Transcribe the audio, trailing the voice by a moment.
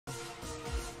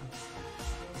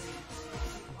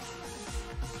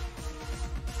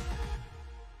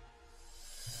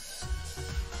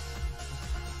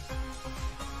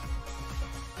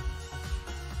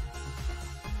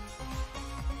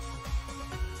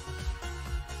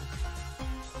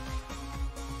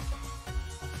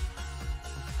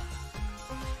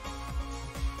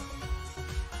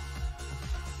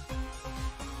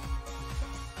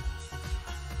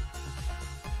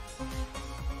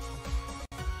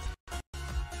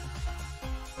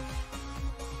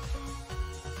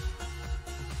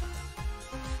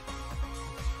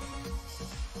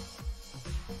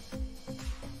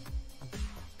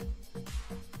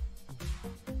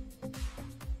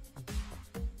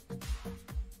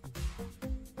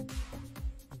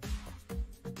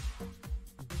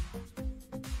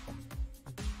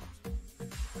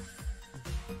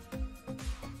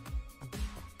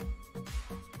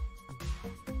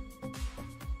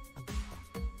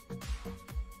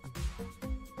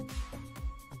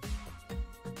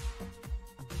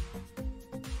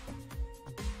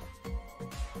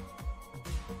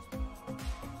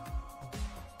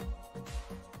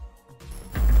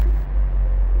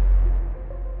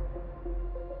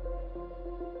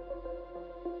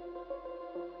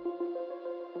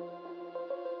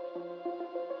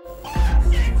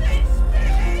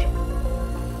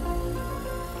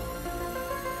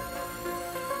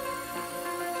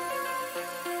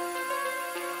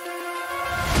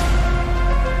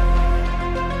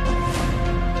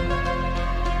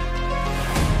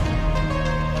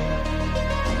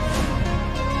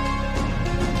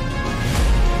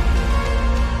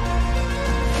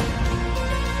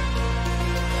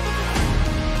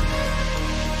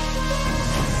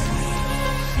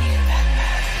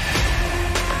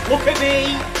Look at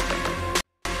me!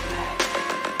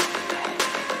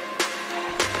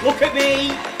 Look at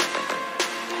me!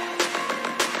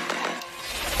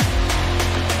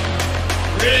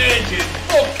 Raging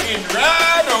fucking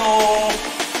rhino!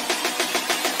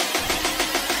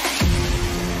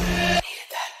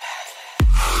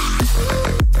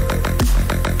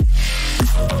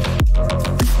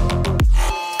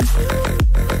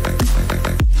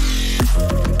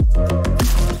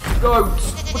 Goats.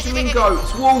 What do you mean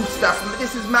goats? Wolves.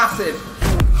 This is massive.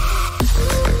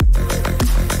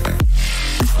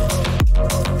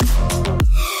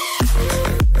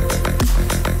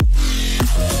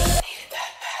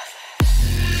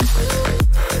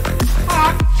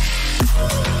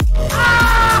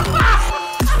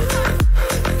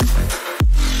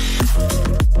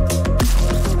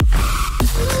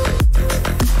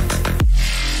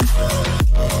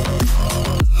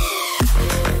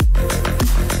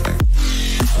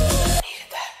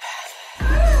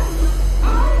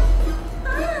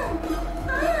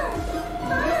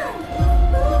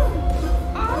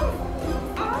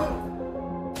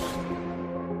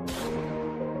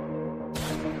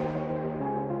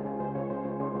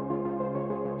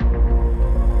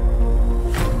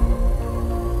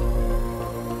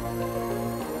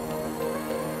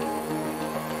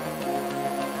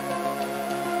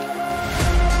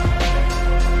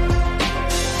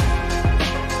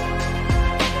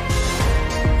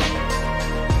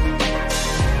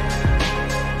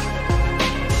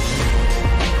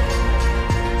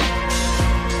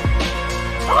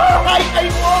 I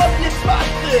love you,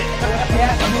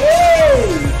 bastard!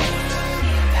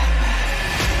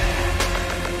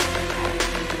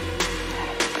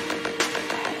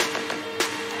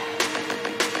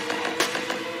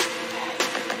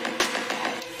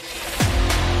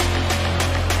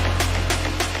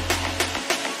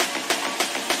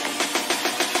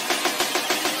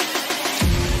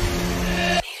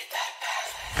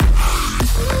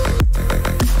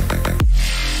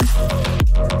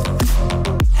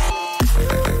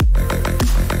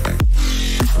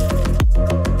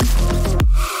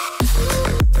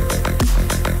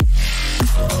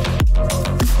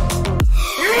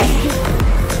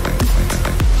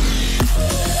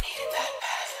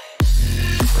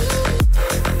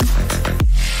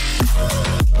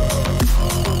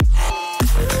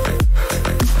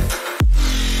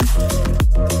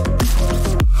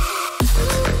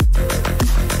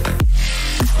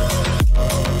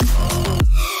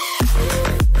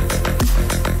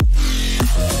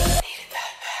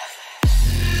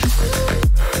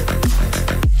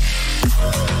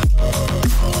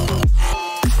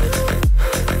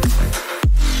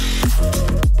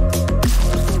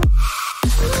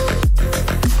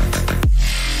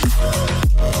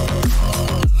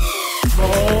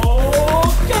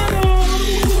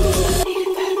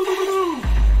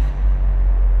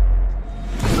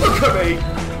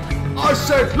 I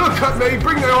said, look at me,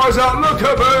 bring your eyes out, look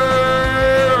at me!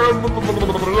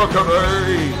 Look at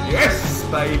me! Yes,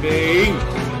 baby!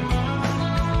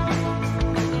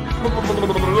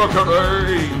 Look at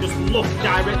me! Just look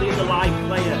directly at the live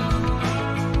player.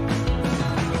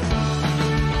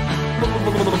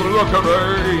 Look at me!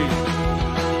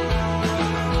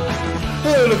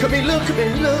 Oh, look at me, look at me,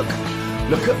 look!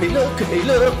 Look at me, look at me,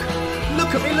 look!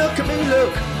 Look at me, look at me,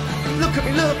 look! Look at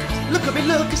me, look! Look at me,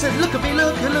 look! He said, look at me,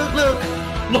 look, look, look!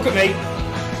 Look at me!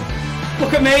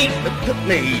 Look at me! Look at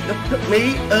me, look at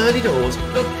me, early doors!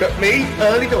 Look at me,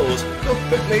 early doors! Look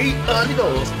at me, early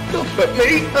doors! Look at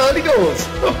me, early doors!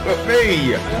 Look at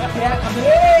me!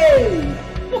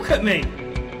 Look at me!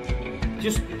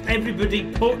 Just everybody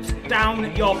put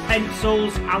down your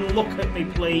pencils and look at me,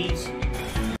 please.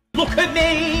 Look at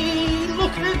me!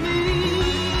 Look at me!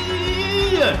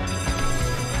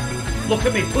 Look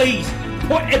at me, please.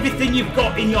 Put everything you've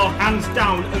got in your hands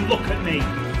down and look at me.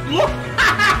 Look!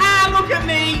 Look at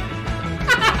me!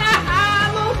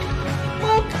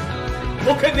 Look!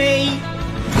 Look at me!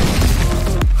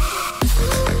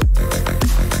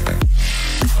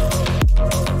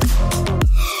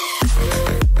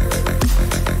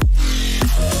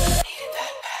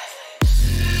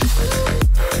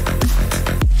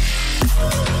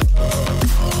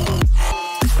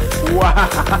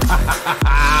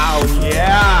 Wow,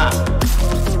 yeah!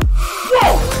 Whoa!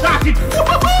 Started!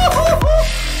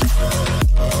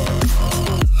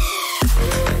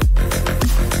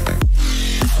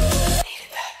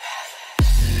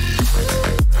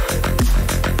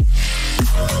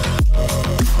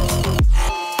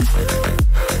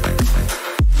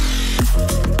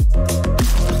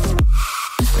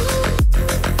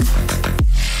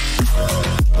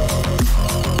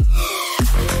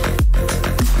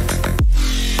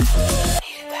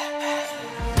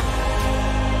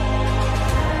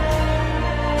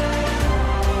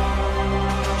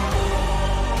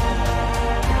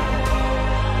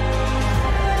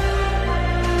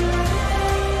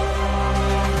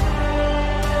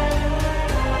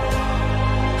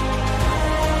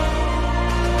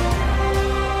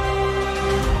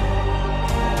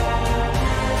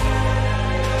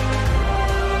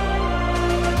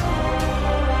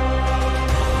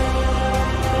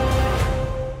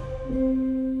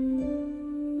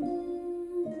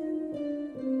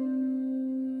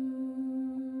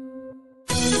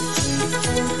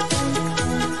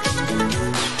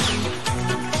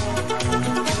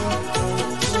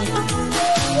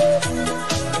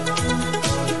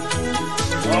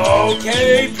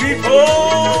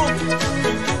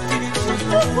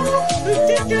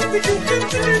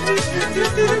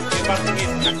 bad thing is,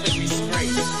 when I click this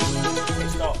screen, it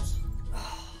stops.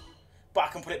 But I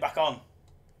can put it back on.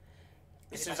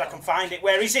 As soon as I can find it.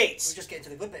 Where is it? We're just getting to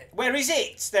the good bit. Where is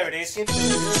it? There it is. Skip.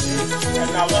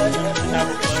 And now look. And now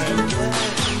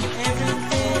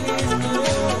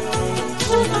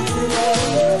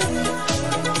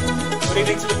good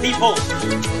evening to the people. So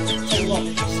what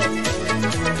did you say?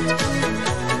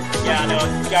 Yeah, I know.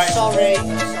 Guys, Sorry.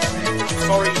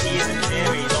 sorry he isn't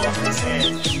here. He's all I can say.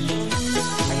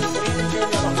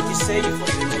 What did you say you're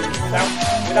funny?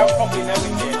 Without properly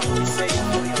knowing it, did you say you're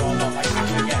funny or not? Like, I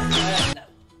forget. No,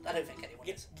 I don't think anyone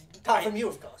is. Apart from you,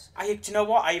 of course. Do you know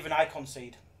what? Even I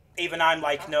concede. Even I'm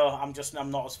like, no, I'm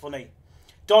not as funny.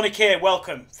 Donny K,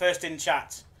 welcome. First in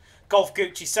chat. Golf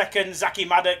Gucci second. Zaki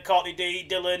Maddock, Courtney D,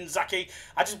 Dylan, Zaki.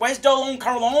 Where's Dolan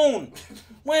Carolone?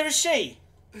 Where is she?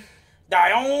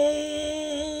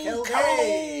 Dion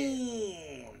Carolone.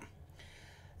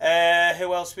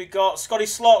 Who else we got? Scotty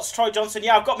Slots, Troy Johnson.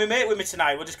 Yeah, I've got my mate with me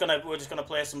tonight. We're just gonna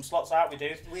play some slots out. We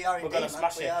do. We are indeed. We're gonna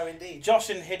smash it. We are indeed. Josh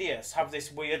and Hideous have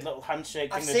this weird little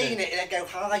handshake thing. I've seen it. They go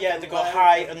high. Yeah, they go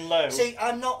high and low. See,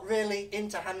 I'm not really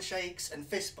into handshakes and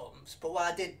fist bumps, but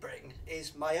what I did bring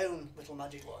is my own little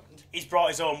magic wand. He's brought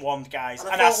his own wand, guys, And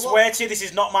and I I thought, swear to you, this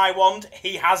is not my wand.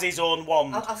 He has his own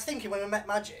wand. I was thinking when we met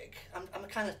Magic, I'm a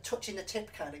kind of touching the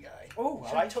tip kind of guy. Oh, I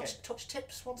Should like touch, it. touch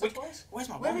tips once or twice. Where's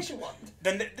my Where wand? is your wand?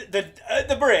 Then at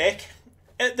the break,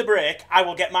 I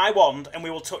will get my wand and we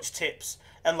will touch tips.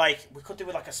 And like we could do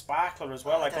with like a sparkler as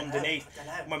well, like underneath. I don't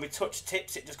know. When we touch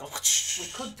tips, it just goes. We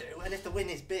could do, and if the win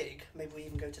is big, maybe we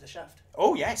even go to the shaft.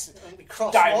 Oh yes, We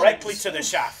cross directly wands. to the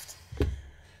shaft.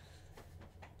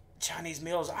 Chinese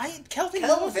meals. Kelvin Kelvin,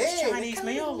 loves Chinese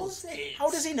Kelvin meals. loves it. How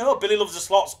does he know? Billy loves the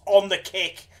slots on the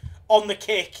kick. On the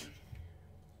kick.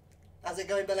 How's it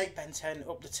going, Billy? Ben 10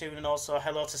 up the tune, and also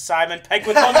hello to Simon Peg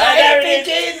with one there. It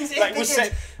begins! Like It we begins!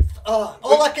 said,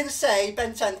 All I can say,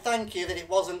 Ben 10, thank you that it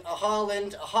wasn't a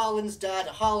Haaland's dad,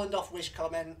 a Haaland off Wish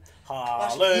comment.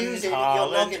 Actually using your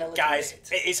noggin a Haaland. little Guys,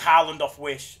 bit. it is Haaland off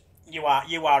Wish. You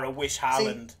are a Wish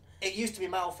Haaland. See, it used to be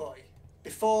Malfoy.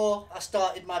 Before I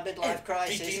started my midlife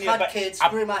crisis, you know, had kids,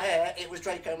 grew my hair, it was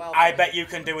Draco Malfoy. I bet you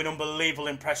can do an unbelievable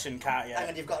impression, can't you?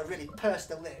 And you've got to really purse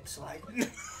the lips, like...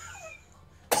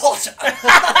 Potter!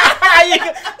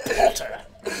 Potter.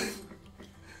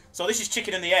 So this is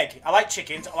chicken and the egg. I like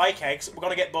chickens, I like eggs. We're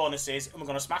going to get bonuses, and we're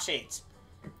going to smash it.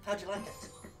 How do you like it?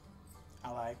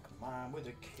 I like man with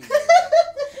a key.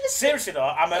 Seriously though,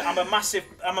 I'm a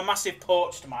massive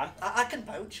poached man. I can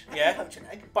poach. I Yeah. can poach an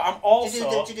egg. But I'm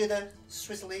also. Do you do the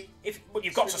swizzly? Well,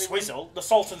 you've got to swizzly swizzle the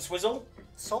salt and swizzle.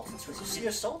 Salt and swizzle? So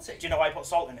you're salty? Do you know why I put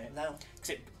salt in it? No.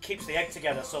 Because it keeps the egg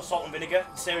together. So salt and vinegar,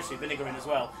 seriously, vinegar in as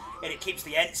well, and it keeps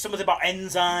the something about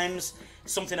enzymes,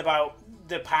 something about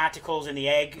the particles in the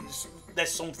egg.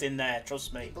 There's something there.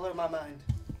 Trust me. Blow my mind.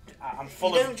 I'm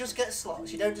full You of. don't just get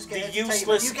slots. You don't just get the entertainment.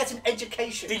 useless. You get an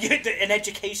education. An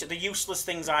education. The useless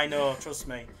things I know. Trust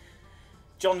me.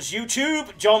 John's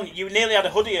YouTube. John, you nearly had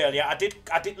a hoodie earlier. I did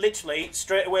literally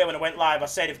straight away when I went live. I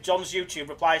said if John's YouTube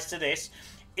replies to this,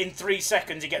 in 3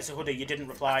 seconds he gets a hoodie. You didn't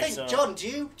reply. I think, so. John,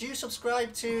 do you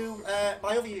subscribe to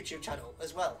my other YouTube channel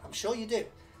as well? I'm sure you do.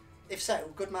 If so,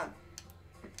 good man.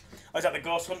 Oh, is that the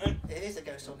ghost hunting? It is a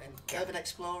ghost hunting. Urban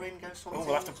exploring, ghost hunting. Oh,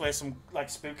 we'll have to play some like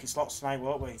spooky slots tonight,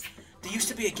 won't we? There used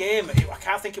to be a game. I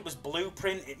can't think it was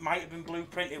Blueprint. It might have been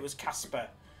Blueprint. It was Casper.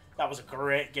 That was a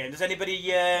great game. Does anybody?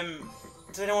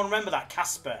 Does anyone remember that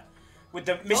Casper? With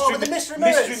the mystery, mystery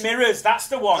mirrors. Mystery mirrors. That's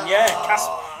the one. Yeah,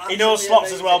 Casper. He knows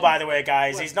slots as well, by the way,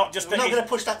 guys. He's not just. I'm not going to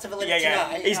push that to the limit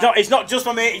tonight. He's not just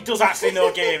my mate. He does actually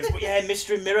know games. But yeah,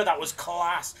 mystery mirror. That was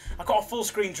class. I got a full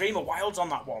screen Dream of Wilds on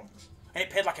that one, and it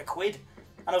paid like £1. And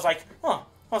I was like, oh,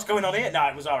 what's going on here? No,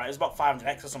 it was alright. It was about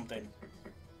 500x or something.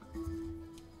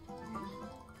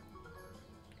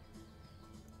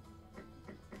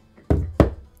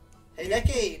 Hey,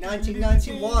 Nicky,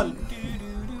 1991.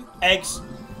 Eggs.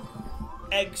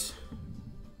 Eggs.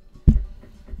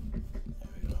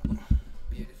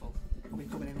 Beautiful. Are we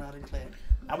coming in loud and clear?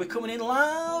 Are we coming in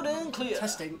loud and clear?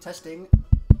 Testing, testing.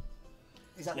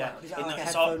 Is that, Yeah, like, is that like a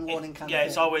headphone warning kind of yeah, thing?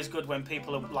 it's always good when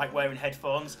people are like wearing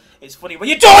headphones. It's funny when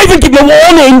you don't even give me a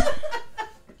warning.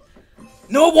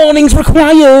 No warnings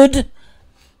required.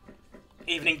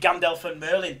 Even in Gandalf and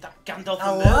Merlin, that Gandalf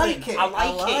and Merlin, like it.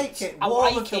 I like it. I War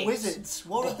like of the it. Wizards.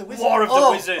 War of the Wizards. War of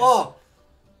the Wizards. Oh.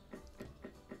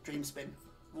 Dream spin.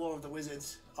 War of the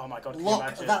Wizards. Oh my god! Can you Lock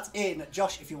imagine? that in,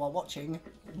 Josh. If you are watching,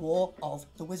 War of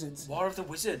the Wizards. War of the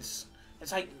Wizards.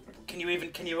 It's like, can you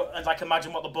like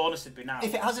imagine what the bonus would be now?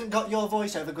 If it hasn't got your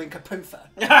voiceover going Kapoofa,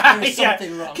 there is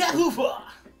something wrong. Kapoofa.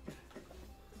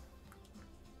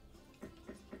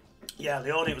 Yeah,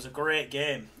 Leone, it was a great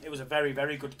game. It was a very,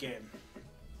 very good game.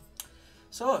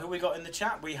 So, who we got in the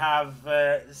chat? We have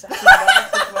Zach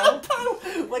as well.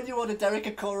 When you want a Derek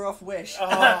Acorah wish.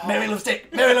 Oh. Mary loves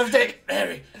Dick. Mary loves Dick.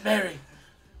 Mary. Derek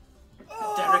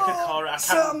Acorah.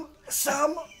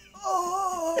 Sam.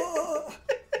 Oh.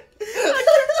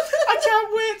 I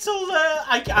can't wait till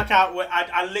I can't wait.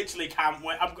 I literally can't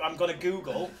wait. I'm gonna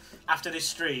Google after this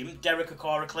stream Derek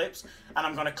Acorah clips, and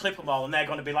I'm gonna clip them all, and they're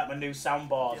gonna be like my new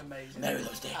soundboard. Amazing. Mary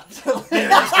loves Dick. Absolutely. Mary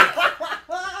loves Dick.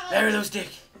 Mary loves Dick.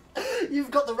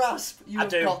 You've got the rasp. I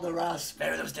do. Got the rasp.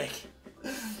 Mary loves Dick.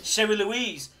 Sherry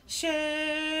Louise.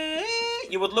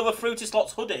 You would love a Fruity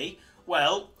Slots hoodie.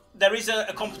 Well, there is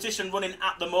a competition running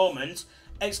at the moment. !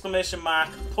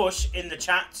 Push in the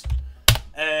chat.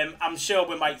 I'm sure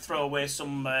we might throw away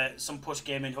some Push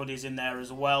Gaming hoodies in there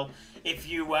as well. If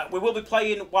you, we will be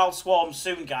playing Wild Swarm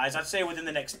soon, guys. I'd say within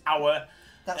the next hour.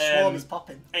 That swarm is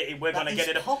popping. We're going to get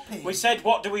it up. Popping. We said,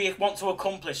 what do we want to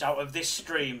accomplish out of this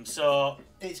stream? So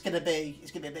it's gonna be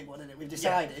a big one, isn't it? We've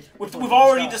decided. Yeah. We've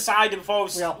already decided before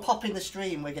we are popping the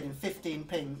stream. We're getting 15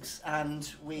 pinks,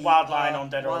 and we Wildline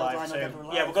on Dead or Alive too.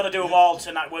 Yeah, we're going to do them all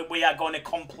tonight. We are going to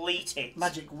complete it.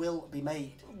 Magic will be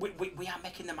made. We are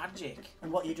making the magic.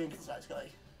 And what are you drinking tonight,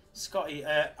 Scotty? Scotty,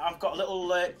 I've got a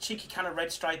little cheeky can of Red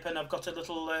Stripe, and I've got a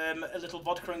little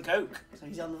vodka and Coke. So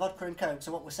he's on the vodka and Coke. So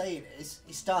what we're saying is,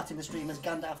 he's starting the stream as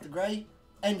Gandalf the Grey,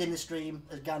 ending the stream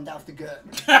as Gandalf the Gurn.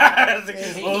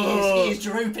 He is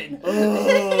drooping.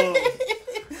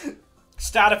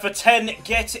 Starter for 10,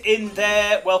 get in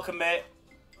there. Welcome, mate.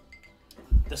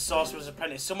 The Sorcerer's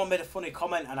Apprentice. Someone made a funny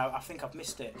comment, and I think I've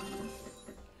missed it.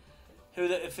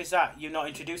 If is that? You not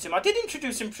introduced him? I did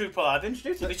introduce him, True Pro. I've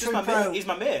introduced him. He's just my mate. He's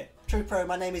my mate. True Pro,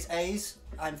 my name is Aze.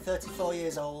 I'm 34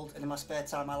 years old, and in my spare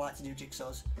time, I like to do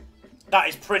jigsaws. That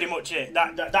is pretty much it.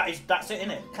 That's it,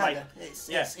 innit? Kinda.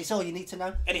 It's all you need to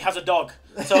know. And he has a dog.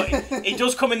 So he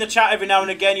does come in the chat every now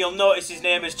and again. You'll notice his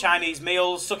name is Chinese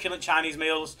Meals, Succulent Chinese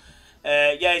Meals.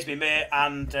 Yeah, he's been mate,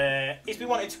 and he's been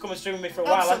wanting to come and stream with me for a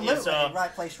while, hasn't he? So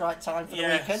right place, right time for the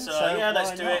weekend. So yeah,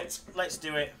 let's do it. Let's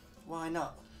do it. Why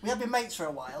not? We have been mates for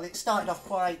a while. It started off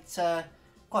quite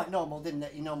normal, didn't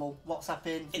it? Your normal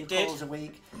WhatsApping, a few calls a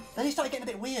week. Then it started getting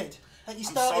a bit weird. Like you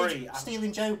started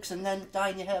stealing jokes and then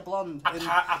dyeing your hair blonde.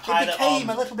 It became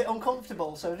a little bit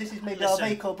uncomfortable. So this is maybe our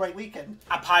make or break weekend.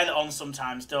 I pile it on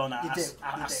sometimes, don't I? You do.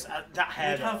 That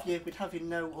hair. We'd have you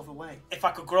no other way. If I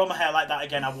could grow my hair like that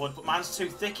again, I would. But mine's too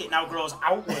thick. It now grows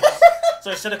outwards. So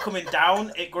instead of coming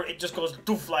down, it just goes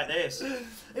doof like this.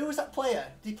 Who was that player?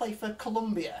 Did he play for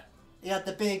Colombia? He had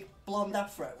the big blonde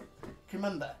afro. Can you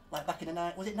remember? Like back in the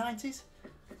night, was it 90s?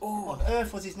 Oh, what on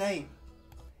earth was his name?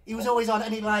 He was always on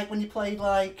any when you played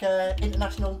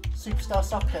international superstar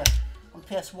soccer on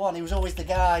PS1. He was always the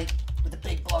guy with the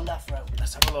big blonde afro.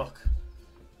 Let's have a look.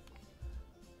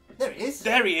 There he is.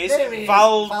 There he is.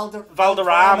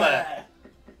 Valderrama.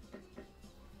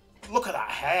 Look at that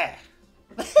hair.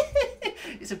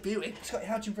 It's a beauty. Scotty,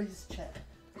 how'd you raise this chair?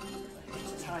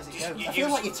 As high as it goes. I feel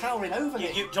like you're towering over me.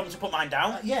 Do you want me to put mine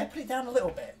down? Yeah, put it down a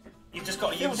little bit. You've just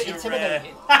got to use your...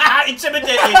 Intimidating.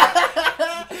 Intimidating!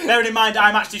 Bearing in mind,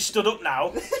 I'm actually stood up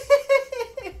now.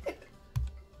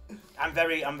 I'm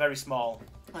very small.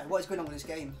 Right, what is going on with this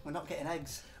game? We're not getting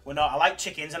eggs. We're not. I like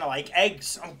chickens and I like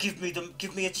eggs. Oh, give me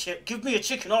a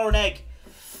chicken or an egg.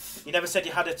 You never said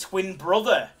you had a twin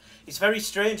brother. It's very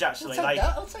strange, actually.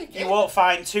 I'll take it. You won't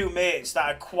find two mates that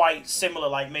are quite similar,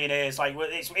 like me and his. Like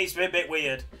it's a bit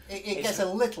weird. It gets a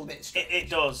little bit strange. It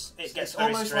does. It gets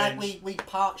very strange. It's almost like we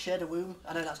part shared a womb.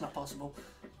 I know that's not possible.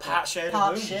 Part shared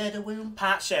a womb.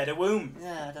 Part shared a womb.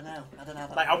 Yeah, I don't know.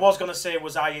 Like I was gonna say,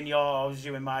 was I in your, or was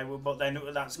you in my womb? But then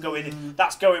that's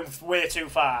going way too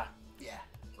far. Yeah.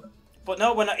 But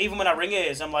no, even when I ring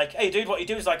his, I'm like, hey dude, what you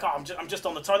do? Is like, oh, I'm just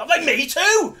on the toilet. I'm like, me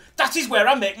too! That is where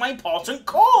I make my important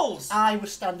calls! I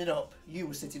was standing up, you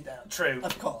were sitting down. True.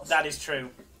 Of course. That is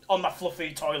true. On my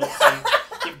fluffy toilet seat.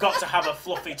 You've got to have a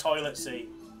fluffy toilet seat.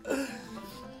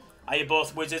 Are you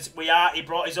both wizards? We are. He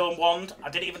brought his own wand.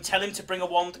 I didn't even tell him to bring a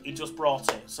wand, he just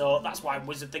brought it. So that's why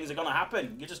wizard things are going to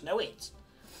happen. You just know it.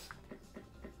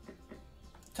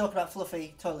 Talk about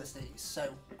fluffy toilet seats.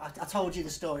 So, I told you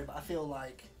the story, but I feel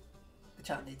like the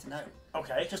chat need to know.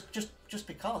 Okay. Just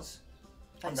because.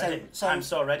 I'm ready. I'm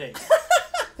so ready.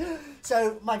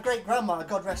 So my great grandma,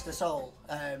 God rest her soul,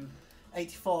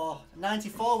 94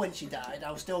 when she died.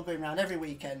 I was still going around every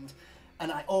weekend,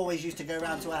 and I always used to go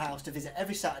around to her house to visit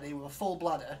every Saturday with a full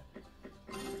bladder.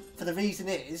 For the reason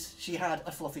is she had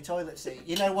a fluffy toilet seat.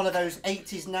 You know, one of those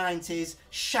 80s, 90s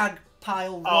shag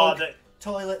pile rug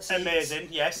toilet seats. Amazing,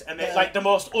 yes. Like the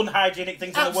most unhygienic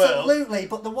things in the world. Absolutely,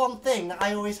 but the one thing that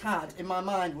I always had in my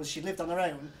mind was she lived on her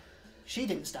own. She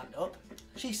didn't stand up.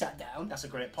 She sat down. That's a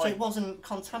great So point. it wasn't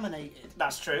contaminated.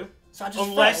 That's true. So I just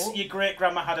Unless felt, your great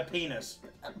grandma had a penis.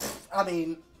 I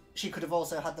mean, she could have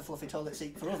also had the fluffy toilet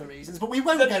seat for other reasons, but we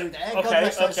won't go there. God Okay,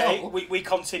 rest her okay. soul. We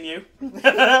continue.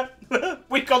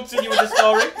 We continue with the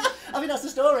story. I mean, that's the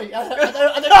story. I don't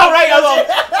Oh right,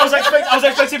 I was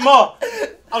expecting more.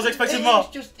 I was expecting more.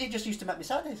 It just used to make me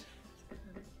sad.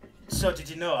 So did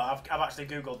you know? I've actually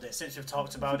googled this since we've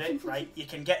talked about it. Right, you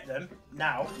can get them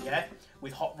now. Yeah,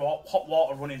 with hot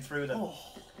water running through them. Oh,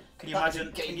 Can you that is a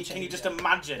imagine? game Can you just changer.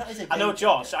 imagine? That is a I know game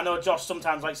Josh. I know Josh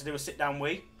sometimes likes to do a sit down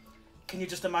wee. Can you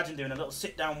just imagine doing a little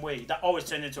sit down wee? That always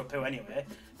turns into a poo anyway,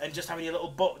 and just having your little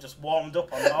butt just warmed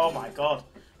up on. Oh my god,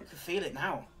 I can feel it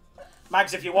now.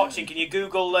 Mags, if you're watching, can you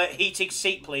Google heated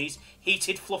seat, please?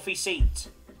 Heated fluffy seat.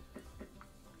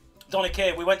 Donny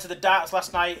K, we went to the darts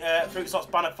last night. Fruit Slots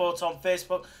banner photo on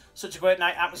Facebook. Such a great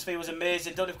night. Atmosphere was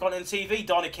amazing. Don't know if you've got it on TV.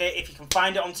 Donny K, if you can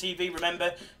find it on TV,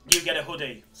 remember, you get a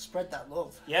hoodie. Spread that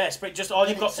love. Yeah, just all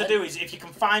you've got to Send do is, if you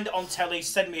can find it on telly,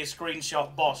 send me a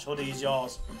screenshot. Bosh, hoodie is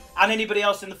yours. And anybody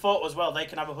else in the photo as well, they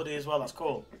can have a hoodie as well. That's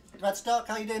cool. Red Stock,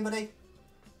 how you doing, buddy?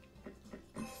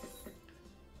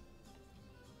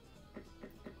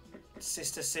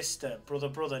 Sister, Sister, Brother,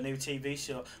 Brother, new TV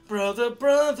show. Brother,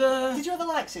 Brother. Did you ever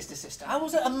like Sister Sister? I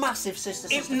wasn't a massive Sister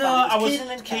Sister No, fan. I was Keenan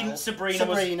and Kel. Sabrina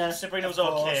was of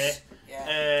okay. course.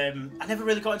 Yeah. I never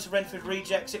really got into Renford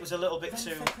Rejects. It was a little bit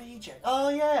too. Reject. Oh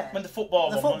yeah. When the football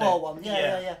the one. football wasn't one.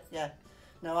 it? Yeah.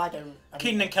 No, I don't.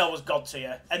 Keenan and Kel was God to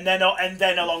you, and then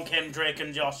along came Drake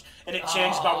and Josh, and it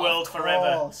changed my world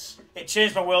forever. Course. It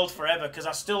changed my world forever because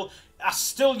I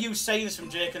still use sayings from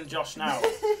Drake and Josh now,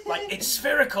 like it's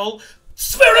spherical.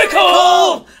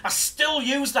 Spherical! I still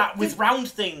use that with round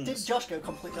things. Did Josh go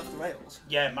completely off the rails?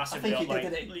 Yeah, massively. I think he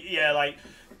did, didn't he? Yeah, like,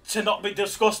 to not be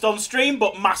discussed on stream,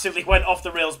 but massively went off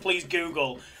the rails. Please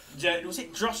Google. Was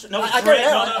it Josh? No, it was Drake.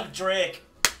 No, Drake.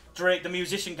 Drake, the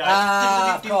musician guy.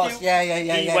 Ah, of course. Yeah.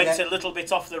 He went a little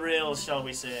bit off the rails, shall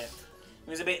we say. He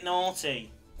was a bit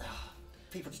naughty.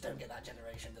 People just don't get that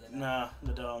generation, do they? No,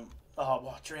 they don't. Oh,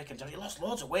 what, Drake and Josh, he lost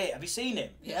loads of weight. Have you seen him?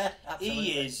 Yeah, absolutely.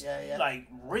 He is, yeah. like,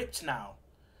 ripped now.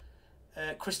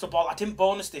 Crystal Ball. I didn't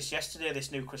bonus this yesterday,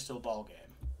 this new Crystal Ball game.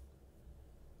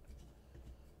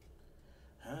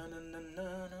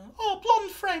 Oh,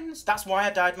 blonde friends. That's why I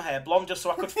dyed my hair blonde, just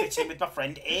so I could fit in with my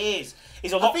friend A's.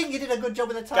 He's a lot. I think you did a good job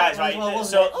with the title Guys, right, as well, wasn't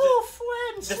so it?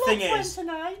 Oh, friends. the thing is,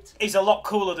 tonight. he's a lot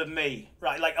cooler than me,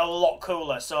 right? Like, a lot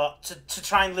cooler. So, to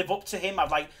try and live up to him, I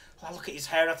look at his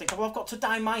hair and I think, well, I've got to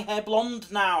dye my hair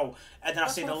blonde now. And then I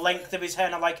see the length of his hair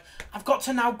and I'm like, I've got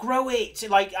to now grow it.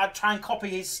 Like, I try and copy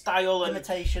his style. And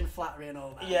Imitation, flattery and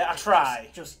all that. Yeah, I try.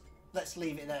 Just let's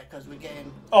leave it there because we're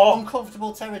getting Oh.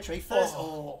 uncomfortable territory. First, I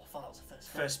thought that was the first.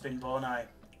 First spin bone eye.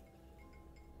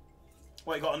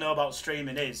 What you got to know about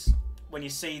streaming is, when you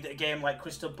see a game like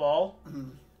Crystal Ball,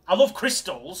 I love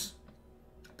crystals,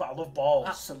 but I love balls.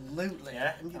 Absolutely.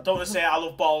 Yeah? I don't want to say I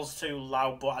love balls too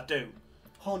loud, but I do.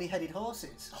 Horny-headed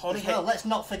horses. Horny-headed- Well, let's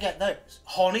not forget those.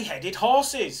 Horny-headed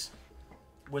horses.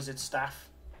 Wizard staff.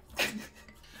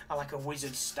 I like a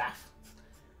wizard staff.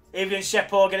 Evening,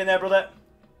 Shepo, get in there, brother.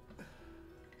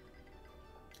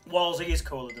 Wallsy is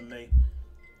cooler than me.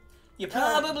 You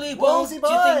probably won't. Wallsy You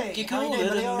boy. think you're How you cooler doing,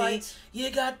 buddy? than All me. right. You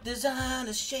got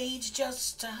designer shades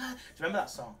just to hide. Do you remember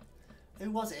that song? Who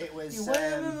was it? It was. You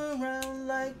wear around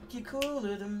like you're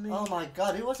cooler than me. Oh my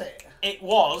God, who was it? It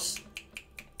was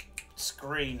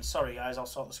Screen. Sorry guys, I'll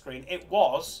sort the screen. It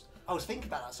was I was thinking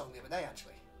about that song the other day,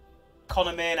 actually.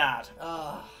 Conor Maynard.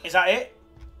 Ah. Is that it?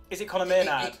 Is it Conor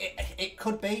Maynard? It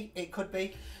could be. It could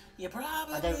be. You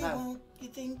probably I don't know. won't. You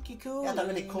think you're cool. It had that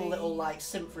really cool little like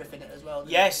synth riff in it as well.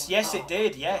 didn't Yes, it? yes, Oh, it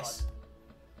did. Yes. God.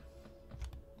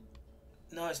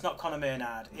 No, it's not Conor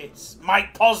Maynard. It's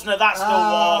Mike Posner. That's the one.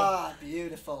 Ah,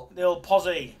 beautiful. The old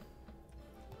Posy.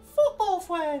 Football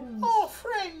friends. Oh,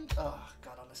 friend. Oh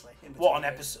God, honestly. What an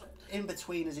episode. In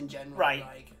between us in general. Right.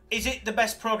 Like, Is it the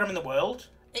best program in the world?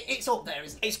 it's up there,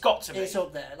 isn't it? It's got to be. It's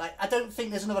up there. Like, I don't think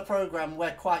there's another program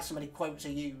where quite so many quotes are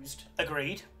used.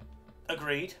 Agreed.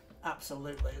 Agreed.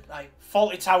 Absolutely. Like,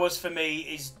 Faulty Towers for me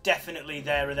is definitely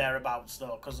there or thereabouts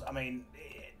though, because I mean,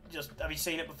 have you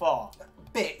seen it before?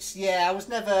 bits. Yeah, I was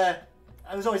never.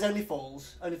 I was always Only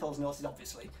Fools. Only Fools and Horses,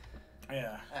 obviously.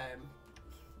 Yeah.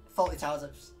 Faulty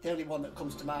Towers. The only one that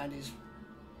comes to mind is.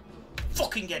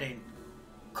 Fucking get in.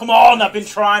 Come on, I've been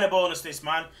trying to bonus this,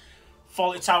 man.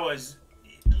 Faulty Towers.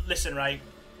 Listen, right.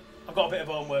 I've got a bit of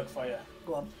homework for you.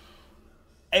 Go on.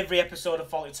 every episode of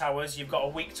Fawlty Towers. You've got a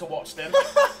week to watch them,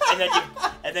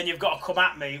 and then you've got to come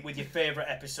at me with your favourite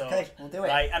episode. Okay, we'll do it.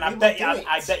 Right, and I bet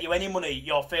you any money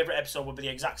your favourite episode will be the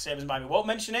exact same as mine. We won't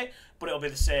mention it, but it'll be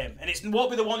the same, and it won't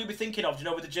be the one you'll be thinking of. Do you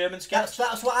know, with the German sketch?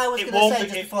 That's what I was going to say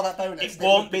just before that bonus. It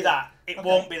won't be that. It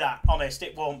won't be that. Honest,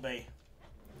 it won't be.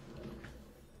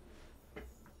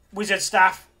 Wizard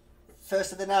staff.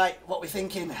 First of the night, what we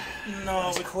thinking? No,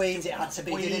 it's Queens. It had to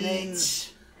be, didn't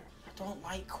it? I don't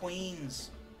like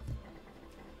Queens.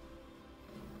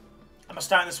 Am I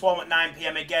starting the Swarm at 9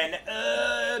 PM again?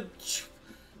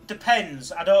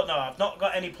 Depends. I don't know. I've not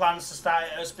got any plans to start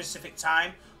at a specific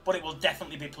time, but it will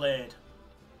definitely be played.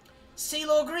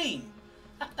 CeeLo Green.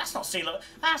 That's not CeeLo.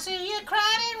 I see you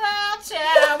crying around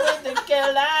town with the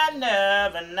girl I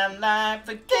love, and I'm like,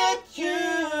 forget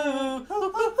you.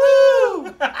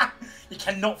 You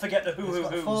cannot forget the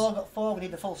hoo-hoo-hoos. We've got four. We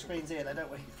need the full screens here, though,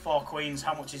 don't we? 4 queens.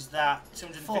 How much is that?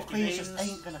 250 4 queens beans. just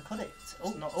ain't going to cut it. It's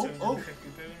not 250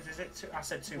 boons, is it? I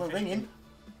said 250. We're ringing.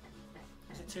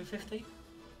 Is it 250?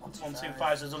 125.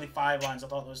 125. So there's only 5 lines. I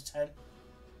thought there was 10.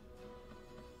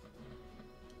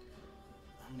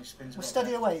 How many spins? We're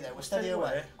steady away, though. We're steady steady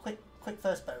away. away. Quick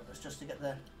first bonus, just to get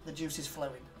the juices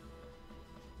flowing.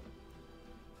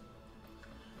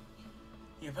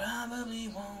 You probably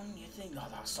won't. You think, oh,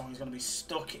 that song is going to be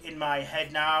stuck in my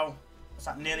head now. What's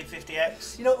that? Nearly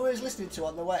 50x. You know what we was listening to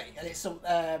on the way, and it's some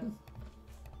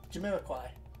Jamiroquai.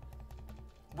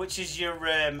 Which is your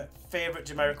favourite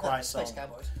Jamiroquai song? Space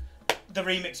Cowboys. The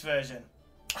remix version.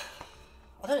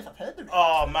 I don't know if I've heard the remix.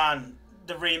 Oh man,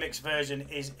 the remix version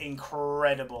is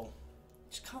incredible.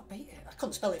 Just can't beat it. I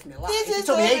couldn't spell it for my life. It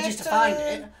took me ages to find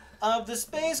it. Of the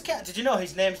Space Cat. Did you know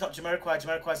his name's not Jamiroquai?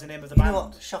 Jamiroquai's the name of the You band. know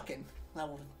what? Shocking.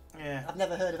 Yeah. I've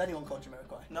never heard of anyone called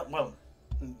Jamiroquai. No, well.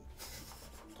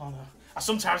 Oh no. I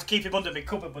sometimes keep him under my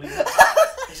cupboard, but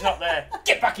he's not there.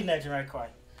 Get back in there, Jamiroquai.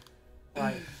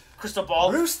 Right. Crystal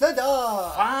Ball. Bruce the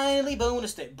Dog. Finally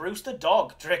bonused it. Bruce the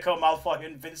Dog. Draco Malfoy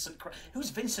and Vincent Crab. Who's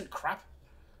Vincent Crab?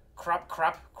 Crab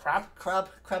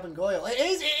and Goyle. It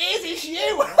is, it's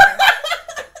you!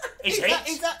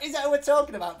 Is that who we're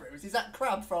talking about, Bruce? Is that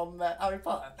Crab from Harry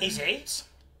Potter? Is it?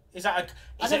 Is that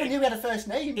a... I never knew he had a first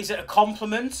name. Is it a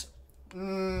compliment?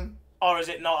 Or is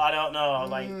it not? I don't know.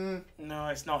 Like, no,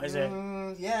 it's not, is it?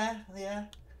 Yeah.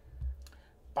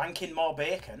 Banking more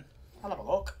bacon? I'll have a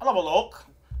look.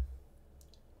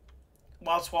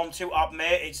 Wild Swarm 2 up,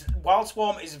 mate. Wild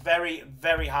Swarm is very,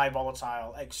 very high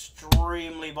volatile.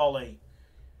 Extremely volley.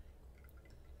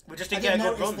 We just didn't get a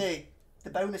good run. The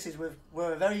bonuses were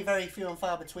very, very few and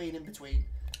far between in between.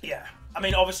 Yeah. I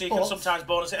mean, obviously you can sometimes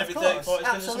bonus it every 30, 40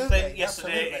 spins or something.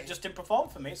 Yesterday it just didn't perform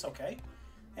for me. It's okay.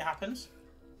 It happens.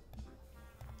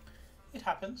 It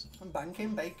happens. I'm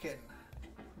banking bacon.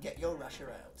 Get your rasher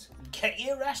out. Get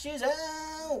your rashes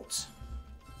out!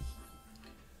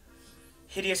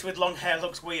 Hideous with long hair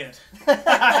looks weird.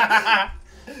 How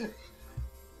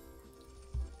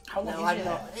long is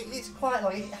it? It's quite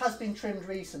long. It has been trimmed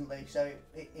recently, so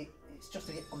it's just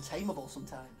a bit untamable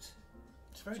sometimes.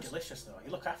 It's very delicious though.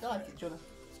 You look after I like it. it, do you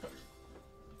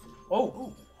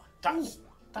Oh, that's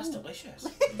delicious.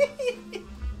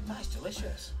 That is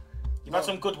delicious. You've had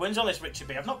some good wins on this, Richard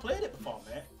B. I've not played it before,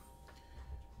 mate.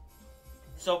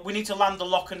 So we need to land the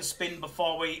lock and spin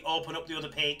before we open up the other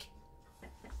pig.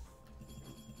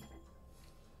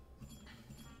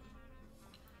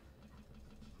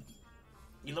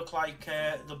 You look like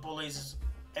the bullies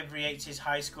every 80s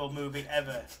high school movie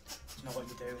ever. Do you know what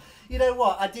you do? You know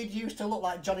what? I did used to look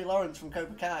like Johnny Lawrence from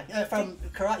Cobra Kai, from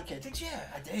Karate Kid. Did you?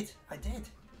 I did.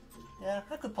 Yeah,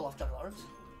 I could pull off Johnny Lawrence.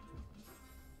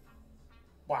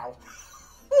 Wow.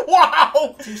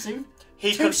 Wow! Too soon?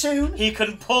 Too soon? He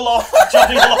can pull off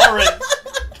Johnny Lawrence.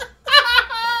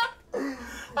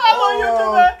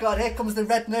 Oh God! Here comes the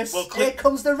redness. Here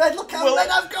comes the red. Look how red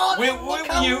I've got. Look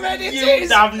how red it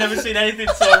is. I've never seen anything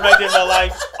so red in my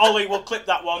life. Ollie, we'll clip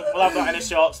that one. We'll have that in the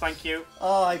shorts. Thank you.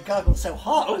 Oh my God! It's so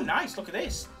hot. Oh, nice. Look at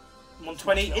this.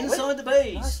 120 inside the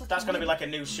base. Nice, that's going to be like a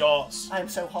new shorts. I am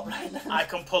so hot right now. I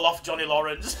can pull off Johnny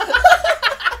Lawrence.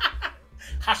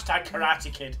 Hashtag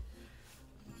Karate Kid.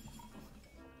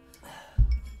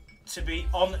 To be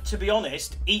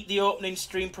honest, eat the opening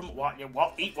stream from what am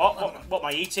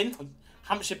I eating?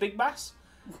 Hampshire Big Bass.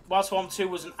 Wild Swarm 2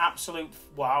 was an absolute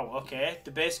wow. Okay,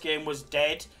 the base game was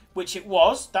dead, which it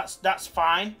was. That's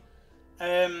fine.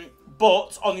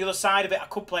 But on the other side of it, I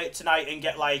could play it tonight and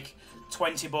get like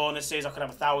 20 bonuses. I could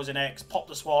have 1000x. Pop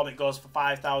the Swarm, it goes for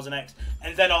 5000x,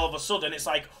 and then all of a sudden it's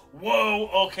like, whoa,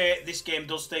 okay, this game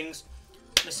does things.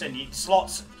 Listen,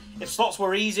 slots. If slots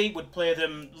were easy, we'd play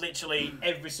them literally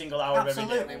every single hour of every day.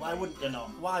 Absolutely. Why wouldn't They're not.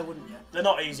 Why wouldn't you? They're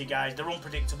not easy, guys. They're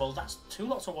unpredictable. That's 2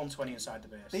 lots of 120 inside the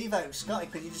base. Bevo, Scotty,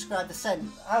 could you describe the scent?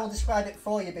 I will describe it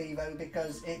for you, Bevo,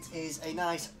 because it is a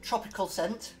nice tropical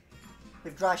scent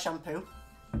with dry shampoo.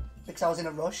 Because I was in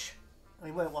a rush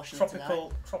and we weren't washing it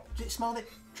tonight. Did it smell a bit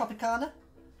Tropicana?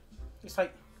 It's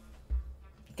like,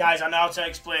 guys, I know how to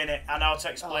explain it. I know how to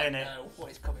explain it. No, what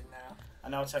is coming now? I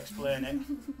know how to explain it.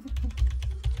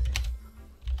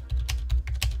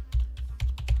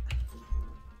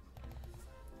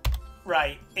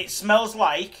 Right, it smells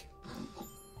like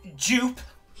dupe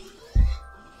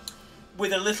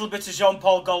with a little bit of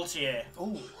Jean-Paul Gaultier.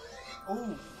 Ooh,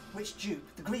 ooh, which dupe?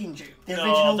 The green dupe? The No,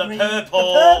 original the green?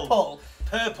 purple. The purple.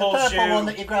 Purple The purple dupe. one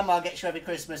that your grandma gets you every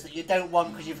Christmas that you don't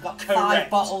want because you've got 5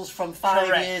 Correct. bottles from 5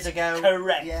 Correct. year ago.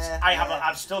 Correct. Yeah,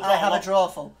 I've still got I have a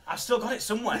drawful. I've still got it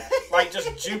somewhere. Like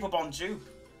just dupe upon dupe.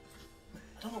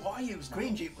 I don't know what I use now.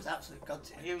 Green dupe was absolute god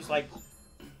tier. I use like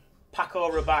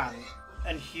Paco Rabanne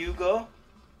and Hugo.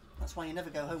 That's why you never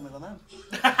go home with a man.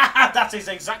 That is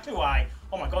exactly why.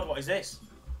 Oh my god, what is this?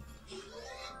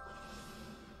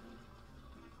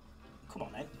 Come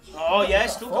on then. Oh yeah,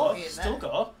 still go. Still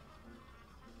go.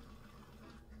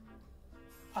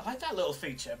 I like that little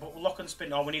feature, but we'll lock and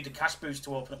spin. Oh, we need the cash boost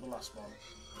to open up the last one.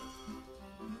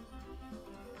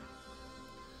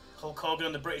 Hulk Hogan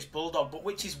and the British Bulldog, but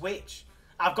which is which?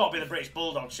 I've got to be the British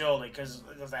Bulldog, surely, because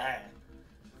of the hair.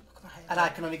 Look at my hair. And I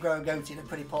can only grow a goatee and a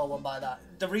pretty poor one by that.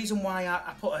 The reason why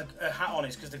I put a hat on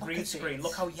is because the green screen.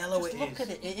 Look how yellow it is. Look at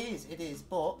it. It is,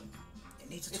 but It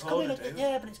needs a it's toner, coming. dude.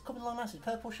 Yeah, but it's coming along nice. It's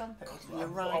purple shampoo. You're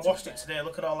right. I washed it today.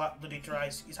 Look at all that bloody dry.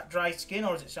 Is that dry skin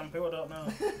or is it shampoo? I don't know.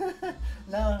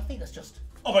 No, I think that's just.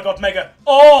 Oh my god, mega!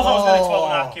 Oh, that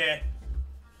was nearly 12.5k.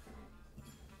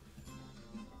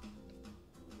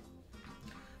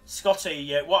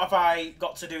 Scotty, what have I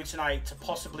got to do tonight to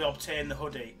possibly obtain the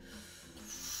hoodie?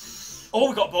 Oh,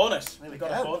 we got a bonus. There we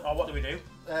got go. a bonus. Oh, what do we do?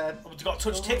 We've got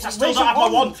touch tips. I where's still don't your have my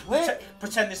wand? wand.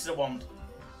 Pretend this is a wand.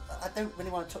 I don't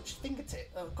really want to touch your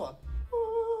fingertip. Oh, go on.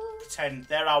 Pretend.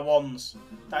 They're our wands.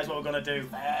 That is what we're going to do.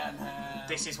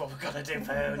 This is what we're going to do.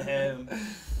 Phone home.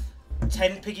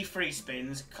 10 piggy free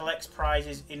spins. Collects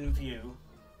prizes in view.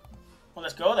 Well,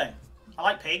 let's go then. I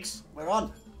like pigs. We're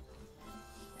on.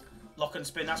 Lock and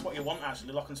spin. That's what you want,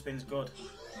 actually. Lock and spin's good.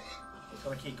 We've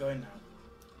got to keep going now.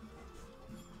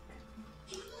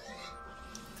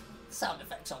 Sound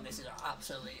effects on this is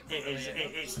absolutely It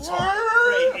brilliant. is. It's top.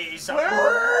 It is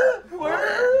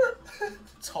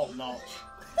top notch.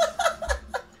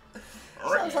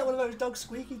 Sounds like one of those dog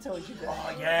squeaky toys you get.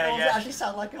 Oh yeah, Does yeah. it actually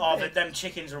sound like a Oh, pig? them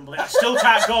chickens rumbling. I still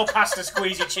can't go past the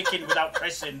squeezy chicken without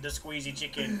pressing the squeezy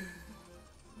chicken.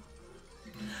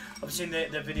 I've seen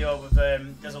the video with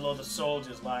there's a load of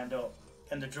soldiers lined up,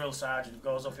 and the drill sergeant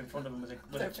goes up in front of them with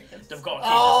they've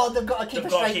got to keep a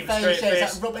straight face. Yeah,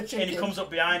 it's that rubber chicken. And he comes up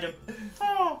behind him.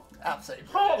 Oh, absolutely.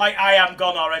 Oh, like I am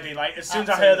gone already. Like as soon as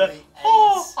I hear the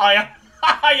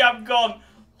I am gone.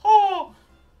 Oh.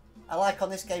 I like on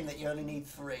this game that you only need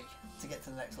 3 to get to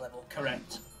the next level.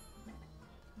 Correct.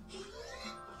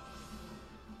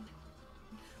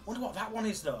 Wonder what that one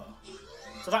is though.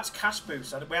 So that's cash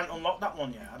boost. We haven't unlocked that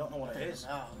one yet. I don't know what it is.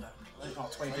 Oh, no. Oh,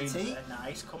 20p.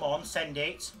 Nice. Come on, send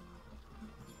it.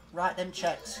 Right, them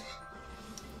checks.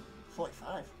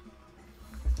 45.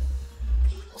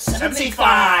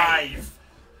 75.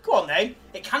 Go on then.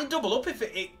 It can double up if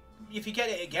you get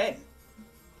it again.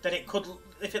 Then it could.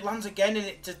 If it lands again and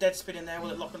it's a dead spin in there,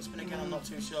 will it lock and spin again? I'm not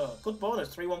too sure. Good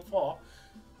bonus. 314.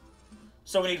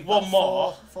 So we need one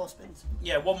more. 4 spins.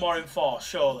 Yeah, one more in 4,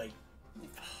 surely.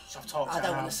 I've talked. I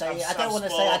don't want to say it. I don't want to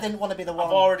say. I didn't want to be the one.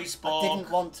 I've already spoke. I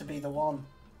didn't want to be the one.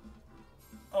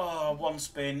 Oh, 1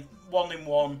 spin. 1 in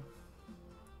 1.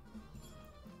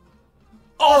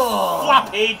 Oh,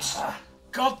 flappage!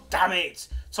 God damn it!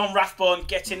 Tom Rathbone,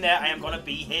 get in there. I am going to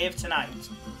behave tonight.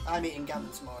 I'm eating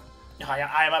gammon tomorrow. I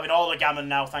am having all the gammon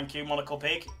now, thank you, Monocle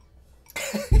Pig.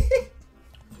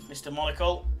 Mr.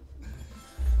 Monocle.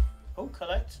 Oh,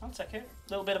 collect. I'll take it. A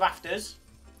little bit of afters.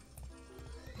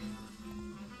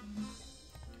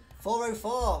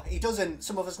 404. He doesn't.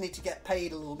 Some of us need to get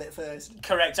paid a little bit first.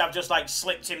 Correct. I've just like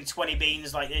slipped him 20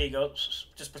 beans. Like, here you go.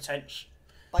 Just pretend.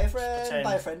 Buy a friend.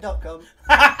 Buyafriend.com.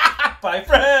 Bye,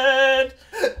 friend.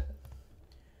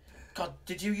 God,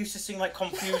 did you used to sing like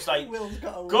confused like Will's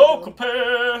got a Go wheel.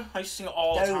 compare? I used to sing it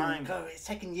all the time. Go. It's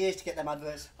taken years to get them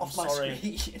adverts off my sorry.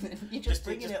 screen. And you're just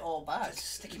bringing it all back.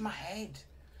 Just stick in my head.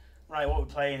 Right, what we're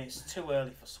playing? It's too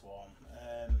early for Swarm.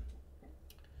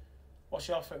 What's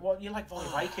your favorite? What you like Volley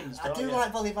Vikings? I Don't do you?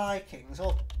 like Volley Vikings.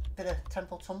 Or a bit of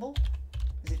Temple Tumble.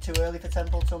 Is it too early for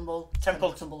Temple Tumble?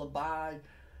 Temple Tumble a buy.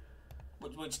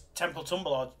 Which Temple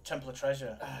Tumble or Temple of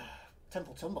Treasure?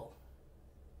 Temple Tumble.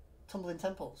 Tumbling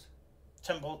temples.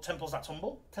 Temples that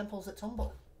tumble? Temples that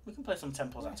tumble. We can play some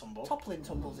Temples that tumble. Toppling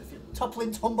tumbles, if you...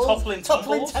 Toppling tumbles? Toppling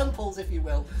tumbles? Temples, if you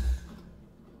will.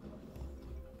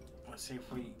 Let's see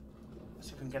if we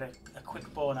can get a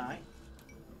quick bone eye.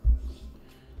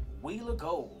 Wheel of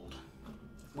Gold.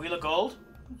 Wheel of Gold?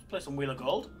 Let's play some Wheel of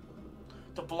Gold.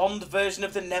 The blonde version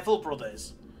of the Neville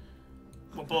brothers.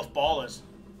 We're both ballers.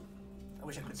 I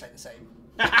wish I could say the same.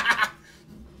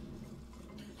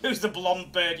 Who's the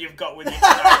blonde bird you've got with you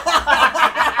tonight?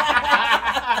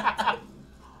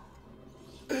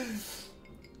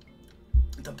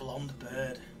 The blonde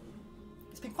bird.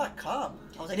 It's been quite calm.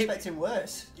 I was expecting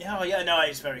worse. Yeah, oh yeah, no,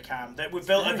 it's very calm. We've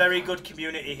built a very good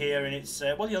community here, and it's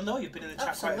well, you'll know you've been in the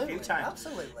chat quite a few times.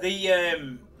 Absolutely.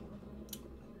 You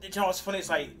know what's funny? It's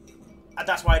like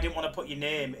that's why I didn't want to put your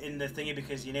name in the thingy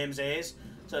because your name's A's.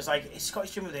 So it's like it's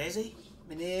Scottish Jim with Azy.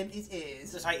 My name is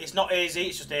A's. It's like it's not Azy,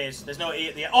 it's just A's. There's no E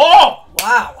at the end. Oh!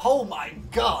 Wow! Oh my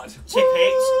God! Tip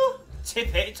it.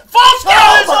 Tip it. 4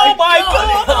 stars! Oh my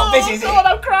God! Oh, this is God, it.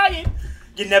 I'm crying.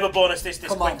 You never bonus this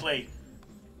Come quickly.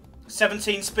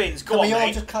 17 spins. Go Can on, we all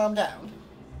mate. just calm down?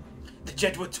 The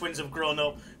Jedward twins have grown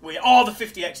up. The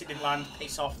 50x it didn't land.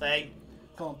 Piss off, they.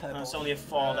 Go on, purple. It's only a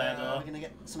 4 there, though. We're gonna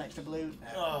get some extra blue.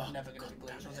 No, Oh, never gonna be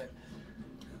blues, was it?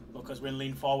 Look, as we're in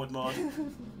lean forward mode.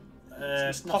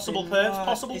 It's Possible nothing. perps.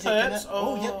 Possible Is it gonna- perps.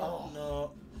 Oh, Oh, yeah. Oh.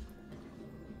 no.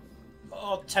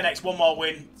 Oh, 10x. One more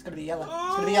win. It's gonna be yellow.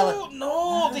 It's gonna be yellow.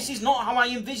 No, this is not how I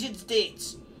envisaged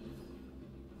it.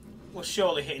 We're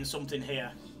surely hitting something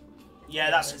here.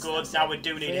 Yeah, that's good. Now we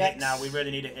do need a hit now. We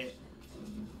really need a hit.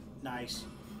 Nice.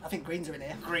 I think greens are in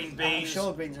here. Green I'm beans.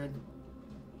 sure greens are in.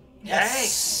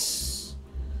 Yes.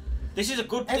 This is a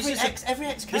good. Every X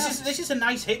counts. This is a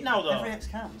nice hit now, though. Every X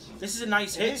counts. This is a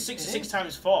nice hit. is, 66 it is.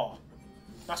 times 4.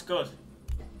 That's good.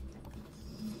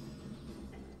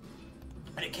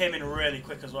 And it came in really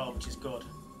quick as well, which is good.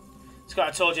 Scott,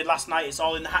 I told you last night it's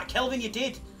all in the hat. Kelvin, you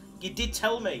did. You did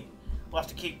tell me. We'll have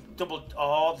to keep double.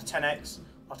 Oh, the 10x.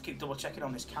 We'll have to keep double checking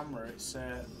on this camera. It's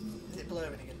Is it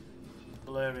blurring again?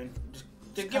 blurring. Just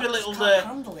give it a Can't- little. Can't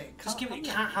handle it. Just give it.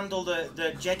 handle Can't handle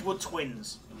the Jedward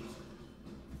twins.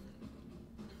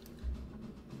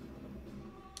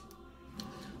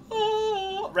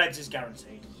 Oh, Reds is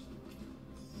guaranteed.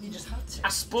 You just had to. I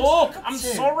spoke. You just had I'm to.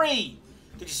 sorry.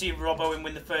 Did you see Rob Owen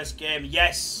win the first game?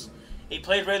 Yes. He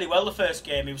played really well the first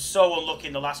game. He was so unlucky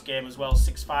in the last game as well.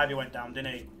 6-5 he went down,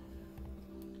 didn't he?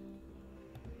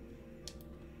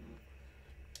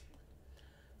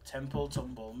 Temple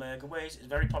Tumble Mega Ways. It's a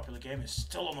very popular game. It's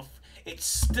still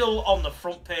on the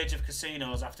front page of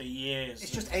casinos after years.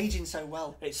 It's just aging so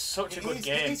well. It's such a good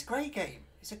game. It's a great game.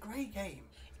 It's a great game.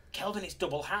 Kelvin, it's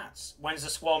double hats. When's the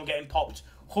Swarm getting popped?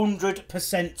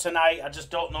 100% tonight. I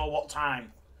just don't know what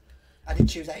time. I did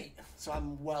choose 8, so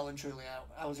I'm well and truly out.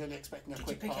 I was really expecting a Did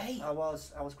quick you pick pop. 8? I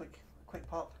was quick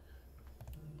pop.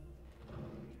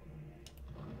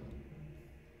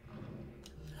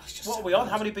 What are we on?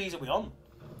 How many Bs are we on?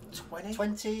 20?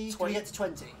 20. Can we get to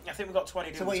 20? I think we've got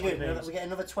 20. So what are you doing? Bs. We get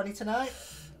another 20 tonight?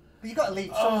 But you got to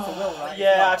leave some for Will, right?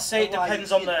 Yeah, If not, I'd say it otherwise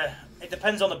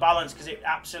depends on the balance because it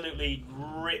absolutely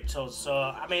ripped us. So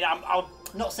I mean, I'll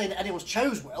I'm not saying that anyone's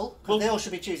chose Will, because Well, they all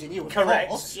should be choosing you. Of correct.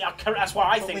 course. Yeah, correct. That's what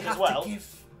I But think we as have well. to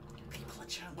give people a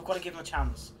chance. We've got to give them a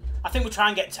chance. I think we'll try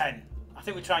and get 10. I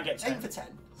think we'll try and get 10. Aim for 10.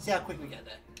 See how quick we get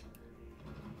there.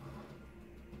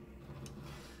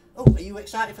 Oh, are you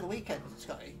excited for the weekend,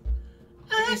 Scotty?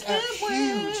 It is a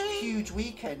huge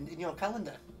weekend in your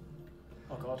calendar.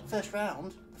 Oh God. First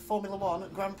round, the Formula 1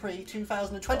 Grand Prix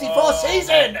 2024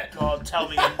 season! God, tell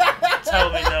me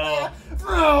no.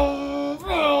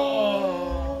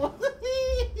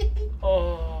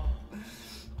 Oh.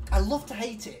 I love to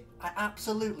hate it. I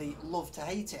absolutely love to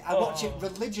hate it. I watch it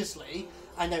religiously.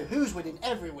 I know who's winning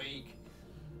every week.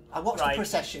 I watch the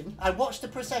procession. I watch the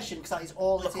procession because that is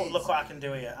all it is. Look what I can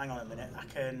do here. Hang on a minute.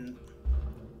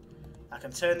 I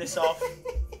can turn this off,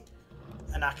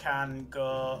 and I can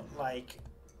go like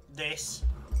this.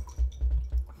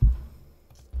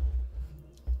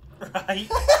 Right.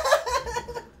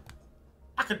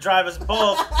 I could drive us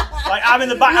both. Like I'm in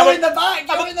the back. You're in the back.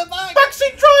 You're in the back.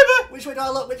 Backseat driver. Which way do I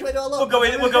look? Which way do I look?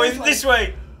 We're going this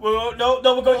way. No,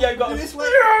 we're going. Yeah, you got This way.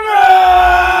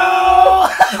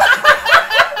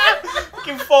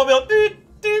 Give formula.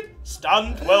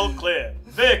 Stand well clear.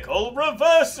 Vehicle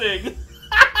reversing. Look,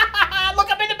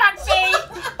 I'm in the backseat.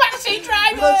 Backseat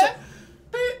driver.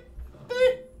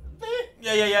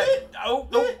 Yeah. Oh,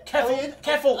 no.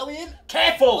 Careful. Are we in?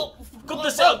 Careful.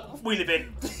 Goodness sake. Wheelie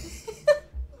bin.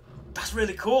 That's That's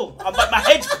really cool. My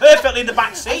head's perfectly in the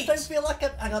back I seat. don't feel like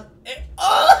I'm. Hang on.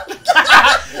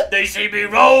 They see me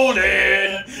rolling.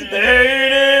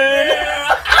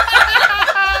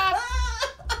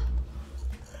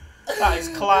 That is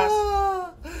class.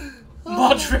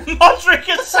 Modric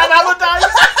and Sam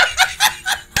Allardyce.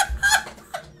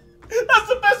 That's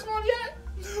the best one yet.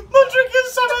 Modric and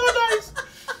Sam Allardyce.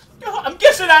 I'm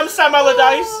guessing I'm Sam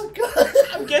Allardyce. Oh, God.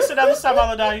 I'm guessing I'm Sam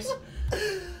Allardyce.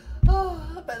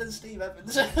 Oh, better than Steve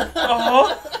Evans.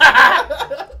 Oh.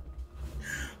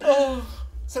 Oh.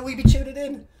 So we be tuning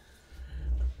in.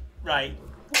 Right.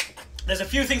 There's a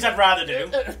few things I'd rather do.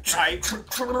 Right.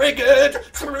 Triggered.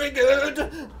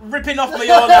 Ripping off my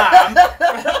own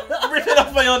arm. Ripping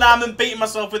off my own arm and beating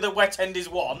myself with a wet end is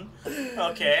one.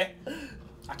 Okay.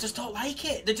 I just don't like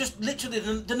it. They're just literally,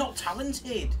 they're not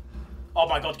talented. Oh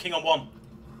my god, king on one.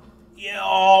 Yeah,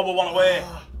 oh, we're one away.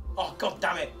 Oh god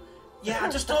damn it. Yeah, I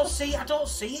just don't see it. I don't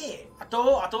see it. I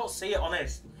don't see it,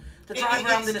 honest. They drive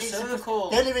around in a circle.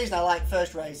 The only reason I like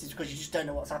first race is because you just don't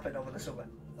know what's happening over the summer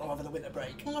or over the winter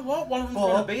break. Well, what? One of them's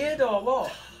got a beard or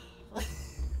what?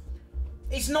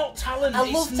 It's not talent. I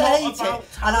love it's to not hate about it,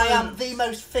 and I am talent. the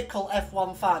most fickle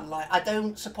F1 fan. Like, I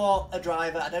don't support a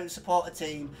driver, I don't support a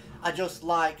team. I just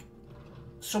like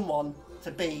someone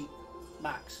to beat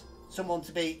Max, someone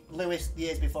to beat Lewis the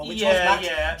years before, which was Max.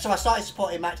 Yeah. So I started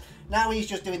supporting Max. Now he's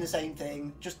just doing the same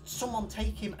thing. Just someone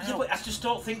take him out. Yeah, but I just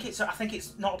don't think it's. I think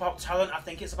it's not about talent. I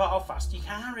think it's about how fast your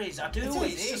car is. I do.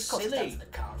 It's just silly. The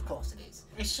car, of course it is.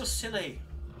 It's just silly.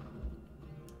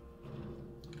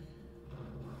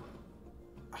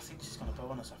 I think this is gonna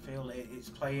bonus. I feel it's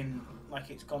playing like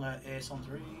it's gonna ace on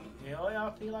 3. Yeah,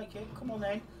 I feel like it. Come on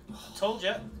then. Told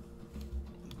you.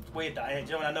 It's weird that. Do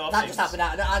you know when I know That things? just happened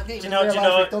out. I didn't Do even you know?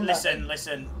 realise we'd done Listen. that.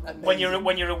 Listen. Amazing.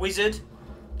 When you're a wizard,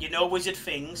 you know wizard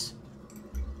things.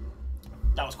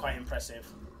 That was quite impressive.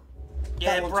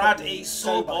 Yeah, That one Brad, took me it's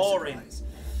so by boring. surprise.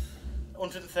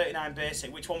 139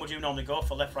 basic. Which one would you normally go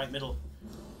for? Left, right, middle?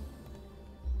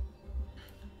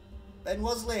 Ben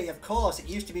Wosley, of course. It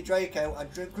used to be Draco. I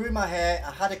grew my hair.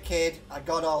 I had a kid. I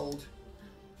got old.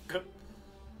 Good.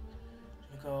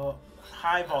 We go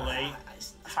high volley.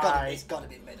 It's high. got to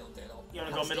be middle diddle. You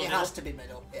want to go middle It diddle? has to be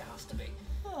middle. It has to be.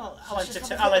 Oh, Let's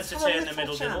just I'll let's have a entertain the little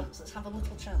middle diddle. chance. Let's have a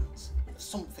little chance of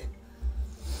something.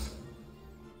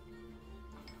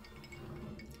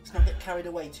 Let's not get carried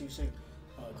away too soon.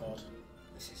 Oh god.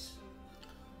 This is.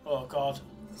 Oh god.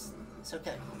 It's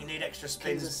okay. You need extra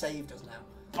Kings have spins. saved us now.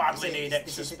 Badly need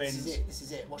extra This spins. is it. This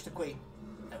is it. Watch the queen.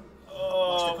 No. Oh,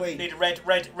 Watch the queen. need a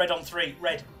red on 3.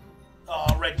 Red.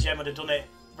 Oh, red gem would have done it.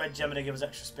 Red gem would have given us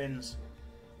extra spins.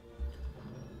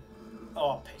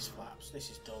 Oh, piss flaps. This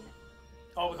is done.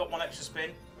 Oh, we got 1 extra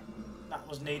spin. That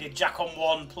was needed. Jack on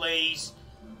 1, please.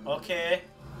 Okay.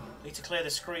 Need to clear the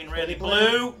screen really.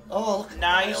 Blue. Oh, look at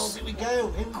Nice. Miles. Here we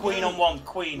go. Here we Queen go. on 1.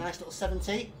 Queen. Nice little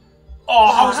 70.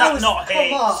 Oh, how's how that is- not come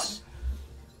hit? on.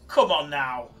 Come on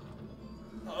now.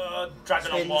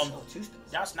 Dragon on Spins. 1. Oh, 2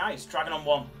 spins. That's nice. Dragon on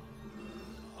 1.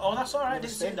 Oh, that's alright. Another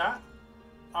Didn't see spin. that.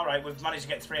 Alright, we've managed to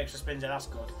get 3 extra spins there. That's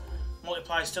good.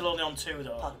 Multiply still only on 2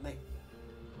 though. Pardon me.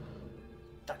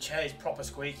 That chair is proper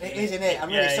squeaky. It is, isn't it? I'm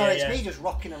really Yeah, sorry. yeah, It's yeah. me just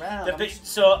rocking around. The bit,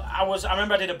 so I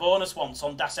remember I did a bonus once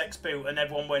on Das X Boot and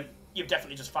everyone went, "You've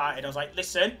definitely just farted." I was like,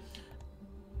 "Listen,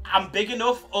 I'm big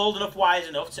enough, old enough, wise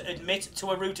enough to admit to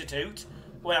a root-a-toot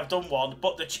when I've done one,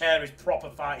 but the chair is proper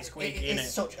farty squeaky, It innit?"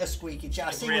 is such a squeaky chair. I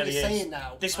It see really what you're is. saying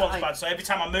now. This one's bad, so every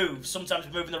time I move, sometimes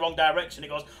we move in the wrong direction, it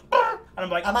goes, "Brr," and I'm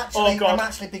like, I'm actually, oh god. I'm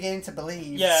actually beginning to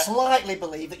believe, Yeah. slightly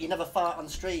believe that you never fart on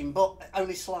stream, but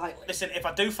only slightly. Listen, if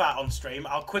I do fart on stream,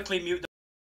 I'll quickly mute the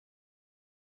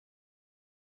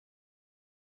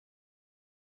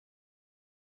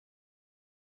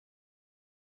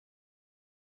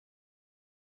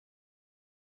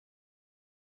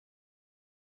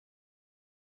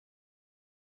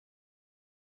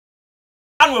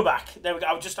And we're back. There we go.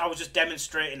 I was just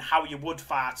demonstrating how you would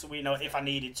fart, so we know if I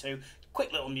needed to.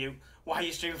 Quick little mute. Why are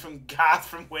you streaming from Garth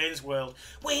from Wayne's World?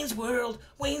 Wayne's World!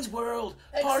 Wayne's World!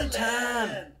 Party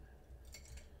time!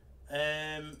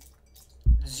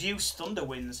 Zeus Thunder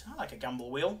wins. I like a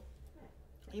gamble wheel.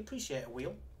 I appreciate a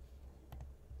wheel.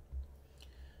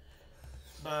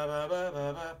 Ba ba ba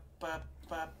ba ba ba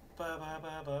ba ba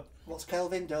ba ba. What's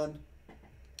Kelvin done?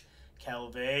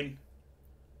 Kelvin,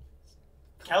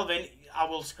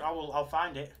 I'll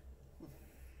find it.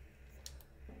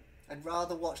 I'd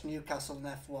rather watch Newcastle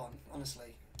than F1,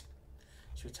 honestly.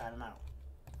 Should we time him out?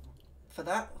 For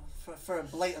that? For a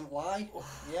blatant lie?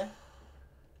 Yeah?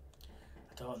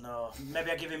 I don't know. Maybe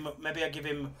I give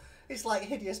him. It's like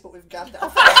Hideous, but with Gandalf.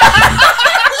 No,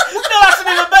 that's an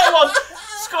even better one.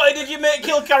 Scotty, did your mate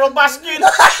kill Carol Baskin.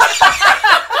 That's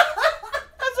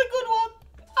a good one.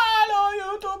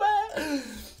 Hello, YouTuber.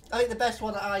 I think the best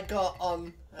one that I got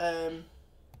on our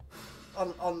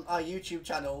YouTube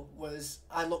channel was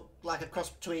I look like a cross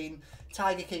between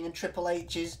Tiger King and Triple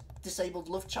H's disabled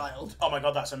love child. Oh my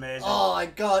god, that's amazing. Oh my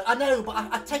god, I know, but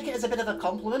I take it as a bit of a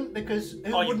compliment because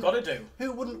You've got to do.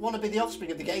 Who wouldn't want to be the offspring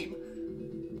of the game?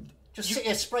 Just sit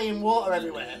here spraying water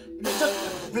everywhere,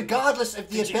 regardless of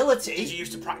the ability. Did you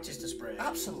used to practice to spray?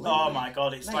 Absolutely. Oh my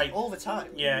god, it's Mate, like all the time.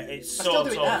 Yeah, it's I so still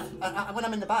do it tough. now. When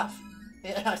I'm in the bath,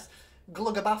 I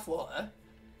glug a bath water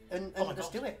and Oh my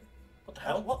just God. do it. What the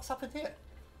hell? What's happened here?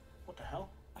 What the hell?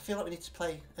 I feel like we need to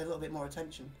pay a little bit more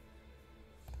attention.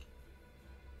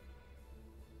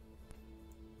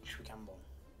 Should we gamble?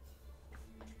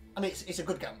 I mean, it's a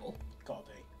good gamble. Gotta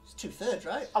be. It's 2/3,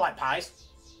 right? I like pies.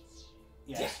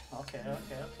 Yeah. Okay.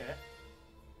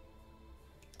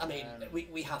 I mean,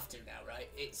 we have to now, right?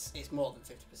 It's more than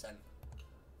 50%.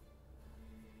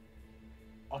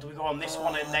 Or do we go on this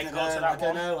one and then go to that I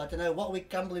one? don't know. What are we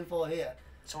gambling for here?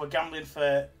 So we're gambling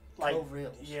for like 12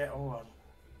 reels. Yeah. Oh.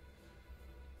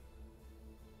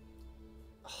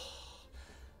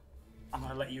 I'm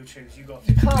gonna let you choose. You go.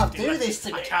 You can't do this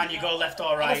to me. I can. You go left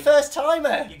or I'm right. a first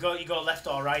timer. You go left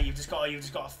or right. You've just got.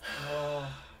 Oh.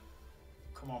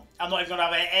 Come on. I'm not even gonna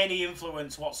have any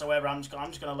influence whatsoever. I'm just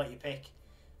gonna let you pick.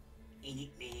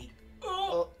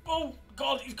 Oh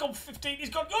God! He's gone 15. He's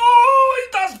gone. Oh,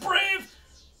 that's brave.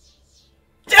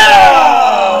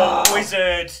 Oh,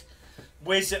 wizard.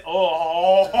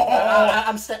 Oh.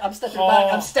 I'm stepping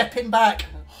back. I'm stepping back.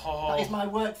 That is my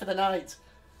work for the night.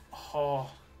 Oh.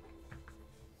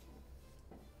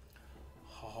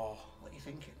 What are you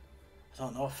thinking? I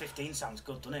don't know. 15 sounds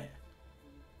good, doesn't it?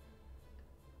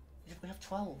 We have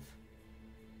 12,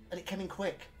 and it came in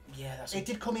quick. Yeah, It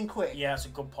did come in quick. Yeah, that's a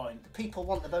good point. The people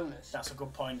want the bonus. That's a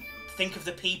good point. Think of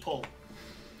the people.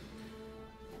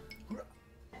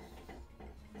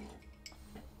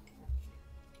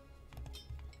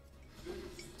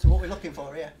 So what we're looking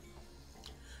for here?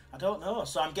 I don't know.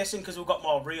 So I'm guessing because we've got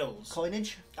more reels.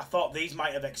 Coinage. I thought these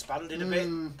might have expanded a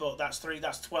bit, but that's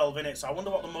 12 in it. So I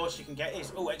wonder what the most you can get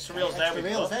is. Oh, extra reels there. Extra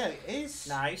reels there it is.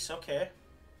 Nice. Okay.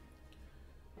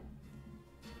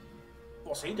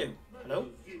 What's he do? Hello.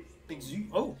 Big Zeus.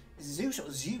 Oh. Zeus or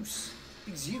Zeus?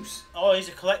 Big Zeus. Oh, he's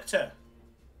a collector.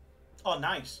 Oh,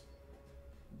 nice.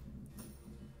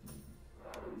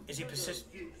 Is he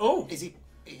persistent? Oh. Is he?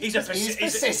 He's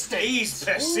persistent. He's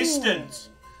persistent.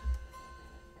 Ooh.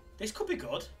 This could be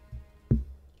good.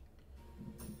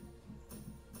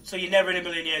 So you're never in a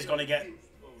million years going to get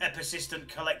a persistent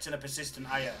collecting a persistent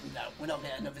hire. No, we're not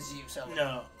getting another Zeus, are we?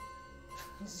 No.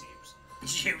 Zeus.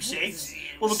 Zeus.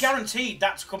 Well, we're guaranteed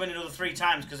that's coming another 3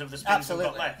 times because of the spins we've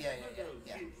got Absolutely. left.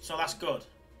 Yeah. So that's good.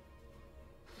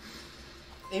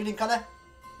 Evening, Connor.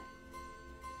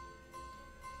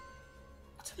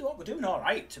 I tell you what, we're doing all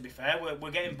right. To be fair, we're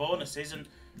getting bonuses, and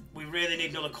we really need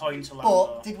another coin to land.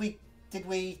 But though. did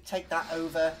we take that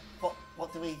over?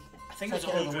 What do we? I think it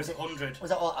was 100. Was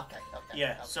that all? Okay.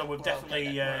 Yeah. Okay. So we've We're definitely.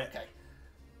 okay then, we're okay.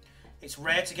 It's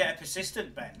rare to get a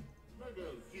persistent, Ben.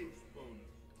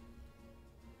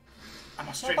 Am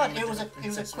I Not bad. streaming with the It was a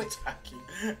princess quick. attacking?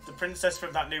 The princess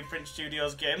from that new Prince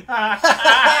Studios game.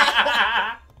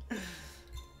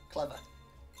 Clever.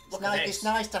 Look It's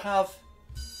nice to have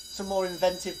some more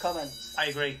inventive comments. I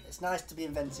agree. It's nice to be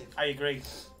inventive. I agree.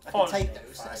 I can take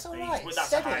those. That's all right. Well, It's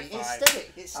that's a steady. high It's five. steady.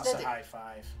 It's That's steady. a high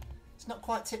five. It's not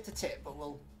quite tip to tip, but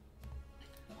we'll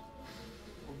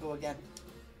go again.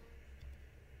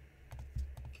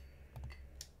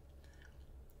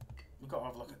 We've got to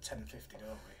have a look at 1050, don't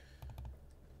we?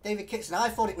 David Kitson, I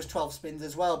thought it was 12 spins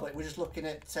as well, but we're just looking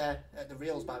at the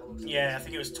reels by the looks of it. Yeah, I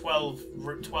think it was 12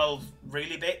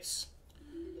 really bits.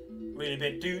 Really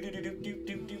bit. Do.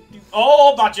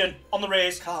 Oh, Badgen on the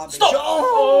raise. Can't be. Stop!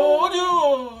 Oh!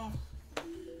 Oh, no!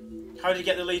 How did you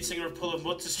get the lead singer of Pull of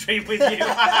Mud to stream with you?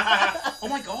 Oh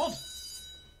my god!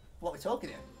 What are we talking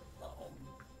here?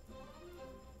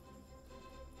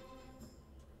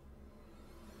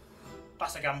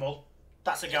 That's a gamble.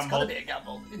 That's a It's gamble. gotta be a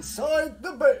gamble. Inside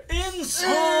the base.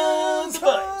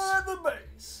 Inside the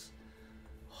base.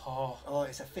 Oh,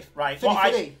 it's a 50. Right,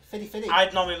 Fiddy.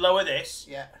 I'd normally lower this,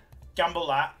 Yeah. gamble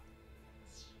that,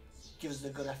 Gives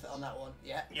us a good effort on that one.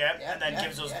 Yeah. and then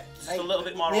gives us just Hey, a little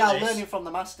bit more We on are this. learning from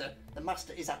the master. The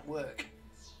master is at work.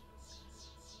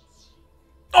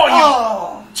 Oh, you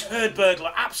Oh! turd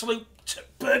burglar. Absolute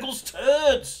burgles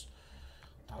turds.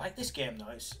 I like this game, though.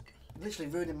 It's...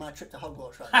 Literally ruining my trip to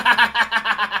Hogwarts right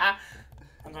now.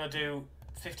 I'm going to do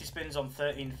 50 spins on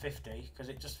 1350 because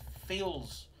it just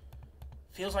feels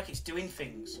like it's doing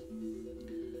things.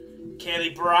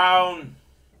 Kaylee Brown.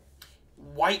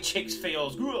 White chicks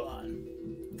feels good.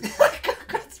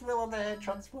 That's Will on the hair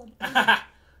transplant. Go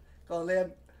on,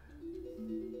 Liam.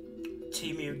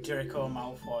 Timu Jericho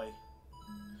Malfoy.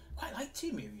 Quite like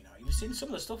Timu, you know. You've seen some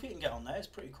of the stuff you can get on there. It's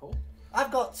pretty cool.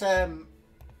 I've got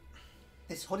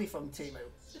this hoodie from Timu.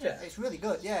 Yeah. It's really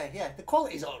good. Yeah, yeah. The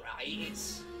quality's all right.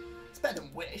 It's better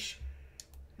than Wish.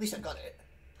 At least I got it.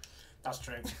 That's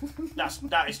true.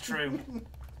 That is true.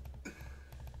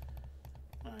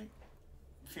 Right.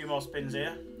 A few more spins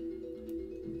here.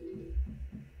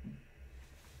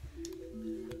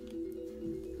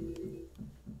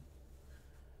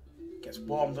 Gets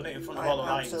warm, doesn't it, in front of all the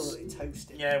lights? Absolutely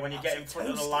toasted. Yeah, when you get in front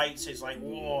of the lights, it's like,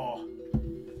 whoa.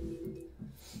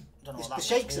 Don't know what that The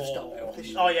shakes was. have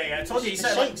stopped. Oh yeah, I told you. He The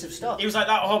said shakes like, have stopped. he was like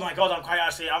that. Oh my god, I'm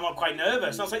quite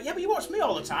nervous. And I was like, yeah, but you watch me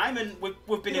all the time, and we've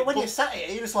been. When you sat here,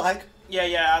 you're just like. Yeah.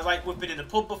 I was like, we've been in the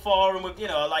pub before, and we've, you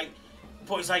know, like.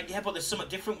 But it's like, yeah, but there's something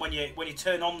different when you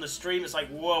turn on the stream. It's like,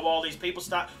 whoa, all these people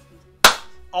start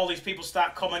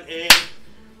commenting.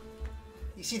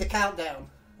 You see the countdown.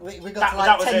 We got to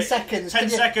like 10 seconds. 10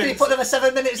 seconds. Can you put another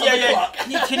 7 minutes on the clock?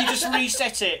 Can you just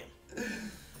reset it?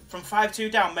 From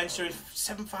 5-2 down, Mensa is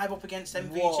 7-5 up against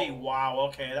MVG. Whoa. Wow,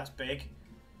 okay, that's big.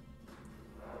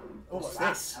 What's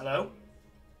this? Hello?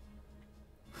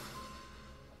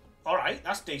 Alright,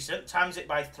 that's decent. Times it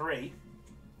by 3.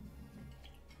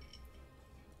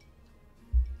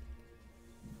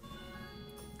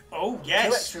 Oh,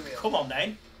 yes. Come on,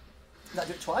 then. Did I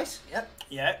do it twice? Yep.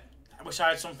 Yeah. I wish I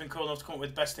had something cool enough to come up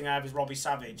with. Best thing I have is Robbie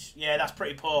Savage. Yeah, that's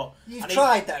pretty poor. You've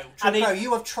tried, though.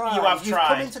 You have tried. You have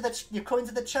tried. You've come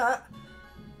into the chat.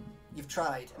 You've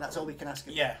tried, and that's all we can ask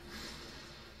of you. Yeah.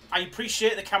 I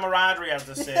appreciate the camaraderie, as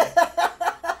they say.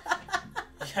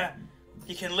 Yeah.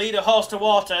 You can lead a horse to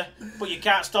water, but you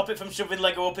can't stop it from shoving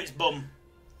Lego up its bum.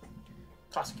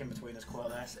 Classic in between us quote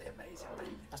there. That's amazing.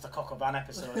 That's the Cock Van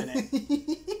episode, isn't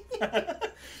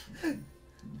it?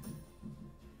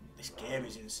 This game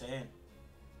is insane.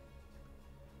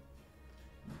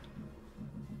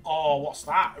 Oh, what's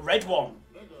that? A red one.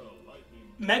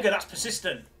 Mega, that's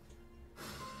persistent.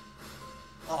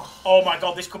 Oh my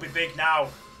god, this could be big now.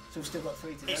 So we've still got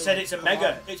 3 to go. It said it's a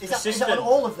mega. It's persistent. Is that on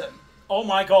all of them? Oh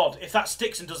my god, if that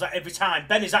sticks and does that every time.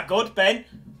 Ben, is that good, Ben?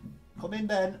 Come in,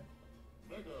 Ben.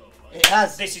 It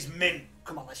has. This is mint.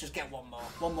 Come on, let's just get one more.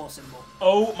 One more symbol.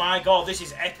 Oh my god, this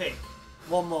is epic.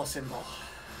 One more symbol.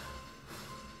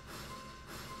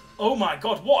 Oh my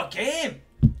god, what a game!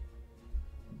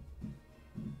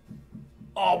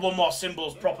 Oh, one more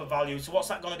symbol's proper value. So what's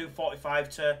that going to do? 45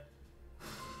 to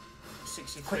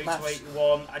 63 to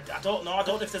 81. I don't know. I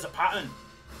don't know if there's a pattern.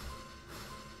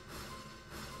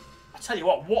 I tell you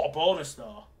what a bonus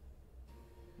though.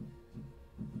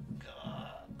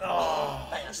 Oh,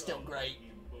 that's still great.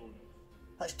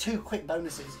 That's 2 quick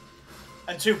bonuses.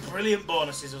 And 2 brilliant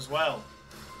bonuses as well.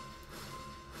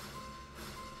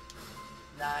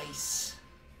 Nice.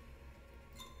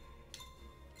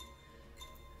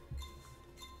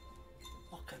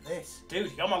 Look at this.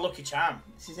 Dude, you're my lucky charm.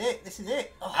 This is it. This is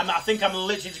it. Oh. I think I'm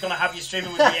literally just going to have you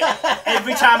streaming with me.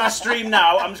 Every time I stream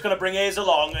now, I'm just going to bring Ace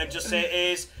along and just say,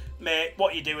 Ace, mate,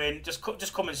 what are you doing? Just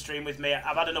come and stream with me.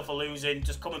 I've had enough of losing.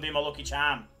 Just come and be my lucky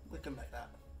charm. We can make that.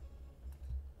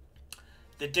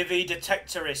 The Divi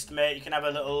Detectorist, mate. You can have a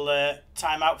little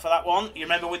time out for that one. You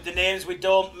remember with the names we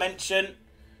don't mention.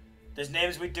 There's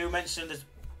names we do mention. There's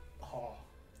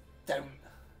don't.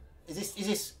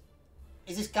 Is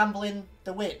this gambling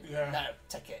the win? Yeah. No,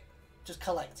 take it. Just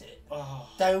collect it. Oh.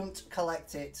 Don't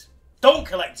collect it. Don't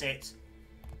collect it.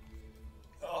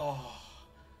 Oh.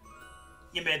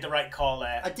 You made the right call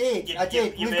there. I did. We've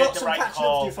got some catching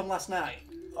up to do from last night.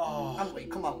 Oh. Haven't we?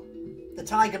 Come on. The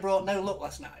Tiger brought no luck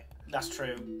last night. That's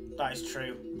true. That is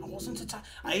true. I wasn't a tiger.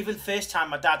 I even FaceTimed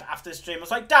my dad after the stream. I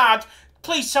was like, Dad,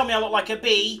 please tell me I look like a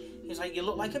bee. He was like, you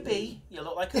look like a bee. You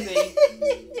look like a bee.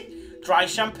 Dry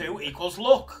shampoo equals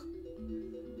luck.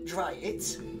 Dry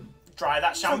it. Dry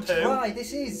that shampoo. So dry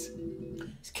this is.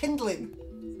 It's kindling.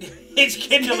 It's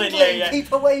kindling, yeah.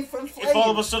 Keep away from flames. If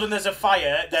all of a sudden there's a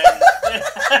fire, then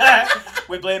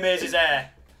we blame Aze's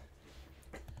hair.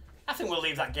 I think we'll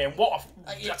leave that game. I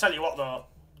tell you what though,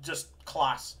 just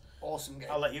class. Awesome game.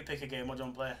 I'll let you pick a game. What do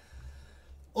you want to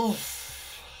play?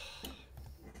 Oof.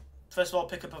 First of all,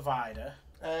 pick a provider.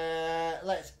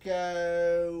 Let's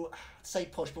go. Say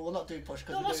push, but we'll not do push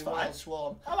because we're doing fine. Wild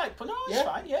Swarm. I like push. No, it's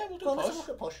fine. Yeah, we'll do push. Let's have a look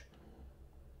at push.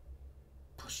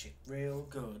 Push it real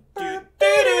good. I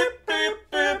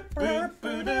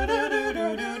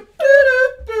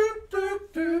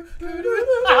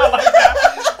like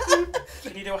that.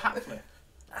 Can you do a hat flip?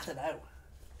 I don't know.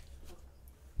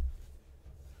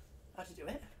 How do you do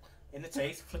it? In the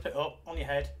teeth, flip it up, on your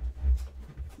head.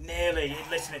 Nearly.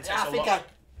 Listen, it takes I a think lot.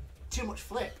 too much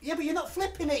flip. Yeah, but you're not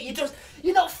flipping it.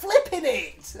 You're not flipping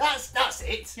it. That's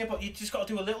it. Yeah, but you just got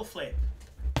to do a little flip.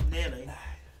 Nearly.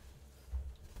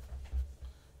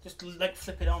 Just like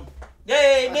flip it on.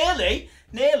 Yay!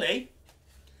 Nearly.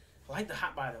 I like the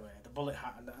hat, by the way. The bullet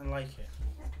hat. I like it.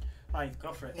 Right,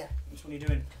 go for it. Yeah. Which one are you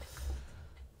doing?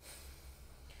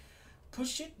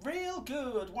 Push it real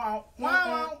good. Wow.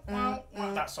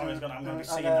 That song is gonna. I'm gonna be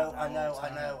singing that. I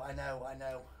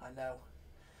know.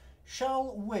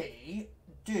 Shall we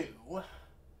do?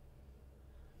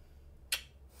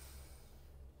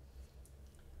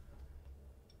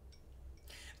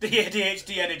 The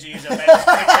ADHD energy is immense.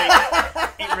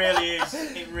 It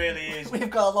really is. We've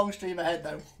got a long stream ahead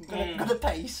though. Got a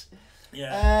pace.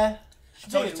 Yeah. I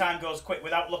told you time goes quick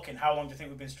without looking. How long do you think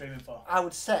we've been streaming for? I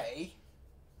would say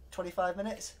 25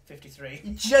 minutes. 53.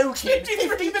 You're joking.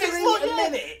 53 minutes. Look,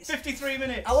 minutes. 53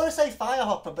 minutes. I want to say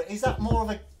Firehopper, but is that more of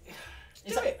a?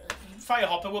 Is do it.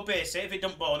 Firehopper, we'll base it. If it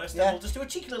don't bonus, then we'll just do a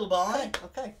cheeky little bar.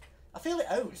 Okay. I feel it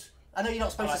owes. I know you're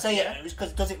not supposed to Right, say yeah. it owes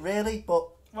because does it really? But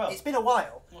Well, it's been a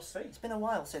while. We'll see. It's been a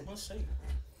while since. We'll see.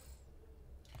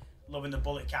 Loving the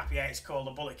bullet cap. Yeah, it's called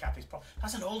the bullet cap.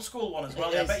 That's an old school one as well.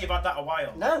 It I is. bet you've had that a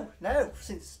while. No,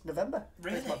 since November.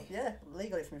 Really? This month. Yeah, Lee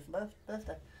got it for me for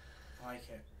birthday. I like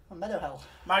it. On Meadow Hell.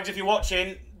 Mags, if you're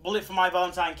watching, bullet for my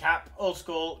Valentine cap, old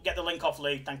school. Get the link off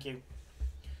Lee. Thank you.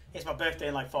 It's my birthday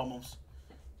in like 4 months.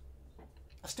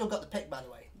 I've still got the pick, by the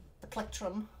way. The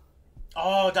plectrum.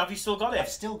 Oh, have you still got it? I've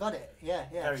still got it. Yeah,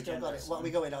 Very I've still generous. got it. What are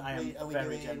we going on? I am are we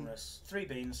very doing... generous. 3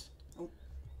 beans.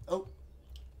 Oh.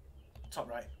 Top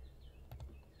right.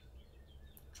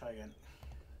 Try again.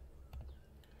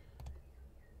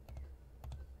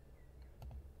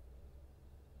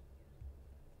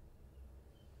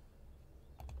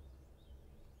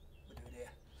 What are we doing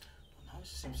here? No, it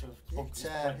seems to have bugged,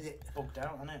 Is it- bugged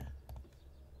out, hasn't it?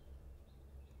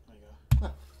 There you go.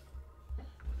 Huh.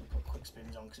 We'll put quick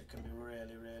spins on because it can be really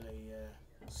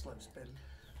Slow spin.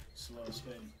 slow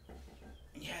spin.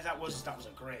 Yeah, that was a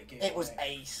great gig. It was wasn't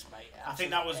ace, mate. I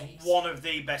think that was Absolute ace. one of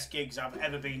the best gigs I've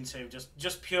ever been to.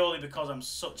 Just purely because I'm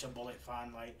such a Bullet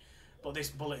fan, like. But this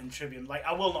Bullet and Tribune, like,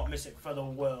 I will not miss it for the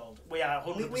world. We are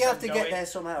 100%. We have to going. get there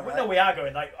somehow, right? No, we are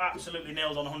going. Like, absolutely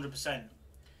nailed on 100%.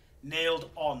 Nailed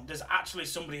on. There's actually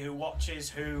somebody who watches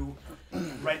who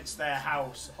rents their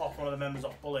house off one of the members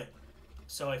off Bullet.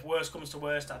 So if worst comes to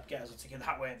worst, I'd get us a ticket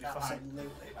that way. It'd be fine. Absolutely,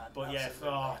 man. But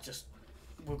Absolutely.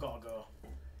 we've got to go.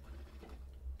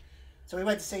 So we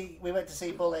went to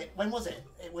see Bullet. When was it?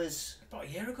 It was About a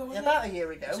year ago, wasn't about a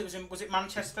year ago. Was it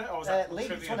Manchester or was that Leeds,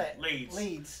 Tribune? wasn't it? Leeds.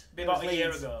 Leeds. Be It about was a year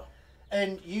Leeds. ago.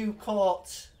 And you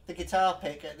caught the guitar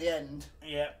pick at the end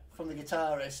Yeah. from the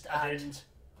guitarist, I did. and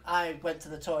I went to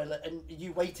the toilet, and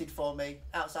you waited for me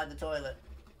outside the toilet,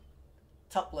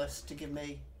 topless, to give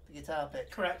me the guitar pick.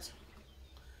 Correct.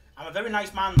 I'm a very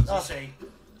nice man, you see.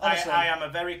 honestly. I am a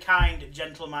very kind,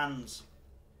 gentleman.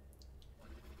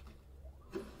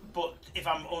 But if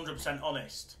I'm 100%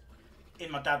 honest, in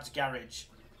my dad's garage,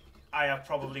 I have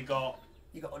probably got...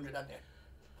 You got 100, hadn't you?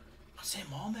 I'd say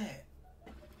more, mate.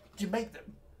 Did you make them?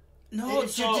 No,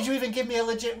 Did you even give me a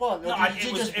legit one? Or No, did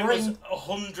you it just was bring?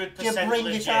 100% Do you bring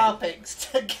legit. guitar picks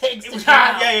to gigs? It was to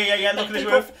hard, give out? yeah. Look at Make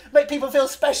this. people, make people feel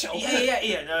special.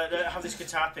 Yeah. Have this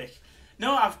guitar pick.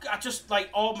 No, I just, like,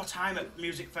 all my time at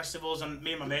music festivals, and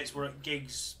me and my mates were at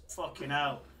gigs, fucking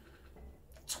hell,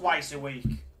 twice a week,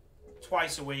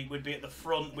 we'd be at the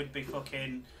front, we'd be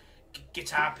fucking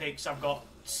guitar picks, I've got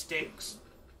sticks.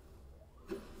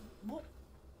 What?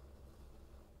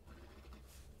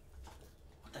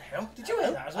 What the hell? Did you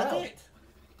hear that as well? I did.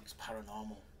 It's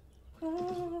paranormal.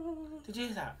 Did you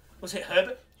hear that? Was it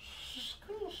Herbert?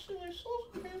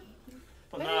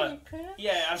 But no.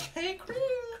 Yeah, I was hey, Chris.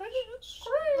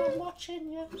 I'm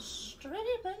watching you streaming.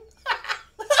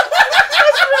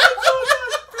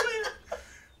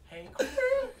 Hey, Chris.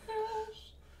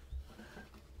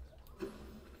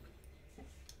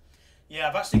 Yeah,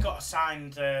 I've actually got a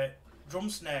signed drum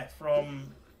snare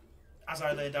from As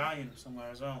I Lay Dying somewhere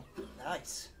as well.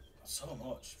 Nice. So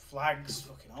much. Flags,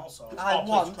 fucking all sorts. I Oh,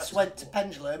 once please, went to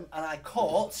Pendulum and I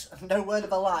caught, no word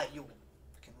of a lie, you'll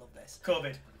fucking love this.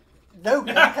 COVID. No,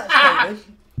 you can't COVID.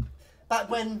 Back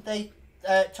when they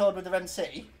toured with the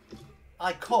MC,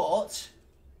 I caught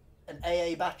an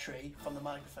AA battery from the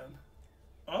microphone.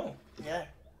 Oh. Yeah.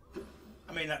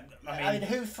 I mean, I mean,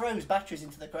 who throws batteries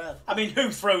into the crowd? I mean,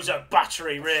 who throws a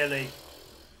battery, really?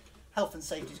 Health and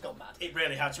safety's gone mad. It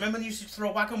really has. Do you remember when you used to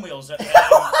throw wagon wheels at... do you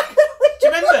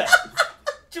remember?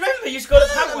 Do you remember? You used to go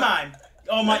to pantomime.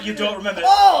 Oh my, you don't remember?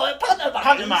 Oh, pantomime.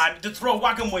 Pantomime, to throw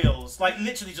wagon wheels, like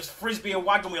literally just frisbee a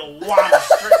wagon wheel, wham,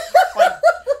 straight, like,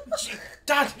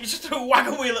 Dad, you just threw a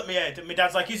wagon wheel at my head, and my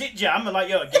dad's like, is it jam? I'm like,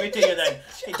 yo, give it to you then.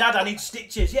 Hey, Dad, I need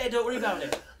stitches. Yeah, don't worry about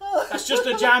it. That's just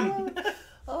a jam.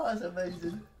 Oh, that's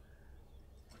amazing.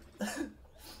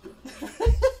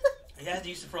 Yeah, they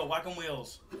used to throw wagon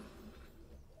wheels.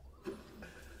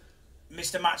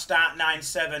 Mr. Match Start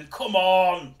 9-7. Come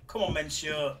on,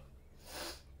 Monsieur.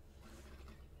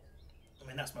 I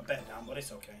mean, that's my bet down, but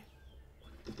it's okay.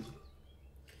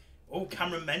 Oh,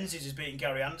 Cameron Menzies is beating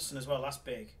Gary Anderson as well. That's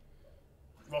big.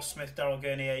 Ross Smith, Darryl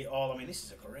Gurney, 8-all. I mean, this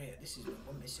is a great.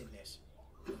 We're missing this.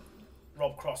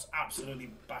 Rob Cross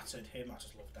absolutely battered him. I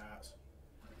just love that.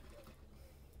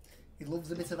 He loves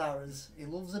a bit of arrows. He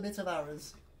loves a bit of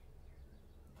arrows.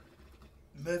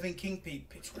 Mervyn King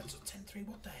pitch runs at 10-3.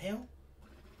 What the hell?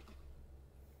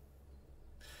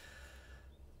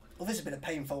 Well, this has been a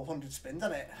painful 100 spin,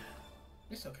 hasn't it?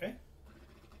 It's okay.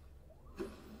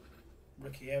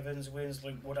 Ricky Evans wins.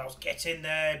 Luke Woodhouse, get in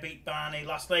there. Beat Barney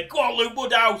last leg. Go on, Luke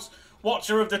Woodhouse.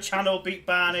 Watcher of the channel, beat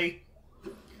Barney.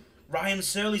 Ryan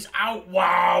Searley's out.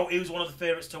 Wow, he was one of the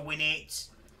favourites to win it.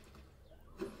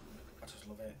 I just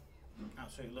love it.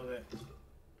 Absolutely love it.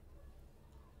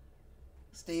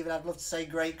 Stephen, I'd love to say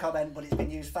great comment, but it's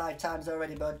been used 5 times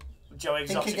already, bud. Joe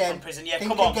Exotic from prison. Yeah,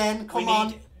 Think come on. again. Come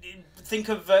on. Think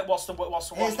of what's the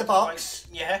Here's the box.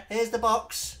 Yeah. Here's the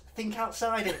box. Think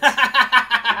outside it.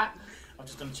 I've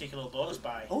just done a cheeky little bonus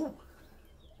buy. Oh.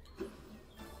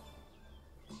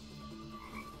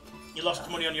 You lost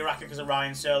money on your racket because of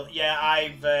Ryan Searle. Yeah,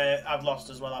 I've lost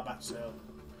as well. I backed Searle.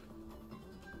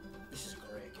 This is a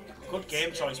great game. Good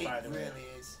game choice, by the way. It really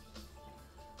is.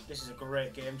 This is a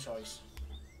great game choice.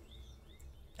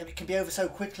 And it can be over so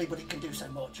quickly, but it can do so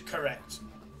much. Correct.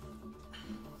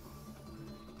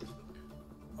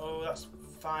 Oh, that's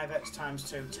 5x times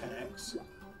 2, 10x.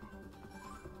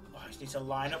 Oh, I just need to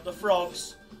line up the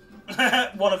frogs.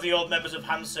 One of the old members of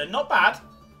Hanson. Not bad.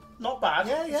 Not bad.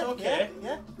 Yeah, it's okay.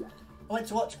 Yeah. I went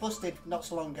to watch Busted not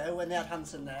so long ago when they had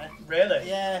Hanson there. Really?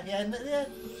 Yeah, and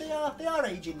they are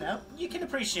aging now. You can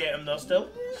appreciate them though still.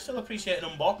 Still appreciate an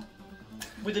unbop.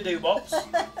 With the do-bops.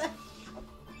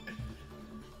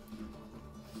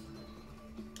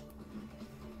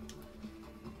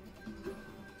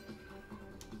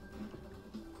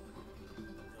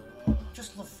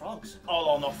 Just love frogs. All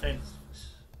or nothing.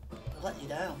 They'll let you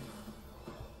down.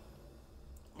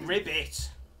 Ribbit.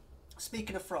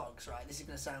 Speaking of frogs, right, this is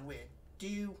going to sound weird. Do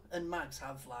you and Mags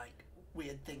have, like,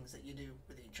 weird things that you do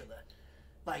with each other?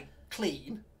 Like,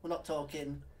 clean, we're not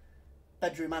talking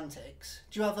bedroom antics.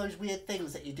 Do you have those weird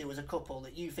things that you do as a couple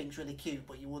that you think's really cute,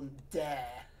 but you wouldn't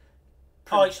dare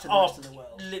preach to the rest of the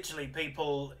world? Literally,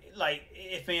 people, like,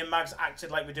 if me and Mags acted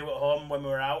like we do at home when we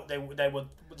were out, they would,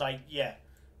 like, yeah.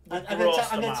 I'm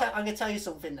going to tell you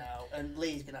something now, and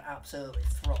Lee's going to absolutely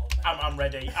throw me. I'm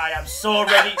ready. I am so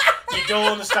ready. You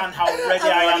don't understand how ready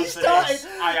I am for this.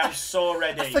 I am so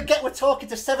ready. I forget we're talking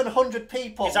to 700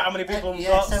 people. Is that how many people we've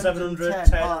yeah, got?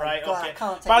 710. Right, God,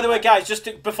 okay. By the way, guys,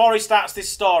 before he starts this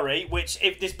story, which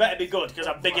if this better be good, because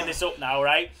I'm bigging this up now,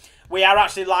 right? We are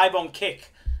actually live on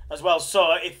Kick as well.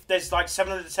 So if there's like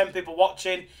 710 people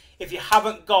watching, if you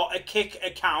haven't got a Kick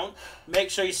account, make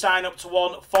sure you sign up to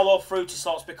one. Follow Fruity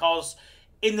Slots, because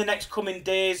in the next coming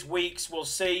days, weeks, we'll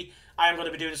see. I am going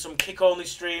to be doing some Kick-only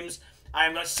streams. I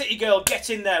am going to... City Girl,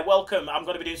 get in there. Welcome. I'm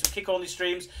going to be doing some Kick-only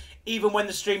streams. Even when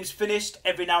the stream's finished,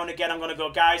 every now and again, I'm going to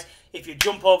go, guys, if you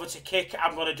jump over to Kick,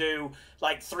 I'm going to do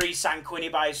like 3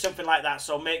 Sanquini buys, something like that.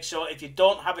 So make sure, if you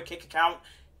don't have a Kick account,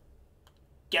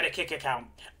 get a Kick account.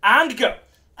 And go.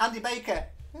 Andy Baker.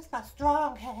 It's my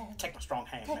strong hand. Take my strong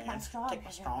hand, Take man. my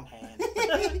strong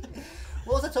hand.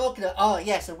 What was I talking about? Oh,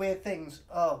 yes, the weird things.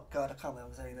 Oh, God, I can't believe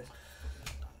I'm saying this.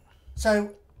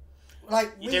 So,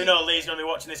 like... You do know Lee's going to be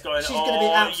watching this going, she's going to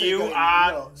be absolutely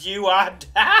you are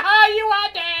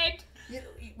dead.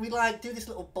 We, like, do this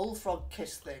little bullfrog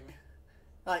kiss thing.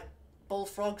 Like,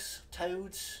 bullfrogs,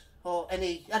 toads, or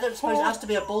any... I don't suppose it has to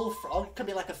be a bullfrog. It could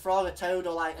be like a frog, a toad,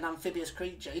 or like an amphibious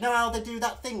creature. You know how they do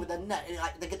that thing with their neck?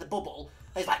 Like, they get the bubble.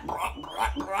 It's like...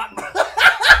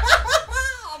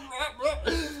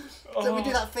 So we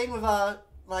do that thing with our,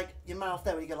 like, your mouth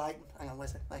there where you go like... Hang on,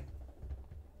 where's it? Like...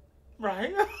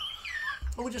 Right.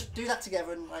 And we just do that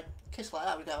together and, like, kiss like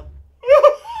that. We go...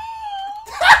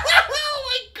 Oh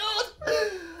my God!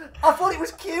 I thought it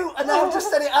was cute, and now I've just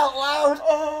said it out loud.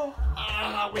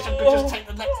 I wish I could just take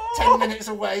the next 10 minutes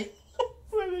away.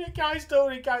 Wait a minute, guys,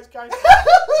 guys.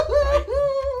 Right.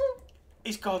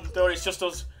 He's gone, Dory, it's just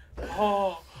us.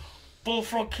 Oh,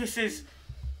 bullfrog kisses.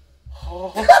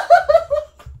 Oh.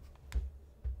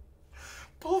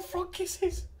 Bullfrog Bullfrog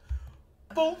kisses.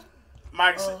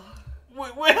 Max,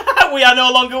 we are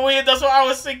no longer weird. That's what I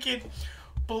was thinking.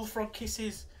 Bullfrog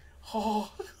kisses. Oh.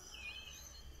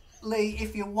 Lee,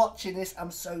 if you're watching this,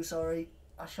 I'm so sorry.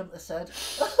 I shouldn't have said.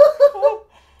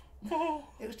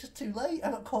 It was just too late.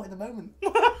 I got caught in the moment.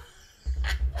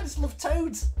 I just love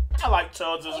toads. I like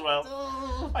toads as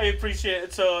well. I appreciate a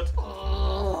toad.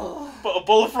 But a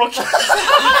bullfrog. That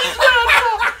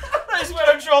is where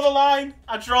I draw the line.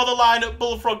 I draw the line at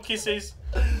bullfrog kisses.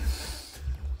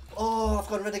 Oh, I've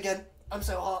gone red again. I'm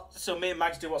so hot. So me and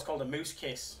Max do what's called a moose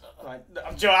kiss. Right.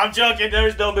 I'm joking. There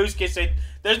is no moose kissing.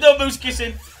 There's no moose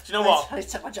kissing. Do you know what? I need to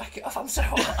take my jacket off. I'm so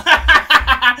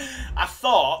hot. I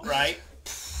thought, right,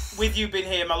 with you being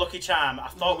here, my lucky charm, I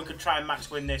thought we could try and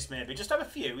Max win this maybe. Just have a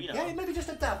few, you know. Yeah, maybe just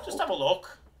a dabble. Just have a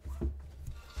look. It'd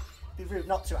be rude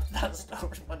not to after that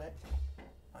story, wouldn't it?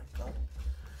 My God.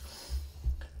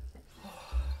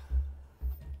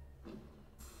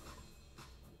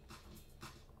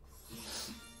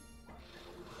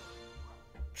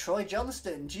 Troy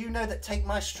Johnston, do you know that take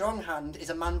my strong hand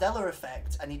is a Mandela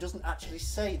effect? And he doesn't actually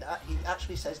say that. He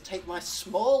actually says take my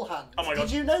small hand. Oh my God.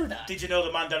 Did you know that? Did you know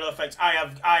the Mandela effect? I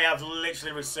have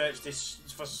literally researched this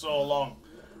for so long.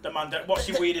 The Mandela. What's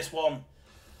your weirdest one?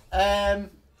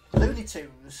 Looney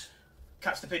Tunes.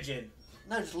 Catch the pigeon.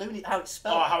 No, just Looney. How it's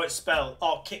spelled. Oh, how it's spelled.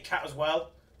 Oh, Kit Kat as well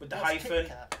with the What's hyphen. Kit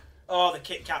Kat? Oh, the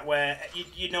Kit Kat where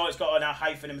you know it's got a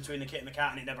hyphen in between the kit and the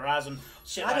cat and it never has, and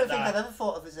shit like I don't that. think I've ever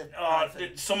thought of as a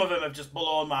hyphen. Some of them have just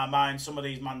blown my mind. Some of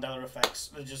these Mandela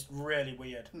effects, they're just really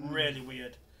weird. Really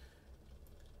weird.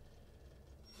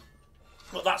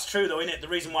 But that's true though, isn't it? The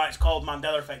reason why it's called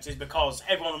Mandela effect is because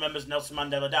everyone remembers Nelson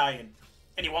Mandela dying,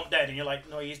 and he wasn't dead, and you're like,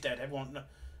 no, he's dead. Everyone, no.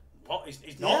 What?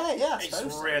 He's not. Yeah, I it's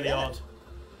suppose really so, yeah. odd.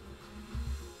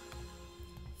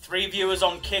 3 viewers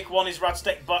on Kick. One is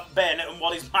Radstick Bennett and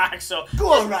one is Max. So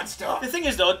Go on, Radstock. the thing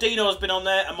is though, Dino's been on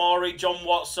there, Amori, John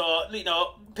Watts. So you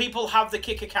know, people have the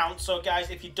Kick account. So guys,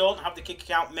 if you don't have the Kick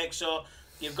account, make sure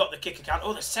you've got the Kick account.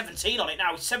 Oh, there's 17 on it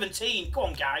now. 17. Go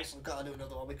on, guys. We've got to do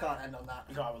another one. We can't end on that.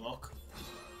 You gotta have a look.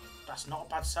 That's not a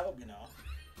bad setup, you know.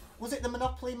 Was it the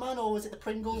Monopoly man or was it the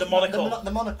Pringles? The monocle.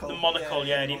 The monocle. The monocle,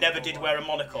 yeah, and he never did wear a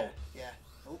monocle. Yeah.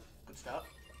 Oh, good start.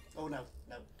 Oh no.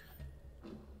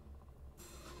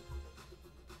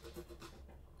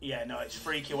 Yeah, no, it's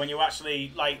freaky when you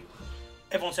actually, like,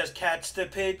 everyone says, catch the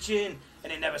pigeon,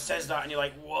 and it never says that, and you're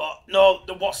like, what? No,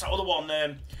 what's that other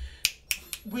one?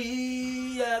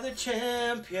 We are the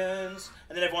champions.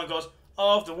 And then everyone goes,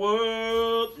 of the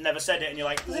world. Never said it, and you're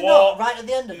like, Is what? it not right at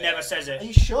the end of it? Never says it. Are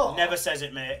you sure? Never says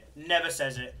it, mate. Never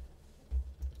says it.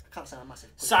 I can't say I'm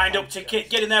massive. Signed up to Kick.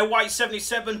 Get in there, White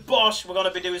 77, Bosch. We're going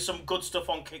to be doing some good stuff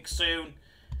on Kick soon.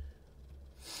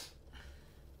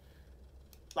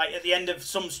 Like, at the end of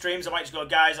some streams, I might just go,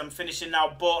 guys, I'm finishing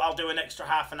now, but I'll do an extra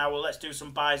half an hour. Let's do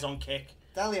some buys on Kick.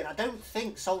 Dalian, I don't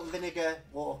think salt and vinegar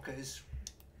Walkers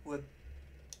were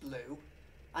blue.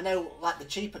 I know, like, the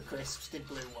cheaper crisps did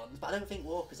blue ones, but I don't think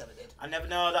Walkers ever did. I never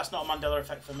know. That's not a Mandela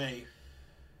effect for me.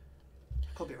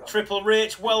 Could be wrong. Triple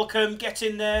Rich, welcome. Get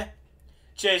in there.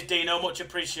 Cheers, Dino. Much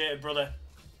appreciated, brother.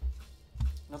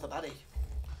 Another baddie.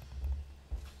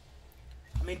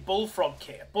 I mean, Bullfrog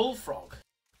kit. Bullfrog.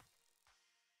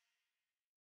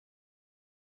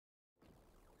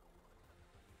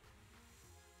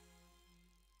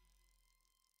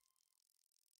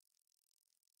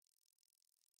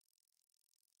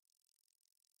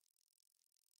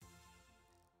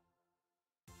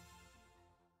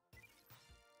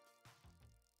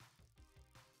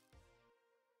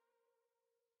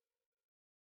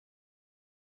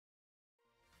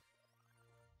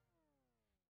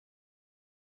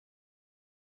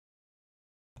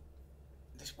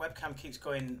 This webcam keeps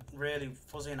going really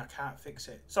fuzzy and I can't fix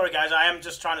it. Sorry guys, I am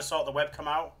just trying to sort the webcam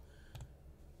out.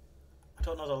 I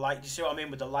don't know the light. Do you see what I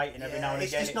mean with the lighting every now and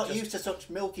again? It's not used to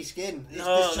such milky skin. There's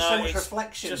No, just so much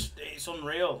reflection. It's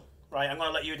unreal. Right, I'm going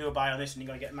to let you do a buy on this and you're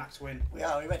going to get max win.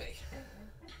 Are we ready?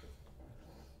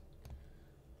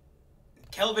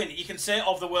 Kelvin, you can say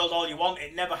of the world all you want.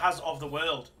 It never has of the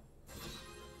world.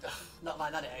 Not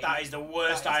like that, it ain't. That is the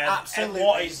worst That is I have. absolutely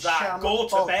What is that? sham Go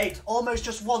to bog. bed. Almost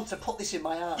just want to put this in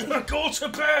my eye. Go to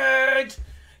bed.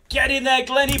 Get in there,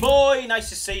 Glenny boy. Nice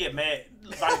to see you, mate.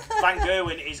 Van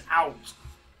Gerwen is out.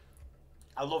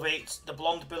 I love it. The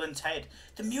blonde Bill and Ted.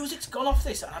 The music's gone off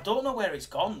this, and I don't know where it's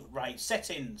gone. Right,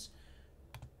 settings.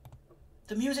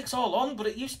 The music's all on, but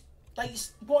it used like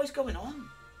what is going on?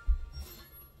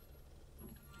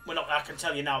 We're not. I can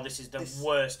tell you now. This is the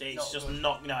worst. It's just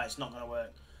not. No, it's not going to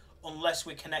work unless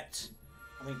we connect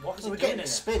I mean, what is We're it doing getting here?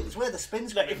 spins. Where the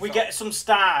spins? Look, coming if we from? get some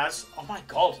stars, oh my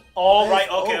god! Oh There's-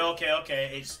 right,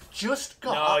 okay. It's just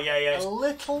got No, yeah, a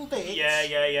little bit. yeah.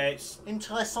 It's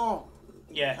Intéressant.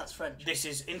 yeah. That's French. This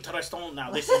is interesting now.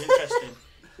 This is interesting.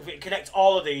 If we connect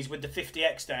all of these with the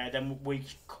 50x there, then we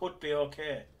could be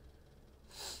okay.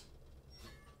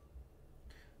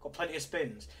 Got plenty of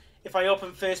spins. If I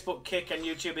open Facebook, Kick, and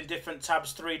YouTube in different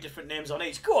tabs, 3 different names on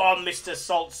each. Go on, Mr.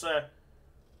 Saltzer.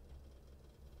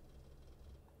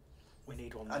 We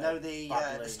need one. I know the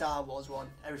Star Wars one.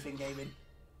 Everything Gaming.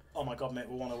 Oh my god, mate,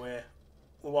 we're one away.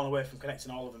 We're one away from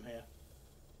connecting all of them here.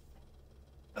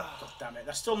 God damn it.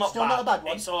 That's still not Still bad. not a bad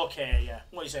one. It's okay, yeah.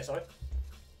 What do you say, sorry?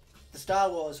 The Star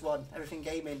Wars one. Everything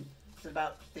Gaming. It's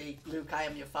about the Luke, I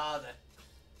am your father.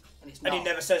 And it's not. And he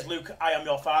never says, Luke, I am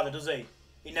your father, does he?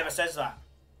 He never says that.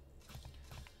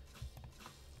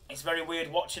 It's very weird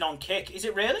watching on Kick. Is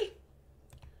it really?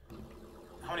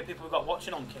 How many people have got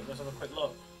watching on Kick? Let's have a quick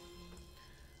look.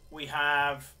 We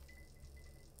have...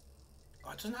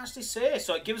 Oh, it doesn't actually say.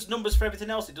 So it gives numbers for everything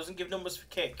else. It doesn't give numbers for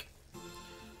Kick.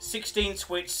 16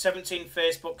 Twitch, 17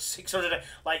 Facebook, 600...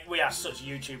 Like, we are such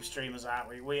YouTube streamers, aren't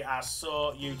we? We are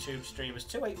so YouTube streamers.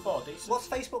 284, decent. What's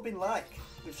Facebook been like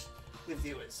with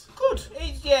viewers? Good.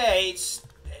 It's...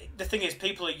 The thing is,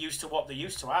 people are used to what they're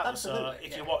used to, aren't they? Absolutely, So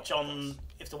if yeah. you watch on...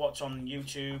 If they watch on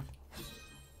YouTube...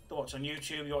 They watch on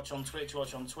YouTube, you watch on Twitch, you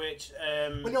watch on Twitch.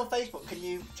 When you're on Facebook, can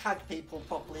you tag people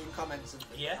properly in comments? And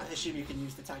Yeah. I assume you can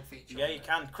use the tag feature. Yeah, you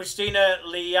can. Christina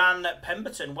Leanne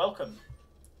Pemberton, welcome.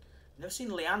 Never seen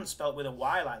Leanne spelt with a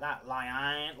Y like that.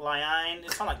 Liane.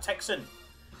 It sounds like Texan.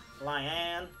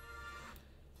 Liane.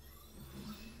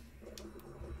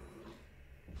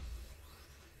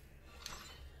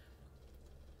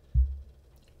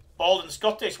 Bald and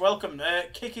Scottish, welcome.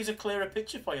 Kick is a clearer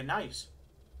picture for you. Nice.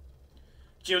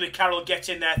 Julie Carroll, get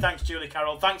in there. Thanks, Julie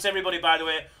Carroll. Thanks, everybody, by the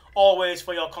way, always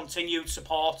for your continued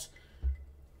support.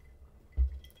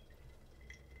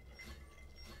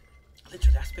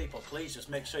 Literally ask people, please just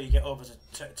make sure you get over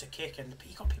to Kick. And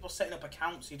you've got people setting up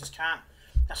accounts, you just can't.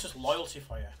 That's just loyalty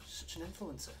for you. Such an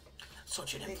influencer.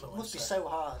 Such an influencer. It must be so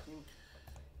hard. You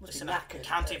must Listen, be I knackered.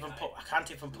 can't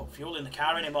even put fuel in the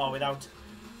car anymore without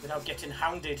getting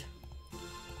hounded.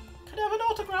 Can I have an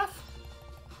autograph?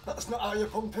 That's not how you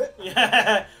pump it.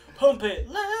 Yeah, pump it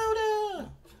louder.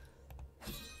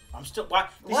 I'm still. Why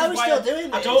are we still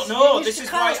doing I this? don't know. You This just is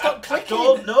can't why stop I clicking.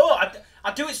 don't know.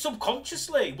 I do it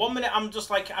subconsciously. 1 minute I'm just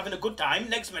like having a good time.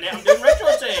 Next minute I'm doing retro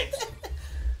tapes.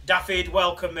 Daffyd,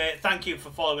 welcome, mate. Thank you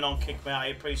for following on Kick, mate. I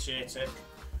appreciate it.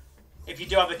 If you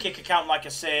do have a Kick account, like I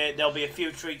say, there'll be a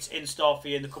few treats in store for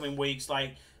you in the coming weeks.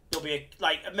 Like there'll be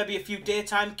maybe a few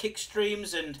daytime Kick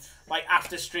streams, and like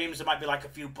after streams there might be like a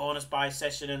few bonus buy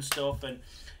session and stuff. And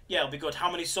yeah, it'll be good.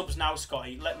 How many subs now,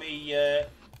 Scotty? Let me.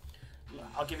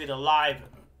 I'll give you the live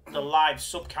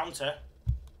sub counter.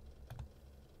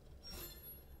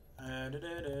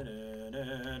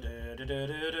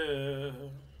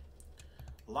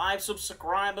 Live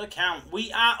subscriber count.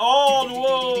 We are on.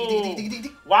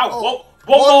 Whoa! Wow! Oh,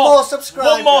 One more subscriber.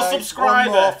 One more guys. subscriber.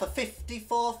 One more for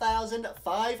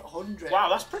 54,500. Wow,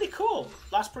 that's pretty cool.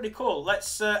 That's pretty cool.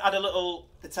 Let's add a little.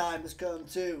 The time has come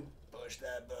to push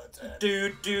that button.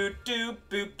 Do do do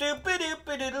boop do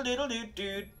do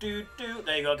do do do.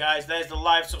 There you go, guys. There's the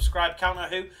live subscribe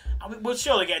counter. We'll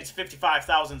surely get into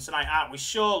 55,000 tonight, aren't we?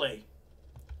 Surely.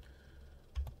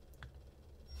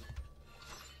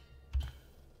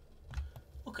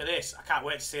 Look at this. I can't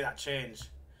wait to see that change.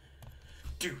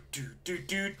 Do do do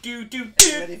do do do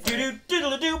do do do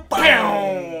do do.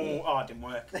 Oh, it didn't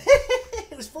work.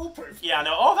 It was foolproof. Yeah, I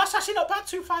know. Oh, that's actually not bad.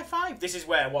 255. This is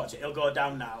where, watch it. It'll go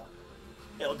down now.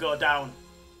 It'll go down.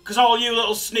 Because all you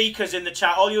little sneakers in the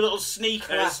chat, all you little sneakers.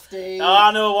 Crafty. Oh,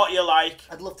 I know what you like.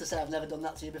 I'd love to say I've never done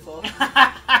that to you before.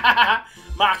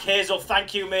 Mark Hazel,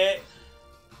 thank you, mate.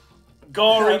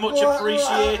 Gory, much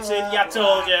appreciated. Yeah, I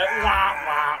told you. Wah,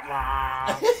 wah,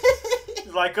 wah.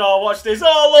 It's like, oh, watch this.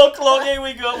 Oh, look, here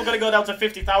we go. We're going to go down to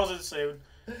 50,000 soon.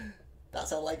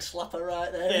 That's a leg slapper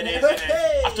right there. It is, isn't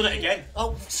it? I've done it again.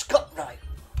 Oh, Scott, right.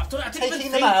 I didn't even Taking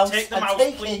think. the mouse. Take the and mouse,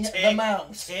 taking please. the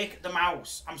mouse. Take the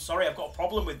mouse. I'm sorry, I've got a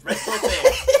problem with retro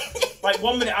tape. Like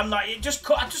 1 minute, I'm like, I just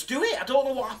do it. I don't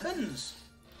know what happens.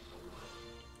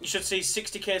 You should see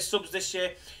 60k subs this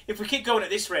year. If we keep going at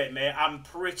this rate, mate, I'm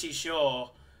pretty sure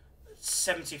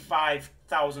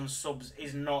 75,000 subs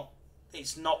is not.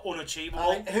 It's not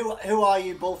unachievable. Who are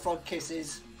you, Bullfrog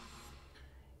Kisses?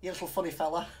 You little funny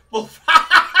fella. Bullfrog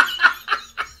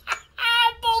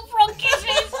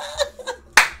kisses.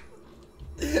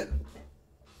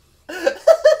 Bullfrog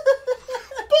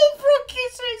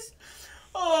kisses.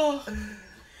 Oh,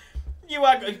 you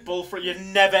are good. bullfrog. You're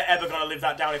never ever gonna live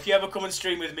that down. If you ever come and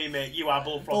stream with me, mate, you are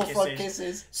bullfrog, Bullfrog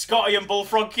kisses. Scotty and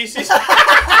bullfrog kisses.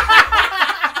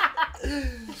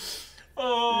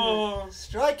 Oh,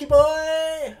 Strikey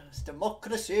boy, it's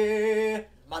democracy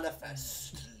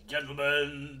manifest.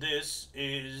 Gentlemen, this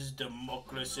is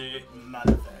Democracy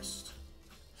Manifest.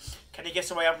 Can you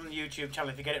guess away out from the YouTube channel?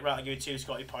 If you get it right, I'll give you 2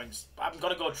 Scotty points. I'm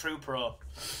gonna go true pro.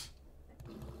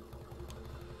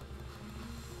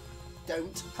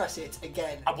 Don't press it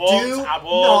again. I won't. Do I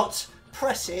won't. not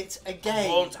press it again.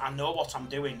 I won't. I know what I'm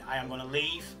doing. I am gonna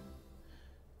leave.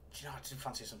 Do you know? I do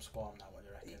fancy some swarm now. What do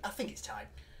you reckon? I think it's time.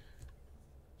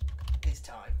 It's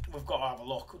time. We've got to have a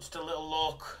look. Just a little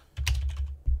look.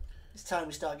 It's time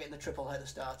we start getting the triple header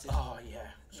started. Oh yeah.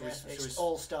 It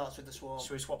all starts with the swarm.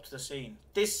 Should we swap to the scene?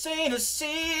 This ain't a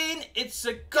scene. It's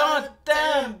a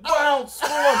goddamn wild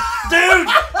swarm. Dude,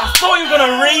 I thought you were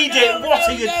gonna read it. What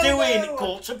are you doing?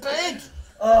 Go to bed.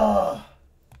 Oh.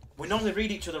 We normally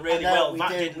read each other really I know, well.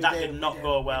 That did not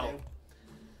go well. We do.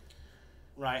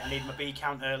 Right, I need my B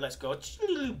counter. Let's go.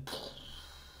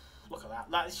 Look at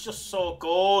that. That is just so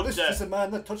good. This is the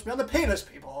man that touched me on the penis,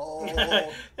 people.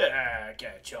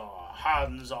 Get your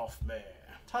hands off me.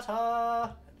 Ta-ta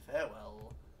and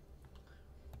farewell.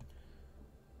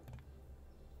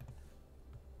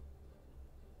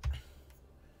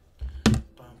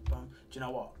 Bum, bum. Do you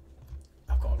know what?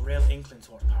 I've got a real inkling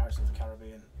to watch Pirates of the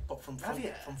Caribbean. But from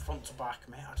front to back,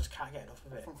 mate, I just can't get enough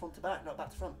of it. From front to back, not back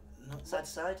to front. No, Side to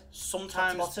side.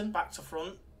 Sometimes top to bottom. back to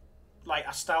front. Like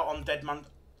I start on Dead Man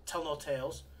Tell No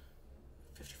Tales.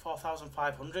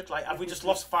 54,500. Like, have we just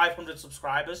lost 500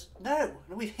 subscribers? No,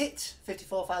 we've hit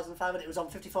 54,500. It was on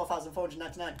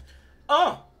 54,499.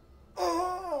 Oh,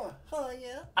 Oh,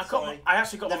 yeah. I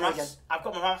actually got Never my again. maths. I've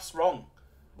got my maths wrong.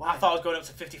 Why? I thought I was going up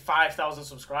to 55,000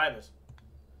 subscribers.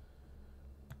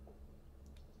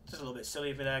 Just a little bit silly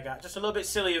of me there, guy. Just a little bit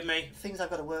silly of me. Things I've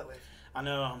got to work with. I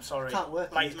know. I'm sorry. Can't work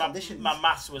in like these my conditions. my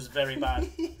maths was very bad.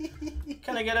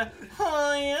 Can I get a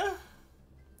higher?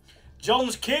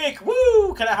 John's cake.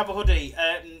 Woo! Can I have a hoodie?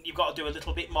 You've got to do a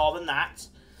little bit more than that.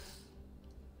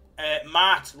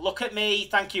 Matt, look at me.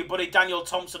 Thank you, buddy. Daniel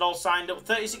Thompson all signed up.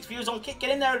 36 views on Kick.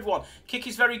 Get in there, everyone. Kick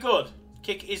is very good.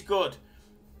 Kick is good.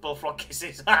 Bullfrog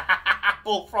kisses.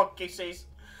 Bullfrog kisses.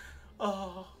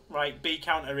 Oh, right. B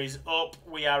counter is up.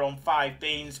 We are on 5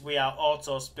 beans. We are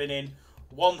auto spinning.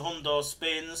 100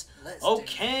 spins.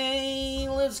 Okay,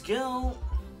 let's go.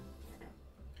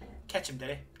 Catch him,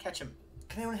 Diddy. Catch him.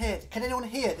 Can anyone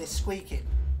hear this squeaking?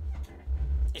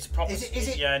 It's a proper. Is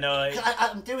it? Yeah, no.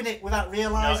 I'm doing it without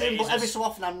realising, No, but every so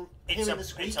often I'm hearing the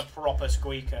squeak. It's a proper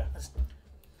squeaker.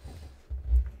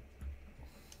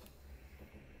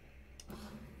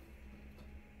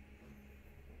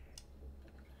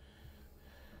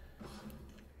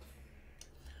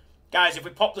 Guys, if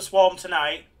we pop the swarm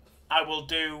tonight, I will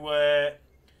do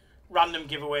random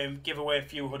giveaway a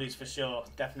few hoodies for sure.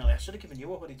 Definitely. I should have given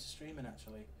you a hoodie to stream in,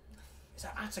 actually. Is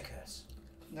that Atticus?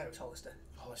 No, it's Hollister.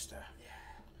 Hollister. Yeah.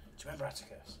 Do you remember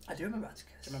Atticus? I do remember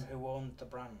Atticus. Do you remember who owned the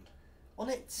brand?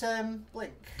 Wasn't it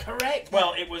Blink? Correct.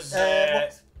 Well, it was.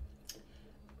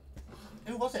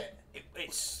 Who was it?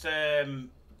 It's.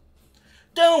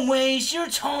 Don't waste your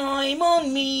time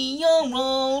on me. You're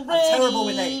already. I'm terrible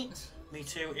with names. Me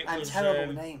too. I'm terrible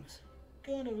with names.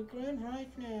 Going to regret right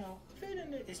now.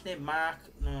 His name Mark.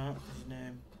 No, his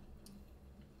name.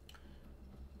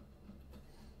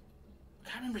 I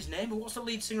can't remember his name. But what's the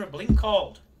lead singer of Blink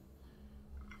called?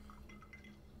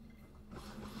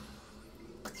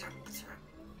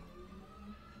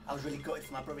 I was really gutted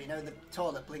for my brother. You know the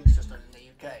tour that Blink's just done in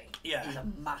the UK? Yeah. He's a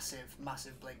massive,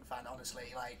 massive Blink fan,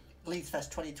 honestly. Like, Leeds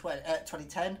Fest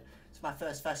 2010, it's my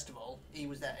first festival. He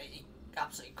was there. He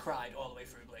absolutely cried all the way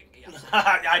through Blink.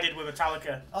 I did with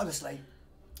Metallica. Honestly.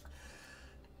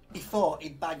 He thought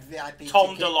he'd bagged VIP Tom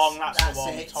tickets. DeLonge, that's the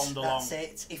one. It, Tom DeLonge. That's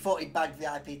it. He thought he'd bagged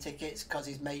VIP tickets because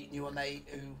his mate knew a mate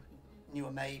who knew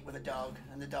a mate with a dog,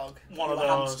 and the dog One of knew a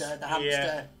those. hamster. The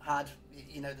hamster had,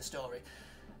 you know the story.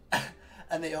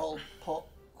 And they all put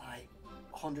like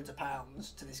hundreds of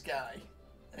pounds to this guy,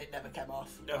 and it never came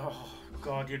off. Oh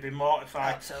God, you'd be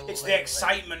mortified. Absolutely. It's the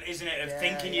excitement, isn't it, of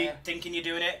Yeah, thinking you're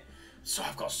doing it. So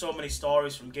I've got so many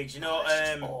stories from gigs. You know, It's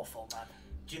just awful, man.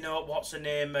 do you know what's her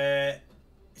name?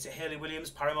 Is it Hayley Williams,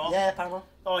 Paramore? Yeah, Paramore.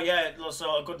 Oh yeah,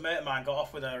 so a good mate of mine got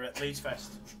off with her at Leeds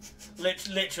Fest.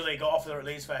 Literally got off with her at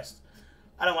Leeds Fest.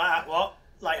 And I'm like, what?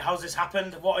 Like, how's this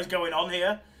happened? What is going on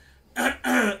here?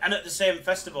 And at the same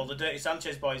festival, the Dirty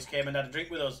Sanchez boys came and had a drink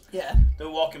with us. Yeah. They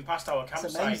were walking past our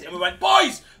campsite, amazing. and we went,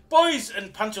 boys!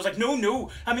 And Pancho was like, no,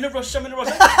 I'm in a rush. Get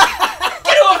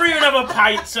over here and have a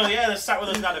pint. So yeah, they sat with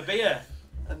us and had a beer.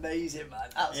 Amazing, man.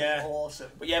 Absolutely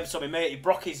awesome. But yeah, so my mate, he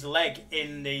broke his leg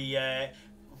in the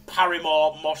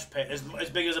Paramore mosh pit, as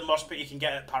big as a mosh pit you can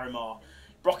get at Paramore.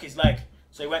 Broke his leg,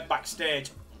 so he went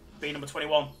backstage, being number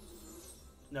 21.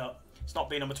 No, it's not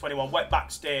being number 21. Went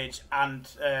backstage, and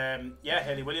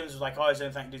Hayley Williams was like, "Oh, is there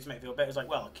anything I can do to make you feel better?" He's like,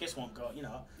 "Well, a kiss won't go, you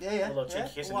know." Yeah. A little cheeky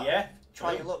kiss in the air.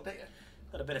 Try your luck, didn't you?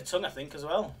 Got a bit of tongue, I think, as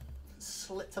well.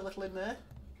 Slipped a little in there.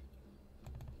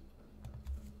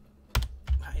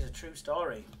 That is a true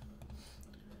story.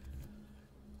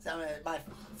 So, my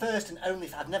first and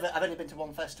only. I've only been to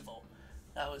one festival.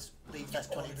 That was Leeds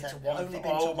Fest 2010. Only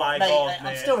been to one. My mate, God,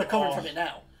 I'm still recovering from it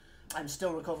now. I'm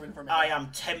still recovering from it. I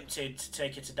am tempted to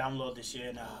take it to download this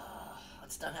year now. I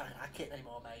just don't have a kit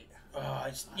anymore, mate. No.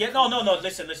 Listen.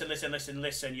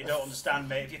 You don't understand,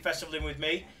 mate. If you're festivaling with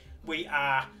me, we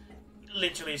are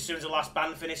literally as soon as the last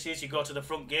band finishes, you go to the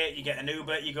front gate, you get an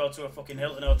Uber, you go to a fucking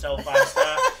Hilton hotel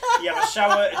 5-star, you have a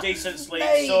shower, a decent sleep,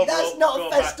 mate, sober that's up, not go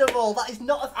a festival. Back. That is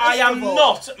not a festival. I am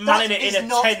not manning it That in is a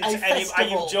not tent a anymore. Are you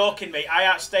festival. joking me?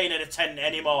 I ain't staying in a tent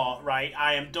anymore, right?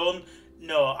 I am done.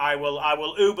 No, I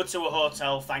will Uber to a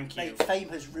hotel, thank you. Mate, fame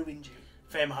has ruined you.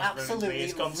 Fame has ruined me.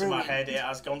 It's gone to my head. It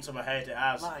has gone to my head. It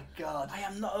has. My God. I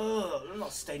am not. I'm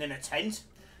not staying in a tent.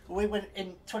 We went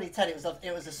in 2010.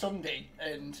 It was a Sunday,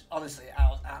 and honestly, I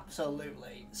was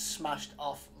absolutely smashed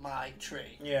off my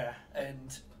tree. Yeah.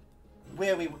 And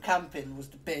where we were camping was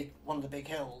one of the big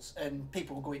hills, and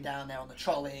people were going down there on the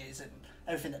trolleys and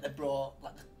everything that they brought,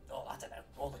 like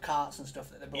all the carts and stuff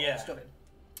that they brought and stuff in.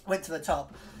 Went to the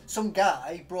top. Some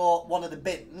guy brought one of the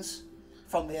bins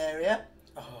from the area,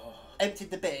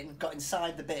 emptied the bin, got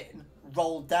inside the bin,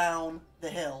 rolled down the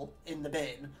hill in the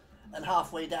bin, and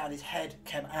halfway down his head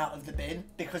came out of the bin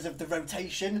because of the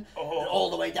rotation. And all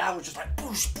the way down was just like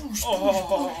boosh, boosh, boosh,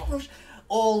 boosh, boosh.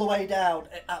 All the way down,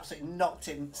 it absolutely knocked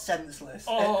him senseless.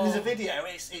 There's a video,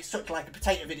 it's such like a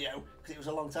potato video, because it was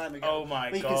a long time ago. Oh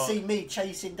my God. You can see me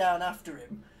chasing down after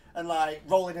him, and like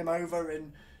rolling him over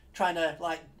and trying to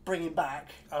like bring him back.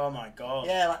 Oh my God.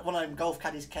 Yeah, like one of them golf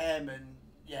caddies came and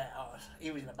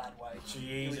he was in a bad way. Jesus.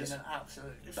 He was in an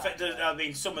absolute bad way. I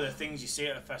mean, some of the things you see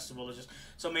at a festival are just...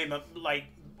 So me and like,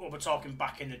 what we're talking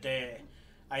back in the day,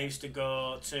 I used to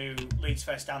go to Leeds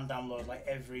Fest and Download like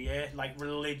every year, like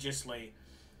religiously.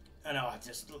 And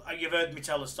you've heard me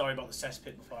tell the story about the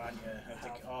cesspit before, haven't you? I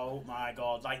think, oh my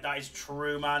God, like that is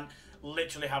true, man.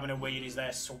 Literally having a wee and he's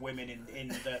there swimming in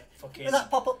the fucking... Was that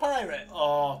Pop-Up Pirate?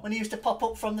 Oh. When he used to pop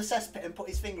up from the cesspit and put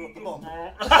his finger up the bum?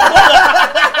 What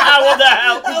the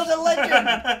hell? That was a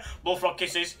legend! Bullfrog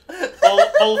kisses.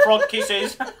 Bullfrog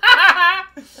kisses.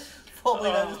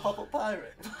 Formerly known as Pop-Up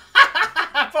Pirate.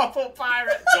 Pop-Up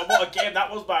Pirate. So what a game that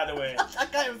was, by the way. I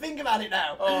can't even think about it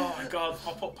now. Oh my God,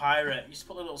 Pop-Up Pirate. You used to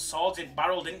put the little swords in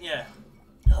barrel, didn't you?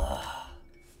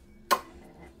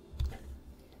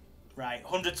 Right,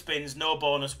 100 spins, no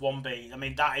bonus, 1B. I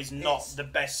mean, that is not the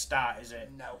best start, is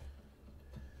it? No.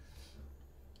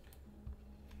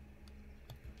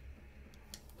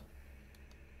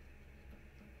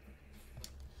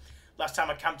 Last time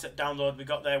I camped at Download, we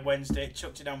got there Wednesday,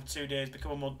 chucked it down for 2 days,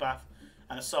 become a mud bath,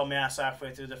 and I saw my ass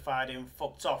halfway through the Friday and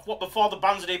fucked off. What, before the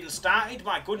bands had even started?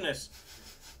 My goodness.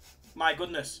 My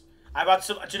goodness. I've had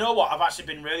some... Do you know what? I've actually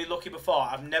been really lucky before.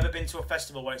 I've never been to a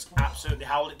festival where it's absolutely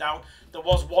howled it down. There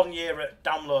was one year at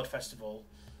Download Festival,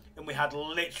 and we had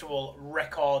literal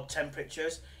record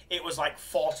temperatures. It was like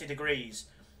 40 degrees,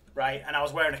 right? And I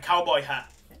was wearing a cowboy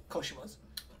hat. Of course you was.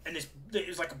 And it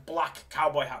was like a black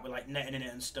cowboy hat with like netting in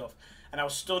it and stuff. And I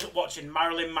was stood watching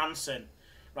Marilyn Manson,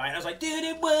 right? And I was like,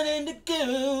 didn't want to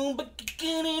go, but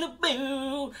getting a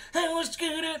boo. I was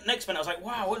good at... Next minute, I was like,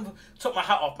 wow. Took my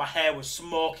hat off, my hair was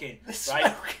smoking,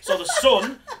 right? So the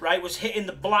sun, right, was hitting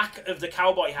the black of the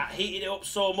cowboy hat, heated it up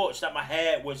so much that my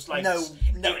hair was like... No,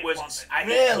 it was, wasn't.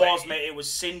 Really? It was, mate. It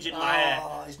was singeing my hair.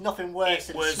 Oh, there's nothing worse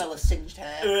than the was- smell of singed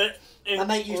hair. My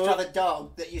mate used to have a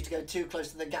dog that used to go too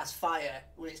close to the gas fire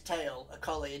with its tail, a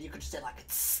collie, and you could just say like a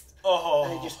tss,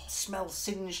 and it just smells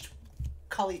singed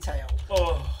collie tail.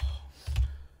 Oh.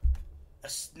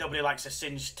 Nobody likes a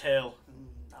singed tail.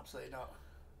 Absolutely not.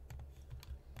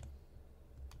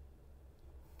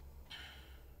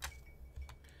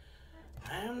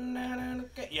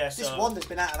 Yeah, so... This one that's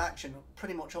been out of action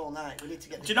pretty much all night. We need to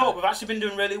get. Do you know what? We've actually been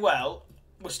doing really well.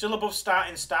 We're still above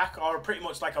starting stack, or pretty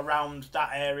much like around that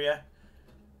area.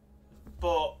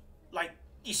 But like,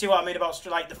 you see what I mean about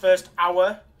like the first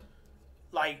hour,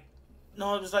 like.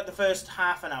 No, it was like the first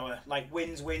half an hour. Like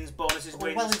wins, bonuses, We're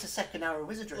wins. well into second hour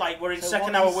wizardry. Like we're in So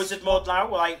second what hour is- wizard mode now.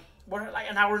 We're like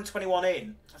an hour and 21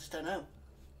 in, I just don't know.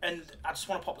 and I just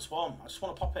want to pop the swarm. I just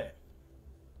want to pop it.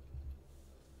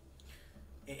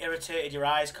 It irritated your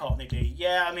eyes, Courtney D.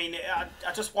 Yeah, I mean,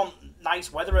 I just want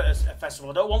nice weather at a festival.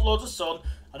 I don't want loads of sun.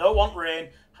 I don't want rain.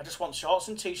 I just want shorts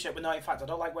and t-shirt. But no, in fact, I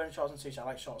don't like wearing shorts and t-shirt. I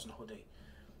like shorts and hoodie.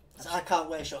 So I can't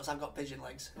wear shorts. I've got pigeon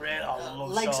legs. Really? Oh, I love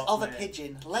legs shorts, of a mate.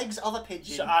 pigeon. Legs of a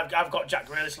pigeon. So I've got Jack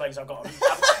Grealish legs.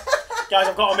 Guys,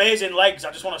 I've got amazing legs.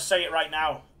 I just want to say it right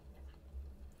now.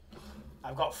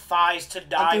 I've got thighs to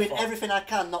die I'm doing for. everything I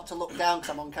can not to look down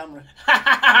because I'm on camera. Do you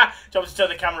want me to turn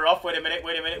the camera off? Wait a minute.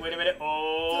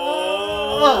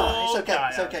 Oh, It's okay. God.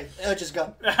 It's okay. Urge is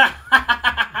gone.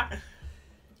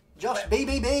 Josh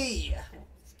BBB.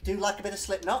 Do like a bit of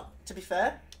Slipknot, to be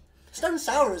fair. Stone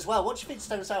Sour as well. What do you think of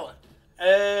Stone Sour?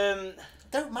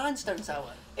 Don't mind Stone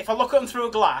Sour. If I look at them through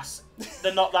a glass,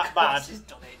 they're not that bad. He's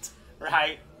done it.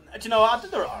 Right. Do you know what?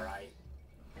 They're alright.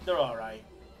 They're alright.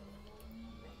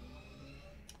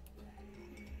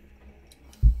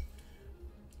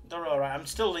 They're alright. I'm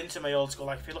still into my old school.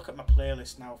 Like, if you look at my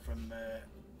playlist now from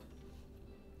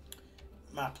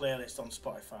my playlist on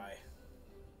Spotify,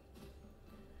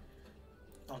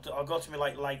 I'll go to me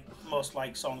like most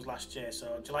like songs last year.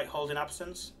 So, do you like Holding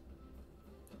Absence?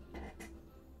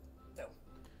 No.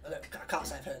 I can't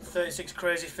say I've heard of it. 36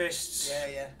 Crazy Fists.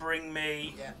 Yeah. Bring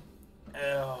Me.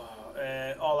 Yeah.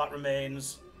 All That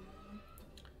Remains.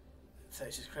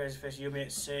 36 Crazy Fists. You Me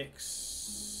at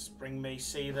 6. Bring Me.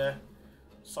 Seether.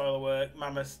 Soil Work.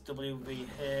 Mammoth.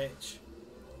 WVH.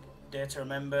 Day to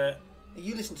Remember.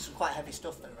 You listen to some quite heavy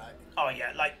stuff though, right? Oh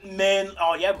yeah, like main.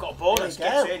 Oh yeah, we've got a bonus. There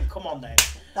you Get go. in. Come on then.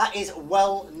 That is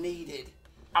well needed.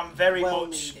 I'm very Well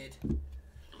much needed.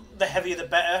 the heavier the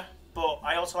better. But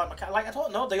I also like my I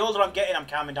don't know. The older I'm getting, I'm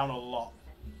calming down a lot.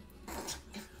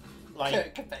 Like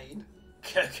Kurt Cobain.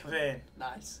 Kurt Cobain.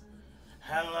 Nice.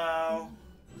 Hello.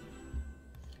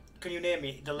 Can you name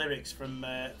me the lyrics from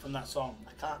that song?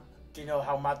 I can't. Do you know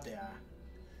how mad they are?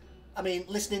 I mean,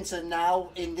 listening to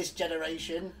now in this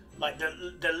generation. Like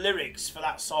the lyrics for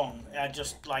that song are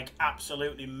just like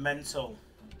absolutely mental.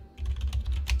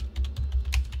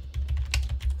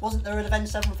 Wasn't there an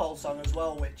Avenged Sevenfold song as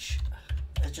well, which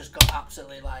has just got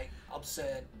absolutely like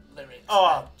absurd lyrics?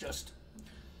 Oh. Just.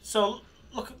 So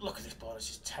look at this bonus.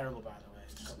 It's terrible, by the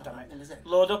way. God damn it. Is it?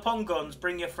 Load up on guns,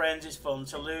 bring your friends. It's fun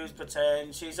to lose.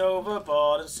 Pretend she's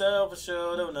overboard and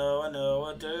self-assured. Oh no, I know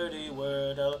a dirty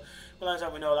word. Well, that's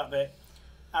how we know that bit.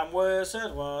 I'm worse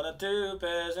at what I do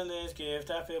best in this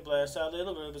gift. I feel blessed. Our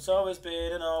little group has always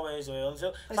been and always will.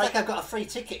 Until It's like I've got a free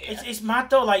ticket here. it's mad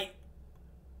though. Like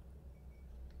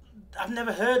I've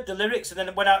never heard the lyrics, and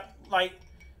then when I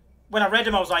read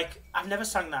them, I was like, I've never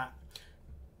sang that.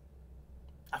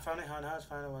 I found it hard. I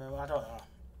don't know.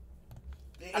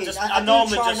 I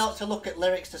normally try not to look at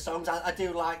lyrics to songs. I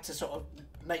do like to sort of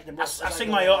make them. I sing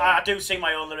my own. I do sing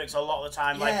my own lyrics a lot of the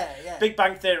time. Like Yeah. Big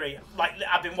Bang Theory. Like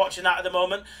I've been watching that at the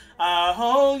moment. Our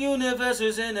whole universe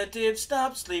is in a dip.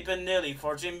 Stop sleeping. Nearly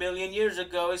 14 million years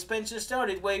ago, expansion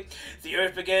started. Wait, the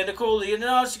Earth began to cool, and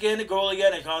now it's began to grow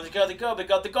again. And we got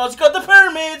the gods, got the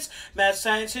pyramids. Math,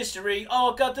 science, history,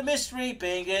 all got the mystery.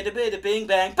 Bing, bing,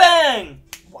 bang, bang.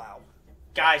 Wow.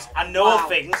 Guys, I know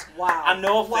things. Wow. I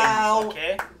know Wow. things.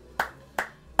 Okay.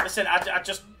 Listen, I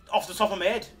just off the top of my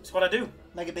head. It's what I do.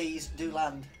 Mega Bees do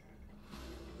land.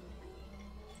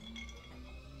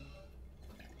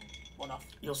 One off.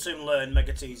 You'll soon learn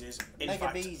Mega Teases. Mega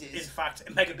Beeses. In fact,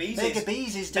 Mega Beeses. Mega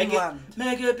Bees do land.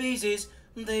 Mega Beeses,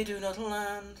 they do not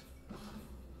land.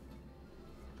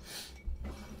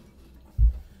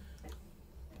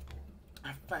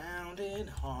 I found it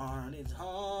hard. It's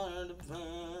hard to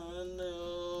find.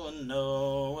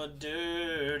 No, a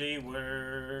dirty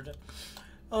word.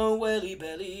 Oh, welly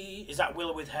belly. Is that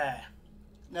Will with hair?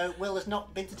 No, Will has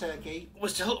not been to Turkey. We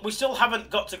still haven't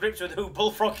got to grips with who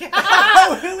Bullfrog is.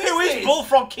 Who is Who is this?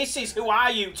 Bullfrog Kisses? Who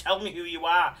are you? Tell me who you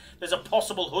are. There's a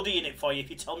possible hoodie in it for you if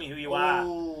you tell me who you are.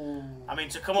 Ooh. I mean,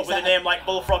 to come up Is with a that name like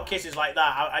Bullfrog Kisses like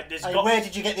that, there's got... Where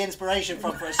did you get the inspiration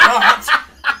from for a start?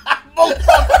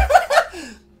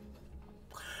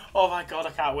 Oh my god,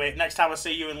 I can't wait. Next time I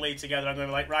see you and Lee together, I'm going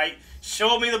to be like, right,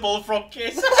 show me the Bullfrog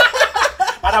Kiss.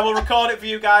 And I will record it for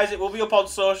you guys. It will be up on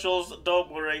socials.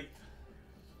 Don't worry.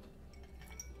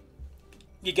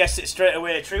 You guessed it straight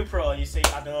away. True Pro, you see.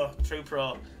 I know. True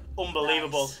Pro.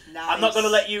 Unbelievable. Nice. I'm not going to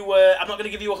let you... I'm not going to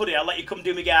give you a hoodie. I'll let you come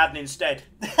do my garden instead.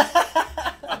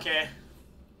 Okay.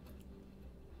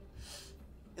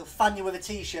 He'll fan you with a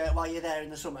t-shirt while you're there in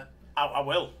the summer. I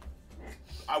will.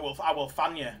 I will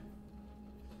fan you.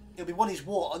 It'll be one he's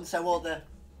worn, so all the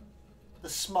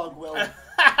smog will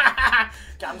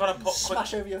I'm gonna put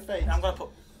smash over your face. I'm gonna put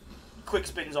quick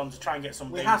spins on to try and get some.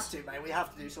 We beans. have to, mate. We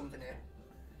have to do something here.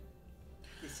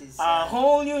 This is. Our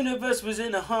whole universe was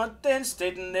in a hot, dense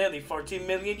state nearly 14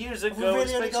 million years Have we ago.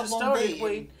 really only Space got has one started.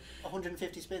 bee in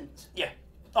 150 spins? Yeah.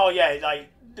 Oh yeah, like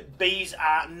the bees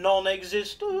are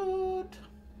non-existent.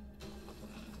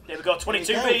 There we go,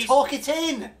 22 There we go, bees. talk it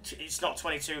in! It's not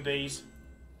 22 bees.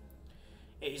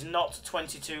 It is not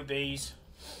 22 bees.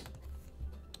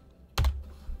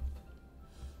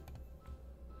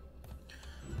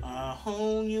 Our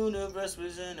whole universe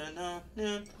was in a hot,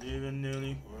 living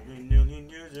nearly 14 million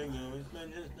years ago. It's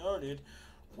been just started.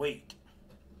 Wait.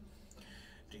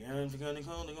 They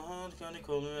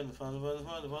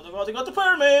got the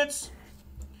pyramids.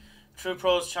 True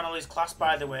Pro's channel is class,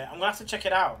 by the way. I'm gonna have to check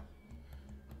it out.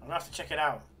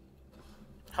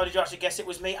 How did you actually guess it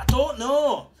was me? I don't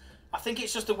know. I think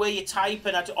it's just the way you type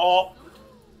and oh,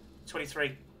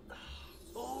 23.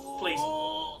 Please,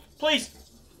 please.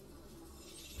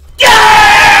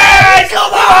 Yes!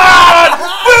 Come on!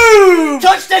 Boom!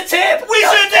 Touch the tip!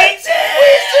 Wizard it!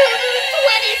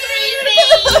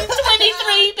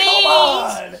 23 bees! Come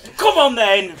on! Come on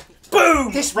then!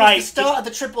 Boom! This right. was the start of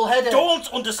the triple header. Don't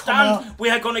Come understand. on. We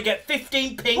are going to get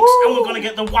 15 pinks Woo! and we're going to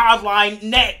get the wild line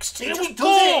next. It Here just we does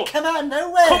go. it! Come out of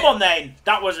nowhere! Come on then.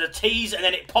 That was a tease and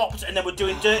then it popped and then we're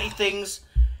doing dirty things.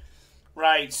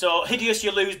 Right, so Hideous,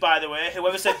 you lose, by the way.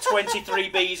 Whoever said 23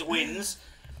 bees wins.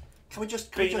 Can we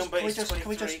just... Bee number is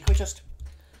 23.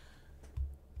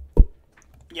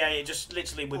 Yeah, it just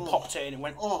literally, we popped it in and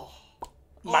went... Oh.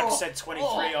 Max said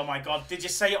 23. Oh my god! Did you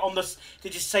say it on the?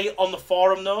 Did you say it on the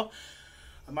forum though?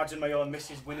 Imagine my own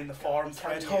missus winning the forum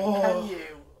thread. Can you?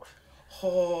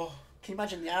 Oh. Can you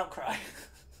imagine the outcry?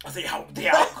 The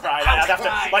outcry. I'd have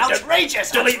to like,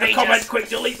 Outrageous! delete the outrageous. comment. Quick,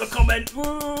 delete the comment.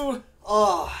 Woo.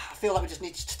 Oh, I feel like we just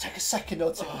need to take a second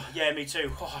or two. Oh, yeah, me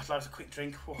too. Oh, I'd like a quick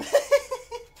drink. Oh.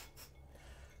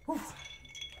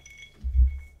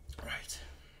 Right.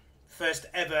 First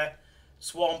ever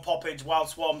Swarm Poppage, Wild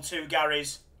Swarm 2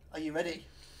 Garys. Are you ready?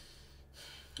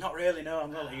 Not really, no.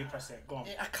 I'm going to let you press it. Go on.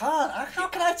 I can't. How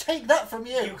can I take that from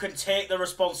you? You can take the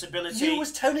responsibility. You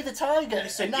was Tony the Tiger.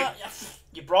 Listen, and now...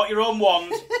 you brought your own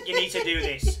wand. You need to do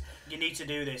this. You need to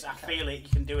do this. I feel it. You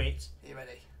can do it. Are you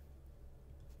ready?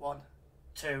 1,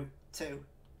 2, 2,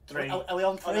 3. Are we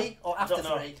on 3 or after don't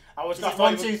know. 3? I was. Is I it thought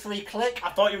 1, you were- 2, 3, click? I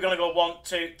thought you were going to go 1,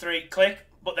 2, 3, click.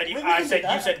 But then We I can do said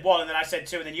that. you said 1, and then I said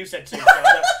 2, and then you said 2. So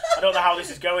I don't know how this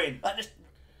is going. Like just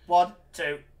 1,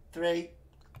 2, 3.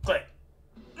 click.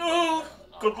 Oh,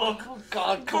 good luck. Oh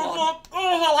God, Good come on. luck.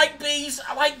 Oh, I like bees.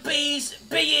 I like bees.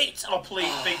 Be it. Oh,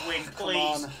 please, big win, Come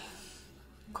please. on.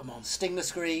 Come on. Sting the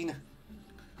screen.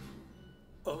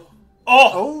 Oh.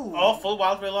 Oh. Oh, full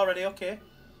wild reel already. Okay.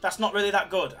 That's not really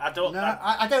that good. I don't. No,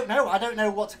 I don't know. I don't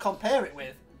know what to compare it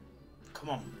with. Come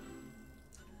on.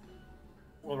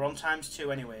 Well, we're on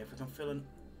 ×2 anyway. If we can fill in,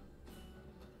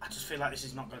 I just feel like this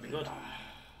is not going to be good.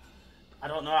 I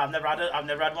don't know. I've never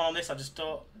had one on this. I just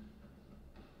don't.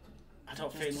 I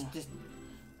don't feel.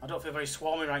 I don't feel very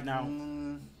swarmy right now.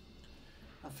 I'm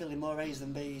feeling more A's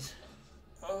than B's.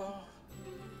 Oh.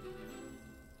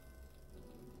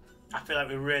 I feel like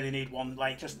we really need one,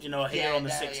 like just here on the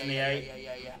 6 and the 8.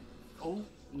 Yeah. Oh.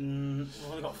 We've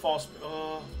only got 4.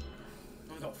 Oh.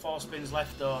 We've only got 4 spins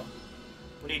left though.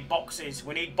 We need boxes.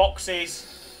 We need boxes.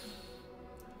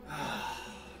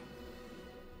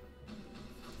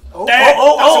 There! That's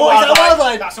a wild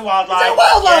line. That's a wild line. Is that a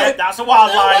wild line? Yeah, that's a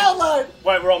wild line. Wild line.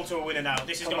 Wait, we're on to a winner now.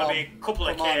 This is Come going to on. be a couple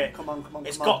of Come K. on, come on.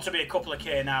 It's got to be a couple of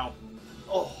K now.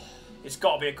 Oh. It's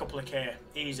got to be a couple of K.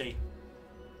 Easy.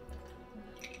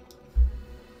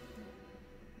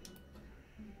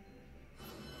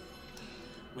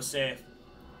 We're safe.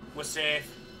 We're safe.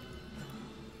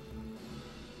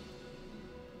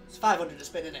 It's 500 to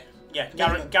spin, isn't it? Yeah,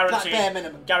 Minimum. guaranteed. Bare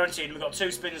minimum. Guaranteed. We've got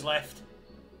 2 spins left.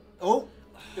 Oh.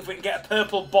 If we can get a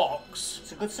purple box,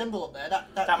 It's a good symbol up there.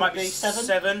 That that might could be 7.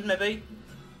 7 maybe.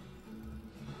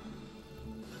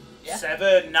 Yeah.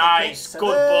 7, nice, Okay,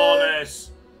 good 7.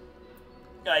 bonus.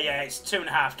 Yeah, it's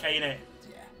 2.5K, innit?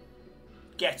 Yeah.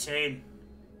 Get in.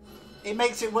 It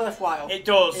makes it worthwhile. It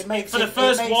does. It makes for the it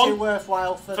first makes one, it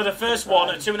worthwhile for the first the one,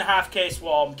 a prize. 2.5K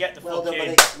swarm. Get the Well fuck done,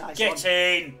 in. buddy. Nice Get one.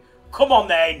 in. Come on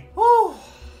then. Woo.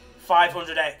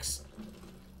 500x.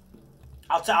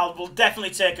 We'll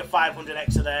definitely take a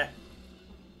 500x of there.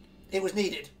 It was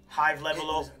needed. Hive level It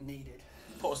up. was needed.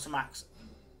 Put us to max.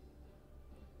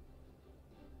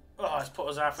 Oh, it's put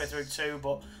us halfway through 2,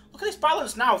 but look at this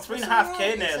balance now.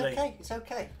 3.5K nearly. It's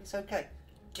okay. It's okay.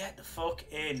 Get the fuck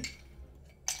in.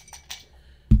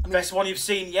 I mean, Best one you've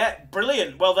seen yet.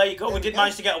 Brilliant. Well, there you go. There We we did go.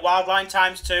 manage to get a wild line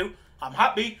 ×2. I'm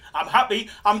happy.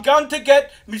 I'm going to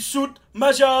get me suit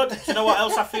measured. Do you know what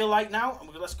else I feel like now?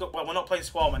 Let's go. Well, we're not playing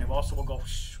Swarm anymore, so we'll go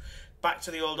Back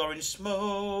to the old orange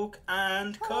smoke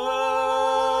and cup.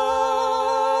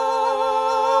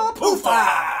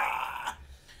 Poofa!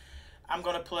 I'm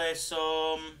going to play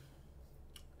some...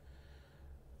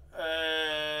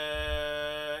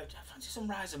 I fancy some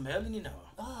Rise of Merlin, you know.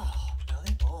 Oh,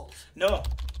 Merlin balls. No.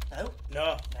 No.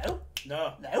 No. No.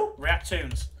 No. No. React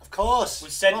tunes. Of course. We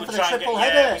said we'd try and get...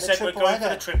 Yeah, we said we're going for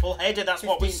the triple header. That's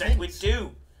what we said we'd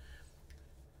do.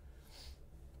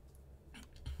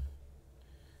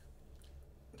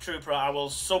 Trooper, I will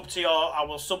sub to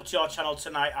your channel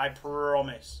tonight, I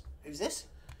promise. Who's this?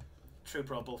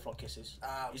 Trooper or Bullfrog Kisses.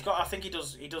 Okay. He's got, I think he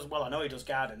does, well, I know he does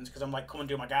gardens, because I'm like, come and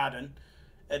do my garden.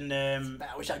 And,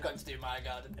 I wish I'd got to do my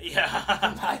garden.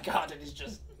 Yeah. My garden is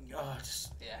just... Oh,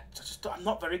 yeah. I'm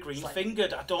not very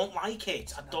green-fingered. I don't like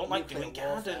it. I don't like doing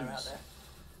gardens.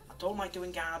 I don't like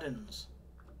doing gardens.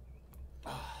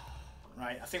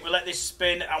 Right, I think we let this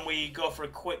spin and we go for a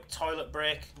quick toilet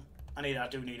break. I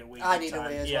do need a wee. I need a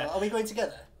wee as well. Are we going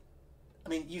together? I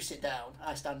mean, you sit down,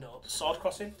 I stand up. Sword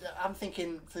crossing? I'm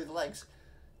thinking through the legs.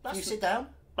 You sit down?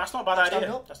 That's not a bad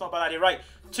idea. That's not a bad idea. Right,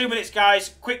 2 minutes,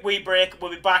 guys. Quick wee break.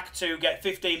 We'll be back to get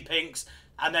 15 pinks.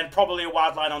 And then probably a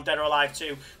wild line on Dead or Alive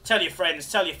too. Tell your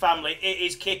friends, tell your family. It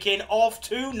is kicking off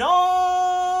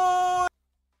tonight.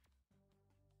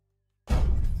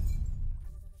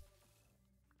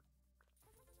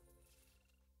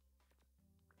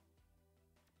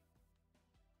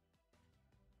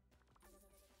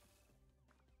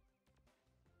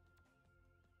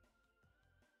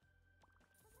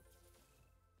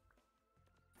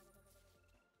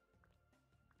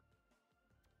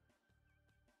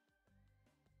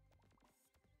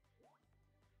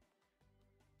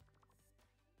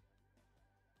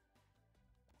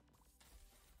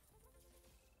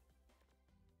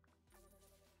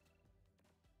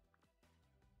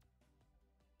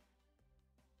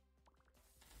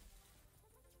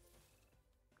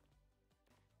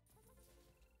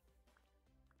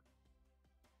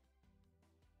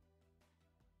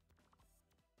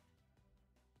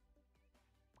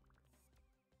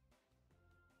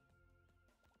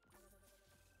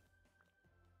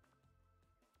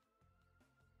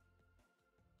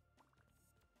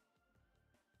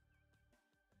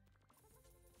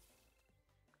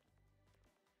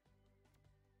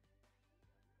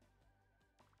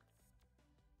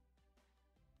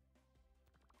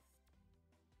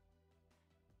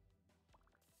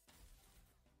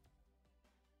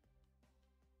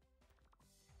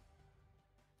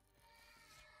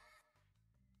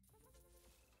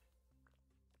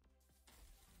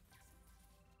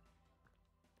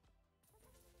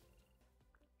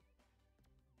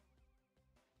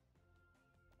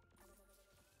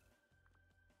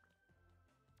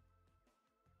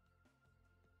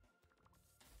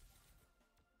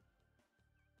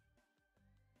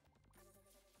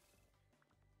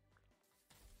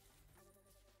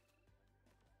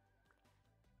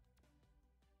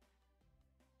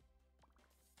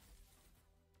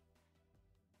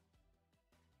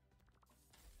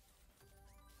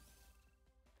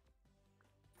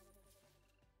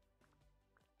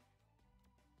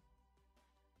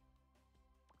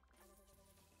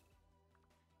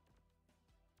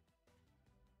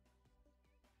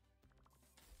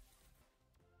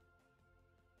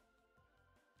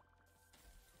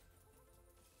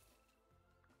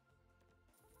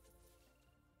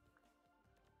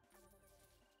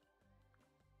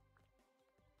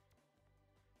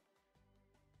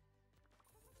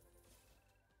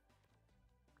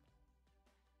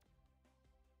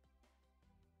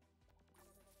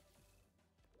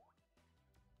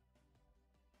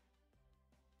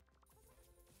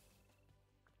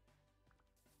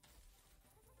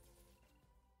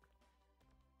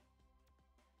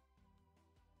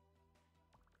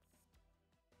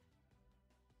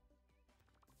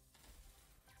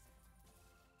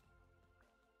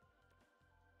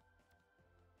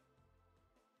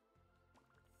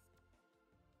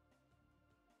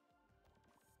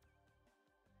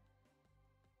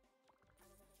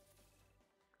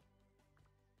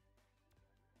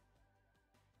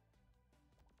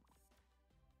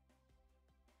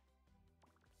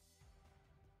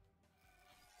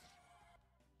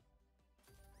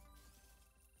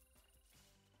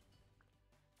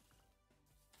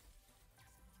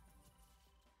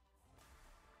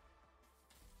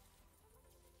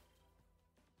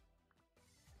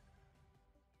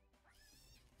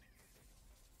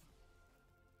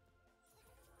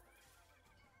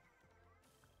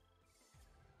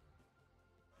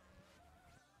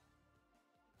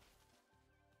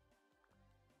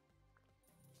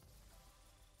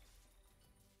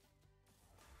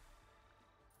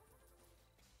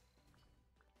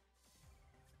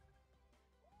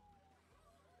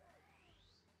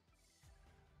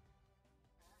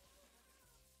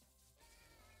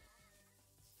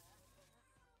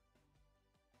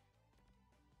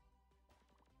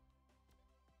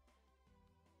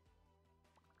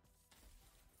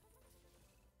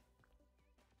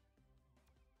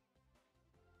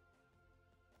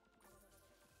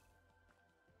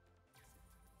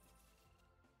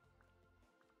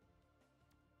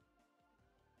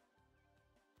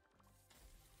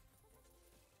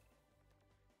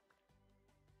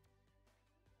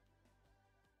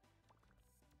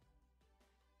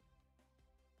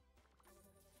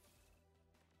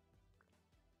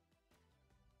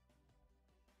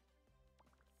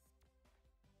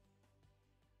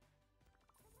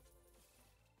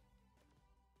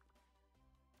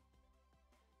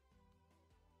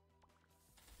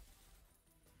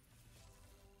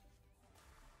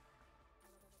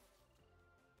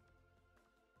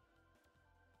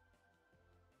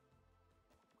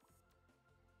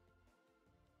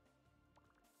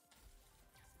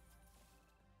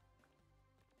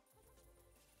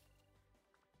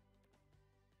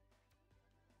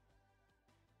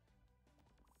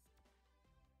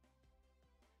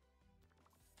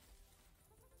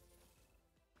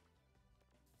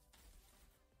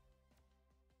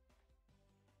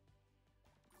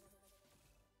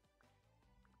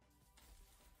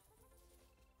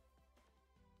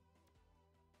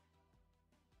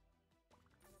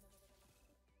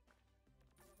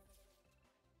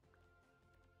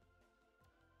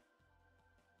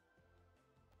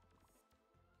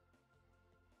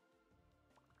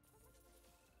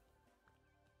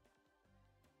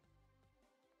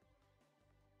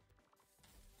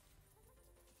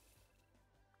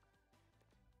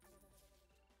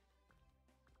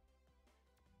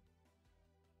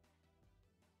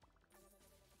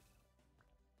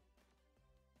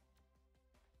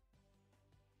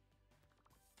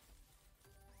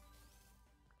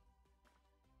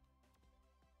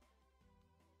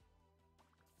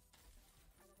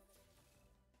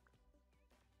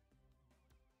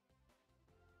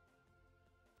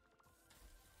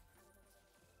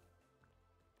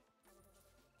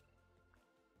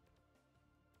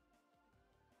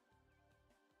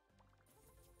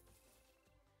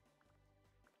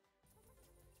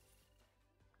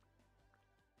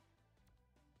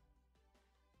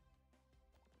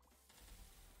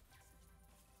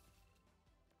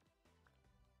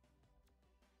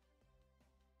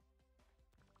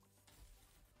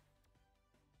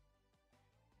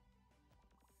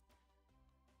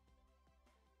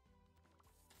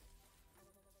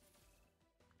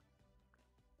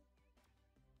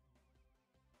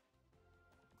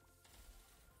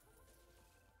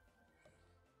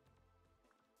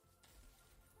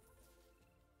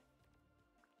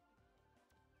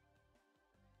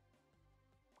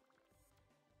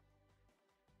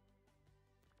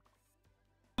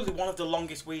 One of the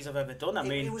longest wheeze I've ever done. I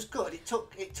mean, it was good. It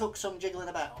took some jiggling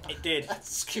about. It did.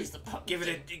 Excuse the pun. Give it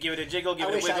a jiggle, give I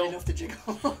it a wish I wiggle. had enough to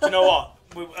jiggle. Do you know what?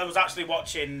 I was actually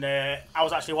watching.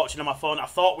 On my phone. I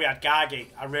thought we had Gargi.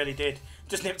 I really did.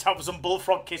 Just nipped out for some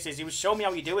bullfrog kisses. He was showing me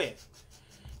how you do it.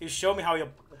 He was showing me how you.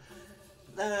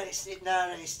 No,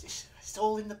 it's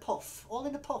all in the puff. All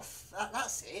in the puff.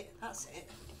 That's it. That's it.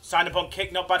 Signed up on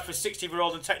Kick. Not bad for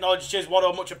 60-year-old and technology. Cheers,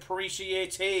 Watto. Much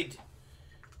appreciated.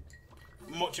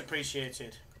 Much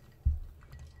appreciated.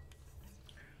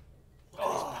 Look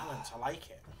at this balance. I like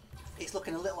it. It's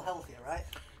looking a little healthier, right?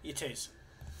 It is.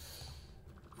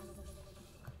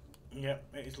 Yep,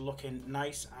 it is looking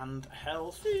nice and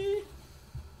healthy.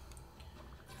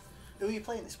 Who are you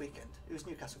playing this weekend? Who's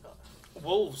Newcastle got?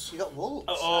 Wolves. You got Wolves?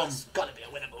 That's got to be a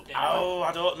winnable game. Oh,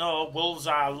 I don't know. Wolves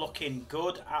are looking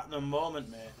good at the moment,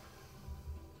 mate.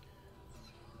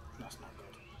 That's not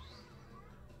good.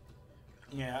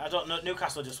 Yeah, I don't know.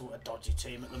 Newcastle are just a dodgy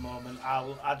team at the moment. I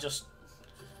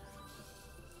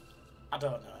don't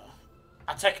know.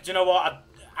 Do you know what?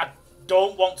 I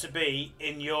don't want to be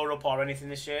in Europe or anything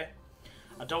this year.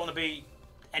 I don't want to be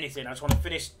anything. I just want to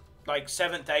finish like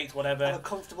 7th, 8th, whatever. Have a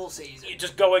comfortable season. You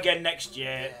just go again next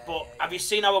year. Have you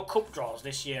seen our cup draws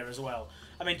this year as well?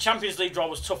 I mean, Champions League draw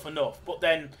was tough enough, but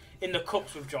then in the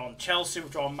cups we've drawn Chelsea, we've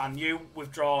drawn Man U,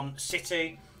 we've drawn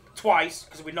City twice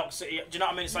because we knocked City. Do you know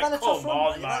what I mean? It's like, come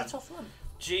on, man.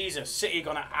 Jesus, City are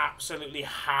gonna absolutely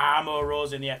hammer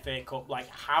us in the FA Cup, like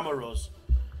hammer us.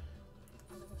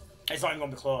 It's not even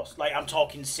gonna be close. Like I'm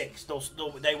talking 6. They'll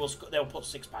put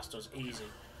 6 past us easy.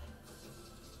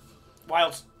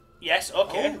 Wild. Yes,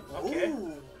 okay. Okay.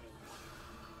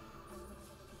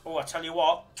 Oh, I tell you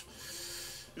what.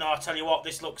 No, I tell you what,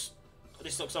 this looks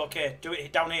okay. Do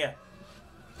it down here.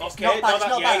 Okay,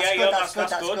 that's good.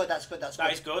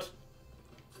 That is good.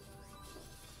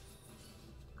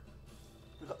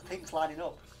 We've got the pinks lining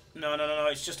up. No.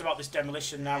 It's just about this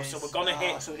demolition now. So we're gonna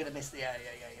hit. So we're gonna miss the yeah.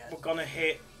 We're gonna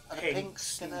hit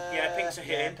pinks. Pinks are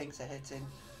hitting. Yeah, pinks are hitting.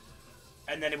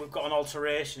 And then we've got an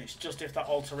alteration. It's just if that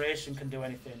alteration can do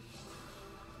anything.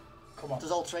 Come on.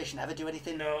 Does alteration ever do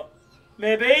anything? No.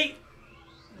 Maybe.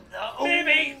 No.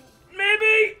 Maybe.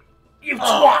 You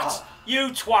twat. You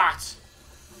twat.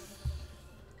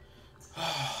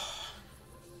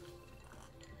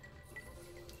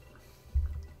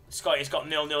 Scotty's got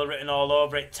 0-0 written all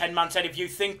over it. 10-man Ted, if you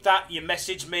think that, you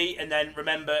message me and then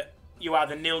remember you are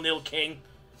the 0-0 king.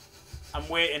 I'm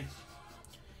waiting.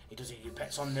 He does it. He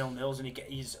bets on 0-0s and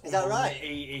he's. Is that right?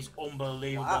 He is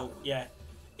unbelievable. Wow. Yeah,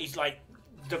 he's like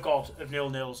the god of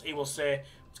 0-0s. He will say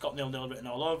it's got 0-0 written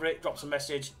all over it. Drops a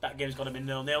message. That game's got to be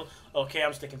 0-0. Okay,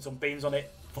 I'm sticking some beans on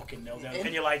it. Fucking 0-0.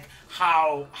 And you're like,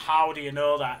 how do you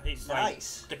know that? It's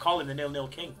nice. Like they call him the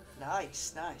 0-0 king.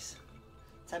 Nice.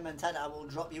 10-man Ted, I will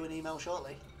drop you an email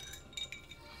shortly.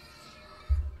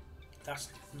 That's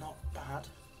not bad.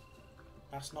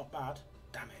 That's not bad.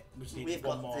 Damn it. We've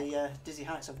got the Dizzy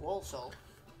Heights of Walsall.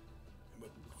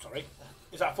 Sorry.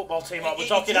 Is that a football team? We're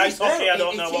talking ice hockey. I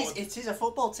don't know what. It is a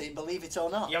football team, believe it or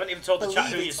not. You haven't even told the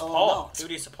chat who you support. Who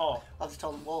do you support? I've just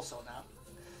told them Walsall now.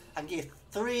 And give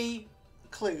 3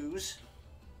 clues.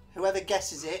 Whoever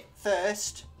guesses it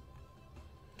first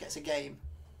gets a game.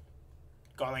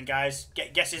 Go on then, guys.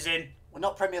 Get guesses in. We're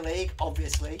not Premier League,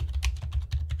 obviously.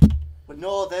 We're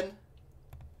Northern.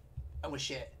 And we're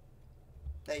shit.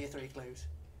 They're your 3 clues.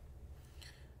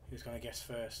 Who's going to guess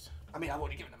first? I mean, I've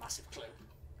already given a massive clue.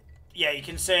 Yeah, you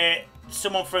can say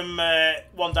someone from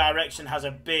One Direction has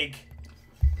a big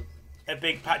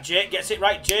pat. Jake gets it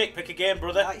right. Jake, pick a game,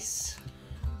 brother. Nice.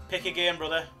 Pick a game,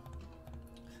 brother.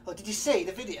 Oh, did you see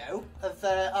the video of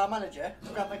our manager,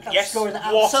 yes, scoring an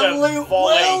what absolute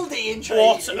worldie in training?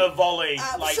 What a volley!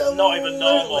 Absolutely. Like not even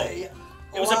normal.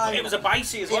 It was a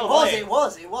bicey as well.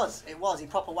 It was. He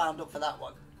proper wound up for that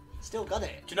one. Still got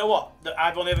it. Do you know what?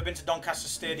 I've only ever been to Doncaster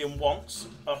Stadium once.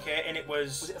 Okay, and it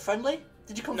was. Was it a friendly?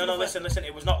 Did you come? No. Listen.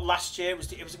 It was not last year.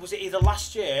 Was it either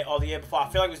last year or the year before? I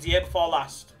feel like it was the year before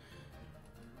last.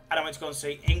 And I went to go and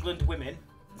see England women,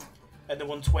 and they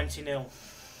won 20-0.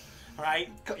 Right?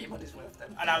 Got your money's worth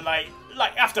then. And I'm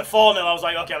like after 4-0, I was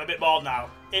like, okay, I'm a bit bored now.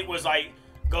 It was like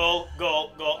goal,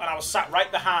 and I was sat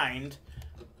right behind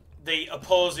the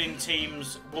opposing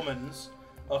team's women's.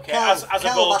 Okay, as a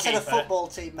goalkeeper. I said a football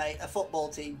team, mate. A football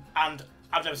team. And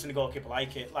I've never seen a goalkeeper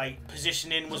like it. Like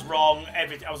positioning was wrong.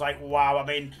 Everything. I was like, wow. I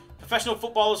mean, professional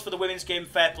footballers for the women's game,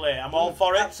 fair play. I'm all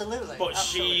for it. Absolutely. But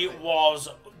she was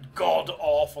god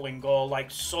awful in goal,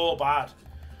 like so bad.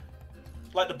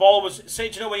 Like the ball was. Say,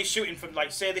 do you know when you're shooting from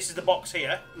like, say this is the box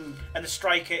here, and the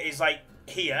striker is like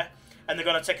here, and they're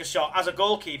gonna take a shot. As a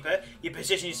goalkeeper, you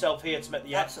position yourself here to make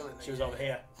the. Absolutely. She was over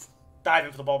here.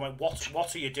 diving for the ball. I'm like,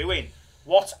 what are you doing?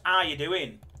 What are you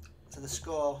doing? So the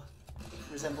score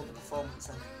resembled the performance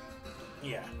then.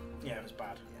 Yeah, it was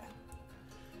bad. Yeah.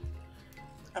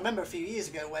 I remember a few years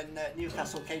ago when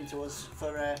Newcastle came to us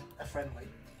for a friendly.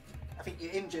 I think you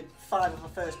injured 5 of the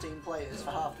first team players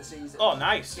for half the season. Oh,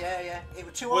 nice. Yeah. It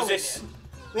was 2-all. Was this?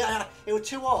 Yeah, it was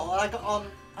 2-all, and I got on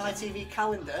ITV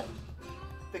calendar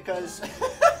because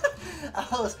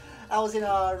I was in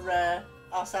our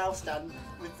south stand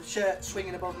with the shirt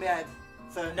swinging above my head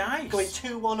for going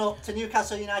 2-1 up to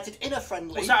Newcastle United in a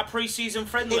friendly. Was that a pre-season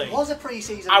friendly? It was a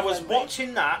pre-season I friendly. was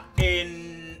watching that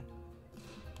I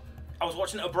was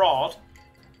watching it abroad,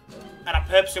 and I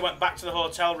purposely went back to the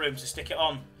hotel room to stick it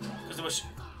on because they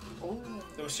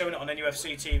were showing it on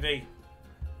NUFC TV.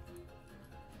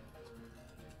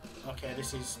 Okay,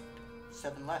 this is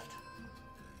 7 left.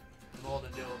 More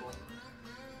than doable.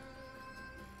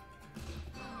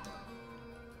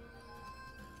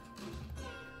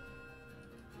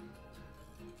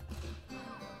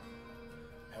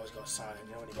 I always got silent,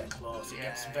 you know, when you get close, it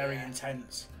gets very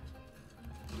intense.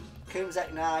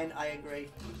 Kumzek 9, I agree.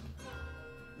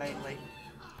 Mainly.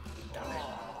 Damn it.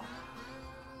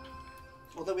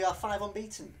 Although we are 5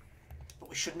 unbeaten, but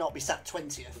we should not be sat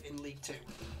 20th in League 2.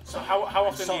 So how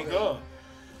often do you go?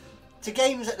 To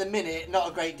games at the minute, not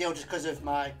a great deal, just because of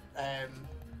my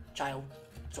child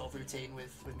sort of routine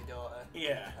with my daughter.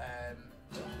 Yeah.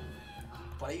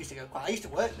 But I used to go quite. I used to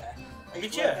work there. I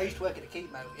used to work at the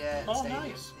Keepmoat. Yeah. Oh, stadium.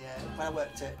 nice. Yeah. When I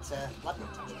worked at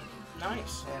Ladbrokes, actually.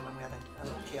 Nice. When we had a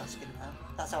little kiosk in there.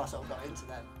 That's how I sort of got into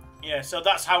them. Yeah, so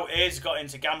that's how Ace got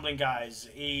into gambling, guys.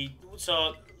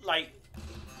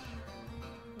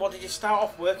 What did you start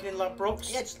off working in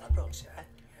Ladbrokes? Yeah, just Ladbrokes. Yeah.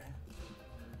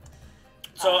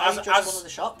 So I as one of the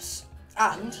shops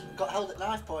and got held at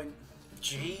knife point.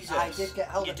 Jesus, I did get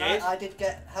held I did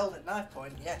get held at knife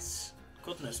point. Yes.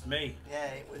 Goodness me. Yeah,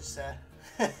 it was.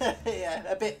 Yeah,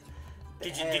 a bit.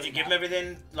 Did you give him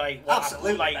everything? Like what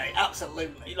absolutely, happened? mate,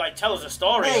 absolutely. Like tell us a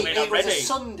story. Mate, I mean, I'm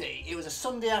ready. It was a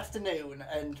Sunday afternoon,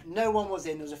 and no one was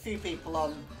in. There was a few people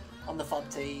on the fob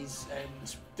tees,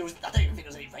 and there was. I don't even think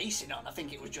there was any racing on. I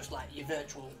think it was just like your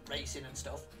virtual racing and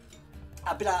stuff.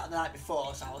 I'd been out the night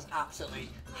before, so I was absolutely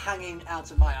hanging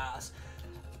out of my arse.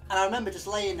 And I remember just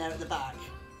laying there at the back,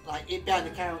 like behind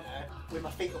the counter, with my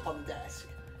feet up on the desk,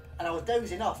 and I was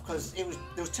dozing off because there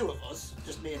was 2 of us,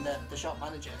 just me and the shop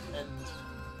manager, and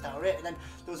that were it. And then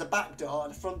there was a back door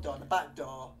and a front door, and the back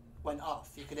door went off.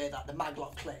 You could hear that the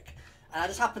maglock click, and I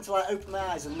just happened to like open my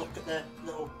eyes and look at the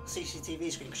little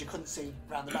CCTV screen because you couldn't see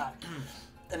round the back,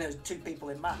 and there was 2 people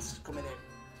in masks coming in.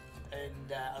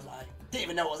 And I was like, didn't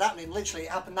even know what was happening. Literally,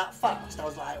 it happened that fast. I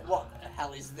was like, what the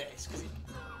hell is this? Because it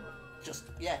just,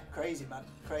 crazy, man.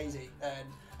 Crazy. And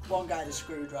one guy, the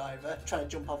screwdriver, trying to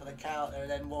jump over the counter, and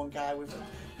then one guy with,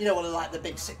 one of like the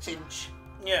big 6-inch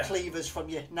cleavers from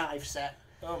your knife set.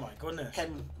 Oh my goodness.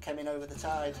 Came in over the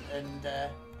tide, and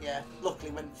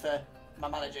luckily went for my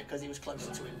manager because he was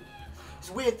closer to him.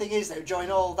 The weird thing is, though,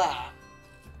 during all that,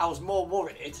 I was more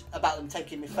worried about them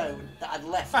taking my phone that I'd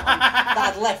left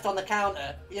on the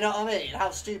counter. You know what I mean? How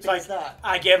stupid is that?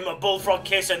 I gave them a bullfrog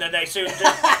kiss and then they soon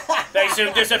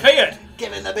disappeared.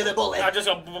 Giving a bit of bully. I just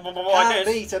got Can't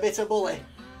beat a bit of bully.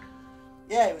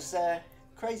 Yeah, it was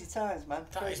crazy times, man.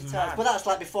 Crazy times. Mad. But that's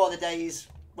like before the days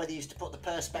where they used to put the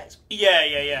perspex. Yeah.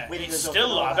 It's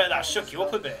still, I bet that shook you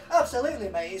up a bit. Absolutely,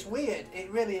 mate. It's weird.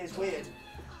 It really is weird.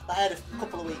 I had a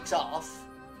couple of weeks off,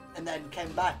 and then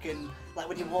came back, and like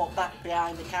when you walk back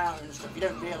behind the counter and stuff, you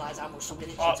don't realise how much something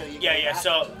hits you till you get back.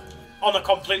 So on a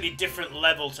completely different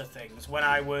level to things, when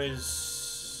I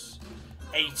was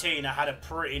 18, I had a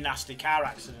pretty nasty car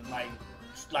accident. Like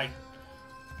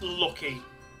lucky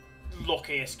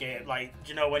escape. Like, do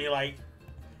you know when you're like,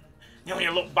 when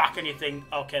you look back and you think,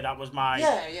 okay, that was my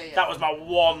that was my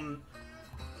one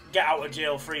get out of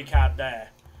jail free card there.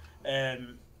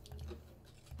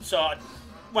 So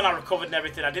when I recovered and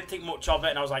everything, I didn't think much of it,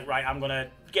 and I was like, right, I'm gonna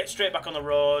get straight back on the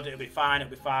road. It'll be fine.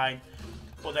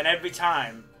 But then every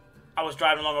time I was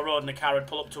driving along a road and the car would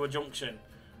pull up to a junction,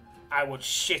 I would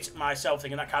shit myself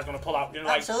thinking that car's gonna pull out.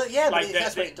 Absolutely,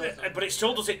 that's what it does. But it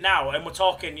still does it now, and we're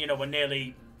talking, we're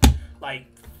nearly like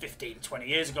 15, 20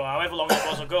 years ago, however long it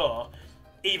was ago.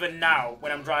 Even now,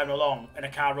 when I'm driving along and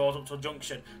a car rolls up to a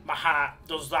junction, my heart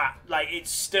does that. Like, it's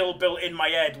still built in my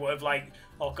head of like,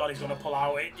 oh God, he's going to pull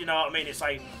out. You know what I mean? It's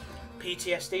like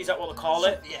PTSD, is that what they call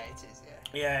it? Yeah, it is,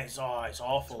 Yeah, it's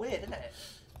awful. It's weird, isn't it?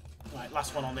 Right,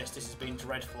 last one on this. This has been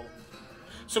dreadful.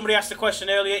 Somebody asked the question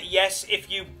earlier. Yes, if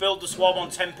you build the swarm on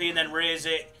 10p and then raise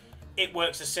it, it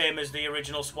works the same as the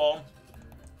original swarm.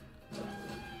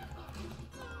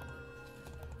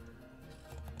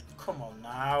 Come on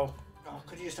now.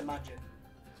 Could you just imagine?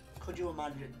 Could you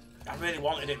imagine? I really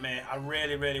wanted it, mate. I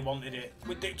really, really wanted it.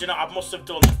 Do you know, I must have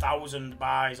done 1,000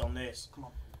 buys on this. Come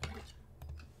on.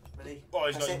 Ready? Oh,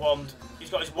 he's That's got his it. wand. He's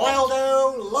got his wand.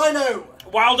 Wildo Lino!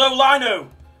 Wildo Lino!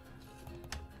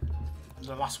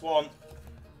 The last one.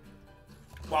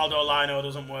 Wildo Lino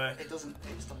doesn't work. It doesn't.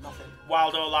 It's done nothing.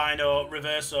 Wildo Lino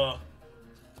Reverso.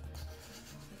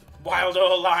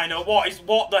 Wildo Lino.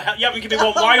 What the hell? You haven't given me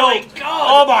one wild. my God.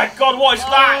 Oh my god, what is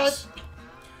that?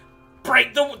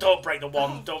 Don't break the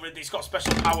wand. Don't. It's got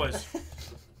special powers.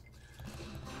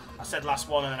 I said last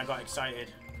one and then I got excited.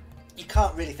 You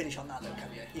can't really finish on that though,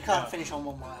 can you? You can't No. finish on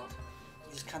one wild.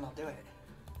 You just cannot do it.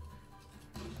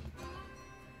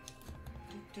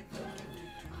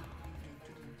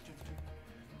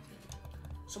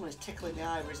 Someone is tickling the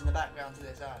ivories in the background to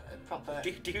this, proper... I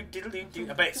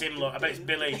bet it's him, look. I bet it's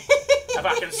Billy. I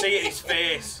bet I can see it in his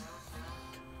face.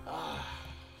 Oh,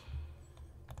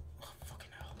 fucking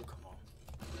hell. Come on.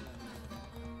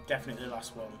 Definitely the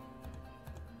last one.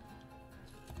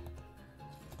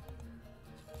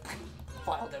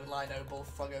 Wildo Lino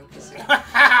Bullfroggo Kissing.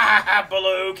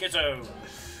 Below Kizzo.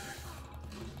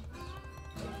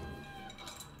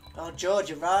 Oh, George,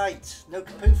 you're right. No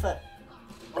Kapoofa.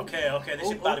 Okay,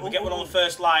 this is bad. If we get one on the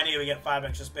first line here, we get 5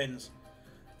 extra spins.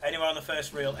 Anywhere on the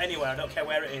first reel. Anywhere. I don't care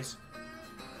where it is.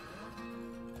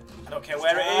 I don't care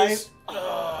where it is.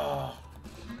 Oh.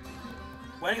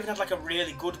 We haven't even had like a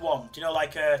really good one. Do you know,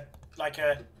 like a... Right,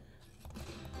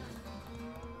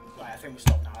 I think we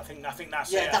stop now. I think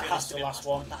that's Yeah, it. I that think has that's to the be last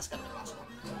one. That's going to be the last one.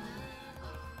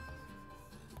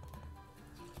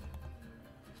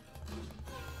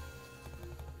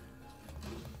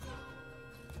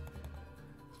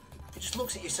 He just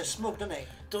looks at you so smug, doesn't he?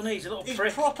 Doesn't he? He's a little He's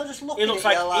prick. proper just looking He looks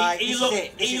at you like this is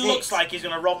it, this he is looks it. like he's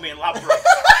gonna rob me in Ladbroke.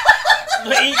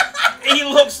 he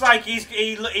looks like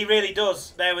he really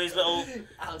does. There with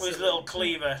his little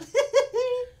cleaver.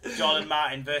 Jordan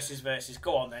Martin versus.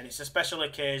 Go on then. It's a special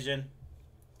occasion.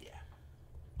 Yeah.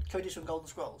 Can we do some Golden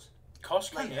Scrolls? Of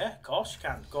course you can, yeah. Of course you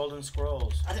can. Golden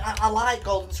Scrolls. I like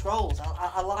Golden Scrolls.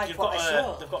 I like They've what I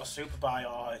saw. got a super buy.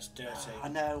 Oh, it's dirty. I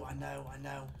know. I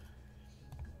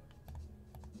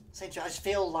just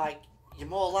feel like you're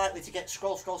more likely to get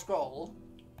scroll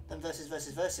than versus.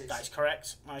 That is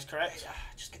correct.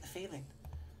 Just get the feeling.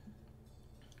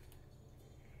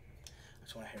 I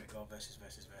just want to hear it go versus. I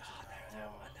know.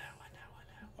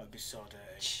 Oh, it'd be so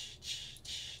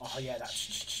dirty. Oh yeah,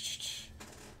 that's.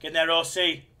 Get in there,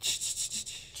 OC.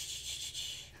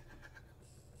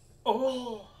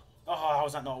 Oh, how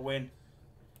was that not a win?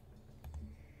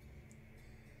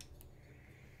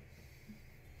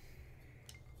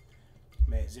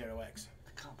 Mate, 0x.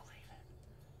 I can't believe it.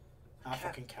 I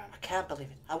fucking can. I can't believe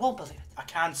it. I won't believe it. I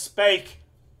can't speak.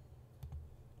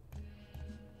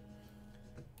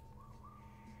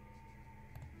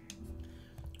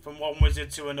 From one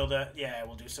wizard to another. Yeah,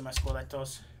 we'll do some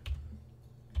Esqueletos.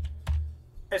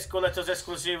 Esqueletos,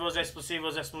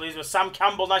 Explosivos. Sam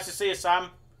Campbell, nice to see you, Sam.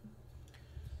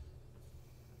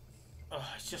 Oh,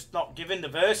 it's just not giving the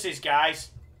verses, guys.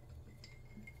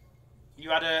 You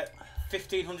had a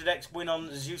 1500x win on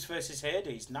Zeus versus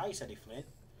Hades. Nice, Eddie Flynn.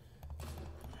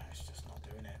 It's just not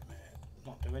doing it, mate.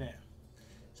 Not doing it.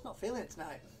 It's not feeling it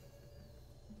tonight.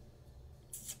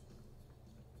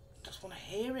 I just want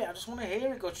to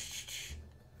hear it go shh.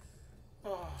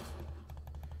 Oh.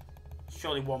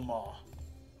 Surely one more.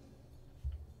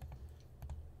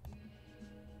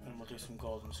 And we'll do some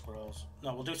Golden Scrolls.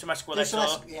 No, we'll do some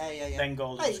Esqueleto. Yeah. Then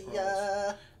Golden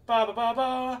Scrolls. Ba ba ba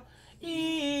ba.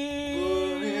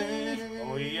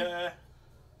 Oh yeah.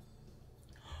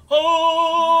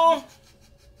 Oh.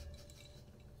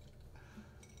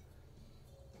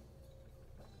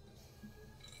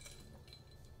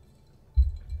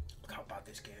 Look how bad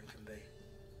this game can be.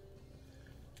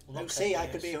 Look, see, I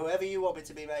could be whoever you want me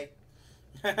to be, mate.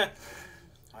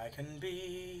 I can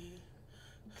be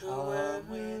whoever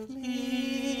with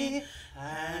me,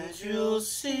 and you'll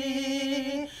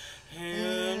see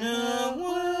in a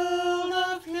world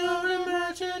of your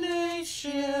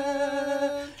imagination.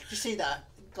 Did you see that?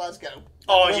 Glasgow.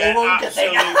 Oh Willy yeah, Wonka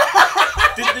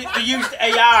absolutely. they used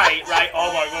AI, right?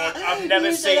 Oh my god, I've never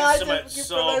Used seen AI to something fucking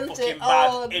so promote fucking it.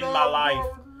 bad in my life.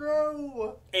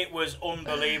 No. It was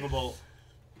unbelievable.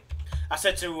 I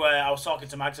said to, I was talking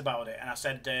to Mags about it, and I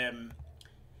said,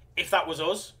 if that was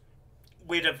us,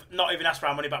 we'd have not even asked for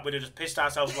our money back. We'd have just pissed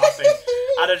ourselves laughing.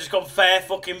 I'd have just gone, fair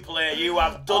fucking play. You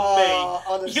have done me.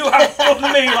 Honestly. You have done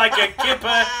me like a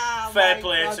kipper. Fair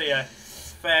play God. to you.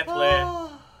 Fair play. Oh.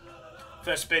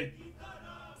 First spin.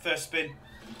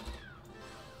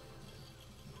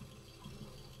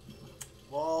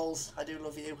 Walls, I do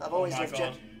love you. I've always Oh my loved you.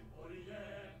 God.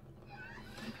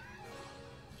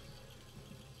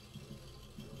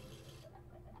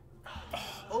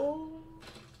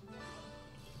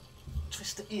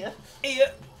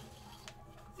 Here.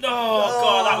 Oh,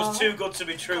 God, that was too good to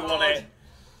be true, wasn't it?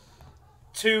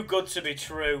 Too good to be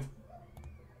true.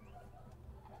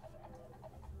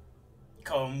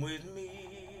 Come with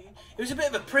me. He was a bit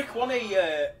of a prick, wasn't he?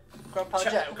 Grandpa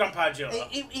Joe. Grandpa Joe.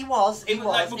 He was.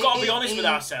 Like, we've got to be honest with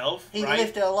ourselves. He right?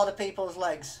 lifted a lot of people's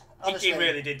legs. Honestly, he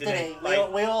really did, didn't he?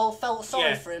 Like, we all felt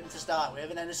sorry for him to start with,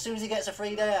 and then as soon as he gets a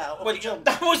free day out, up he jumps.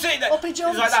 That was it. Up he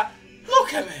jumps. He was like that.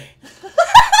 Look at me.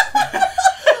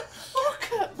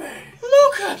 Look at me.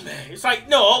 Look at me. It's like,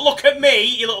 no, look at me,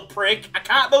 you little prick. I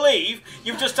can't believe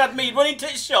you've just had me run into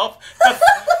the shop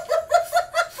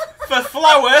for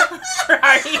flour,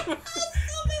 right?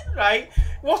 Right?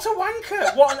 What a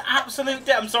wanker. What an absolute...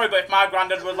 I'm sorry, but if my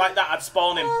granddad was like that, I'd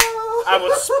spawn him. I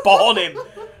would spawn him.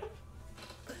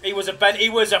 He was a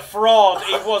fraud.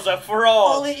 He was a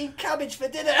fraud. All eating cabbage for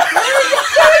dinner. Yeah.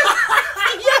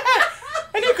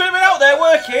 And he could have been out there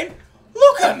working.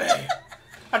 Look at me.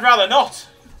 I'd rather not.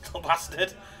 Little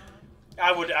bastard.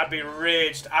 I'd be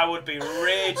raged. I would be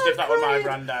raged if that were my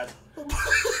granddad.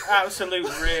 Absolute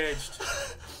raged.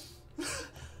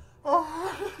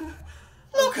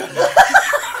 Look at me.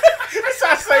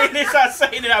 I start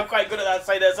saying it. I'm quite good at that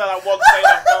saying. That's that one saying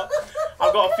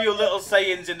I've got a few little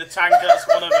sayings in the tank. That's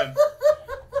one of them.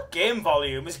 Game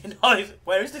volume is in.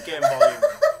 Where is the game volume?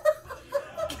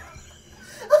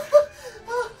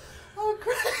 Oh,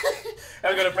 great.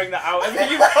 I'm gonna bring that out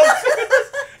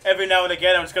every now and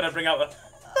again. I'm just gonna bring out the.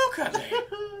 Look at me.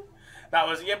 That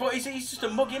was but he's just a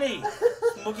mug, isn't he?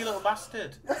 Muggy little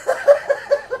bastard.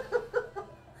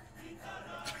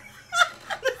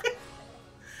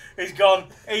 He's gone.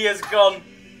 He is gone.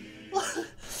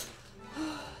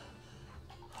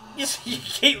 You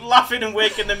keep laughing and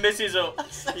waking the missus up.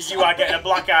 You are getting a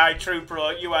black eye, true pro.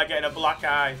 You are getting a black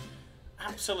eye.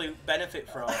 Absolute benefit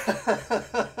for all.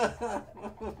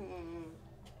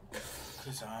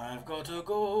 Cause I've got a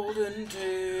golden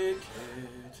ticket.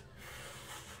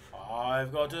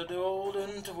 I've got a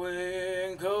golden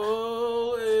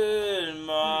twinkle in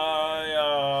my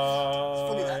eye. It's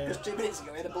funny that, because 2 minutes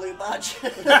ago he had a blue badge.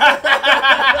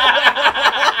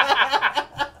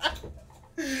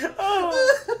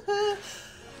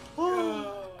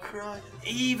 Oh, Christ.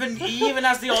 He even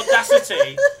has the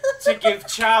audacity to give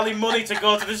Charlie money to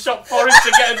go to the shop for him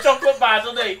to get a chocolate bar,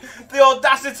 doesn't he? The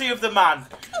audacity of the man.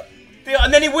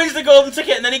 And then he wins the golden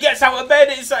ticket, and then he gets out of bed.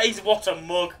 It's like, what a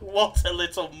mug. What a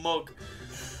little mug.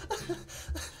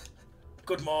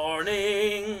 Good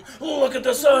morning. Look at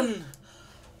the sun.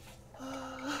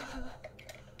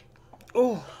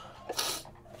 Oh.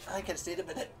 I can stay in a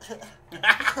minute.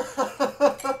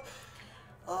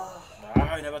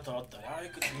 I never thought that I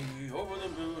could be over the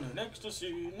moon in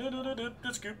ecstasy.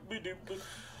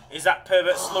 Is that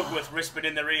pervert Slugworth whispering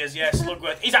in their ears? Yeah,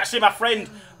 Slugworth. He's actually my friend.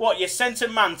 What, you sent a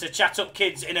man to chat up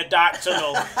kids in a dark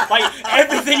tunnel? Like,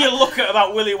 everything you look at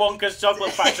about Willy Wonka's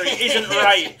chocolate factory isn't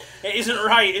right. It isn't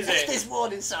right, is it? There's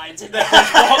warning signs in There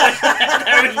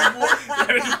there.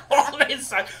 is warning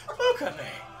signs. Look at me.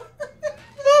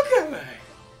 Look at me.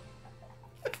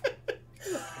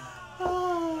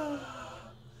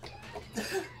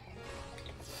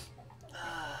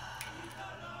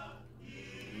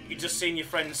 You just seen your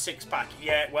friend's six-pack.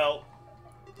 Yeah, well,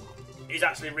 he's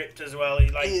actually ripped as well.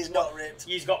 He's not ripped.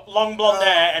 He's got long blonde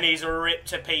hair and he's ripped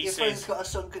to pieces. Your friend's got a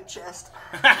sunken chest.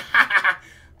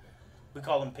 We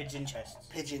call them pigeon chests.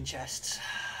 Pigeon chests.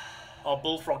 Or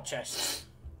bullfrog chests.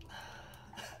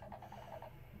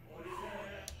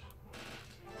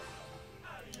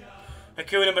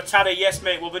 Hakuna Matata, yes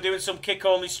mate, we'll be doing some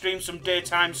kick-only streams, some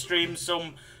daytime streams,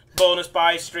 some bonus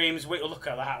buy streams. Wait, look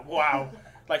at that, wow.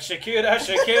 Like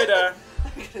Shakira.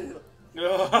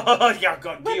 Oh, yeah,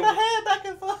 God. With my hair back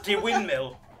and forth. Do you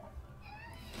windmill?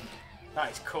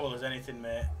 That is cool as anything,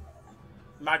 mate.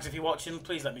 Mags, if you're watching,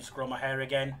 please let me just grow my hair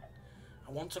again.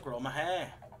 I want to grow my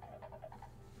hair.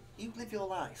 You live your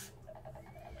life.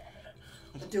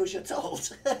 And do as you're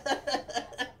told.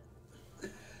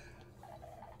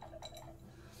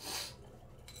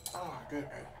 Oh, good.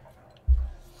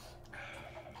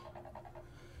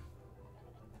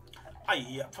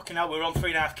 Aye, fucking hell, we were on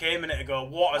 3.5k a minute ago.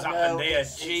 What has happened here?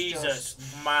 It's Jesus,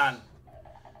 just... man.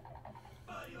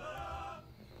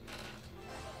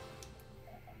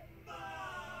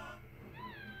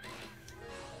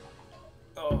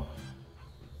 Oh.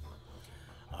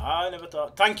 I never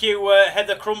thought. Thank you,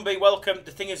 Heather Crumby. Welcome.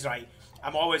 The thing is, right,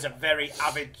 I'm always a very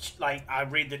avid, like, I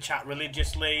read the chat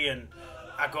religiously and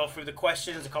I go through the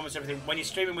questions, the comments, everything. When you're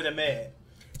streaming with a mate,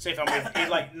 say if I'm with,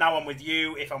 like, now I'm with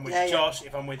you, if I'm with Josh,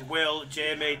 if I'm with Will,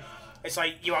 Jamie, It's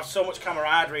like you have so much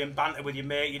camaraderie and banter with your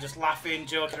mate. You're just laughing,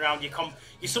 joking around. You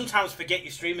sometimes forget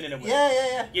you're streaming in a way.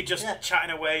 Yeah. You're just chatting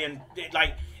away, and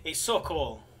it's so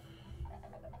cool.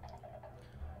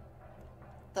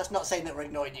 That's not saying that we're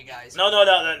ignoring you guys. No,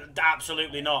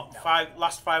 absolutely not. No.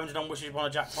 Last 500 on wishes won a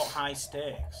jackpot high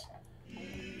stakes.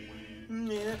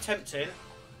 Yeah, tempting.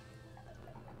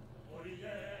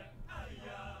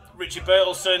 Richie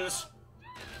Bertelson's.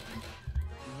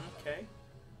 Okay.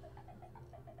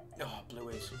 Oh,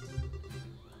 Blueies.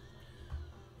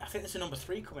 I think there's a number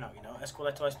 3 coming out, you know.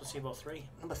 Esqueleto Explosivo 3.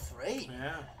 Number 3?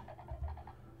 Yeah.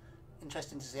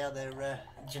 Interesting to see how they're...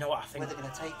 Do you know what I think? Where they're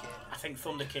going to take it. I think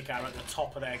Thunderkick are at the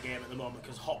top of their game at the moment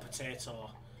because Hot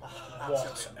Potato... Oh,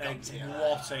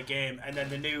 what a game. And then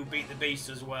the new Beat the Beast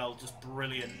as well. Just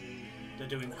brilliant. They're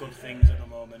doing good things at the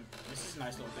moment. This is a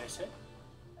nice little bass hit.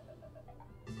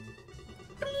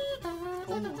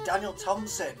 Ooh, Daniel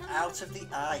Thompson, Out of the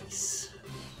Ice.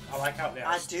 I like Out the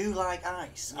Ice. I do like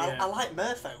Ice. Yeah. I like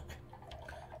Merfolk.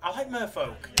 I like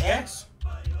Merfolk. Yeah. Yes.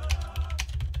 I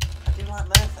do like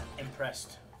Merfolk.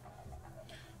 Impressed.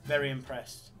 Very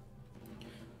impressed.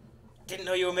 Didn't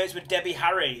know you were mates with Debbie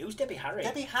Harry. Who's Debbie Harry?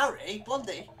 Debbie Harry?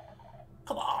 Blondie?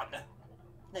 Come on.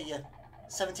 No, you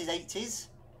 70s, 80s.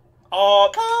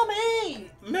 Oh, Call me!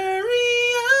 Maria,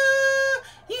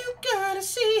 you gotta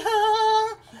see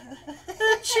her.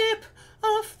 A chip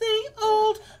off the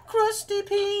old crusty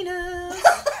peanut.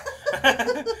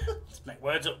 Just make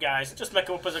words up, guys. Just make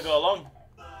them up as I go along.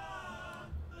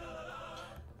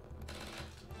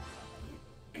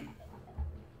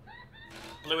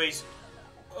 Blueies.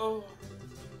 Oh.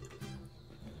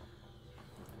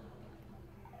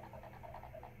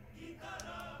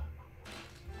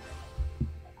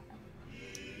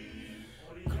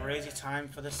 Crazy time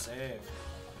for the save.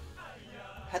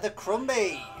 Heather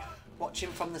Crumby, watching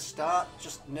from the start,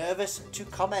 just nervous to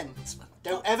comment.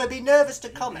 Don't ever be nervous to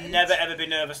comment. Never ever be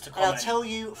nervous to And comment. I'll tell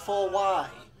you for why.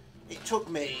 It took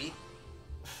me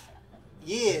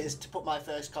years to put my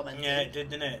first comment in. Yeah, it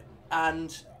did, didn't it?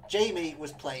 And Jamie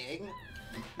was playing.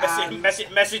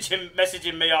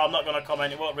 Messaging me, oh, I'm not going to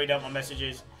comment, it won't read out my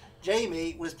messages.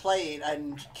 Jamie was playing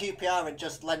and QPR had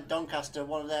just lent Doncaster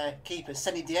one of their keepers,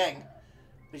 Senny Dieng,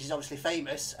 which is obviously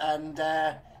famous. And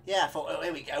yeah, I thought, oh,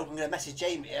 here we go. I'm going to message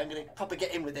Jamie. I'm going to proper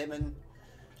get in with him and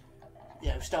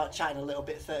start chatting a little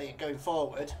bit further going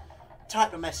forward.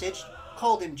 Typed a message,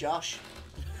 called him Josh.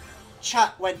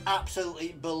 Chat went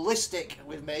absolutely ballistic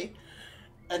with me.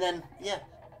 And then, yeah.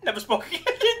 Never spoke again,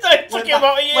 did they? Took you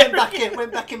about a year. Went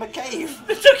back in my cave.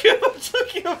 It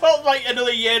took you about like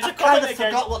another year to I comment kind of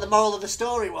again. forgot what the moral of the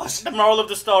story was. The moral of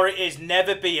the story is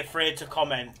never be afraid to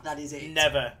comment. That is it.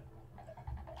 Never.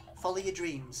 Follow your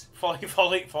dreams.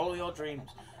 Follow your dreams.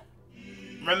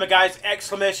 Remember, guys,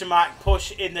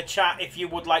 !push in the chat if you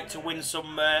would like to win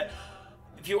some. I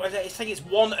think it's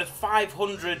 1 of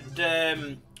 500.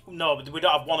 No, we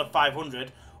don't have 1 of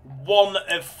 500. 1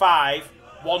 of 5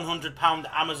 £100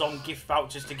 Amazon gift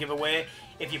vouchers to give away.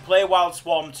 If you play Wild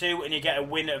Swarm 2 and you get a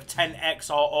win of 10x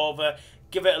or over,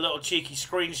 give it a little cheeky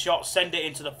screenshot, send it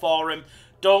into the forum.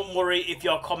 Don't worry if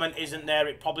your comment isn't there.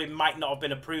 It probably might not have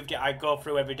been approved yet. I go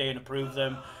through every day and approve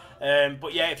them.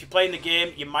 But yeah, if you're playing the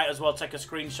game, you might as well take a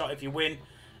screenshot if you win.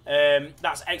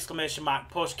 That's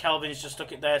 !push. Kelvin's just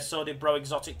stuck it there. So did Bro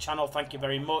Exotic Channel. Thank you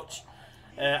very much.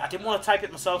 I didn't want to type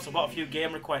it myself, so I've got a few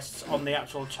game requests on the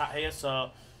actual chat here, so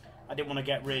I didn't want to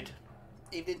get rid.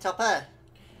 Evening Top Air.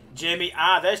 Jamie,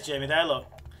 there's Jamie there, look.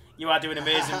 You are doing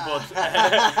amazing, bud.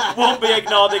 Won't be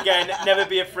ignored again. Never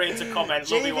be afraid to comment.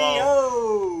 Love you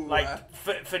all. Like,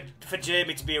 for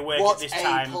Jamie to be awake at this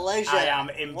time, pleasure. I am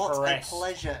impressed. What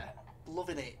a pleasure.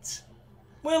 Loving it.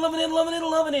 We're loving it, loving it,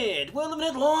 loving it. We're loving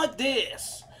it like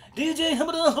this. DJ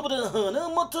Hubba Hubba,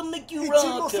 I'm what to make you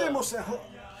rock.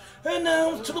 And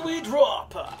now to the wee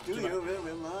drop. Do you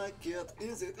really like it?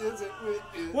 Is it really?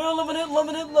 We're loving it,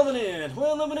 loving it, loving it.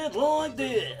 We're loving it like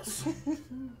this.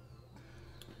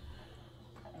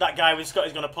 That guy with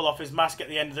Scotty's going to pull off his mask at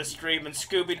the end of the stream and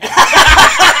Scooby. And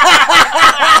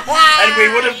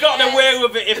we would have gotten away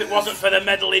with it if it wasn't for the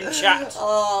meddling chat.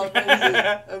 Oh,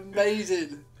 amazing.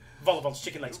 Amazing. Volleyball's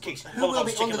chicken legs, quiche. Who will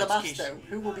be under the mask, though?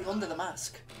 Who will be under the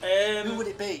mask? Who would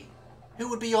it be? Who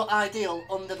would be your ideal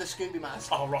under the Scooby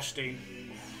mask? Oh, Rothstein.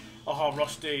 Oh,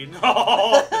 Rothstein.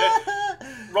 Oh,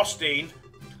 Rothstein.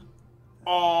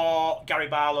 Or Gary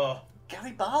Barlow.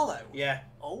 Gary Barlow? Yeah.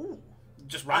 Oh.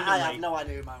 Just randomly. I have no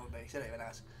idea who mine would be, so I don't even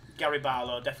ask. Gary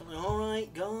Barlow, definitely.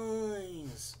 Alright,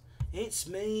 guys. It's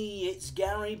me. It's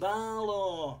Gary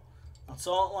Barlow. I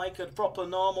talk like a proper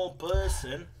normal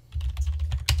person.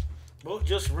 But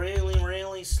just really,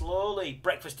 really slowly.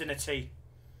 Breakfast, dinner, tea.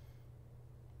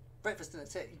 Breakfast and a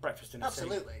tea. Breakfast and a tea.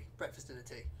 Absolutely. Breakfast and a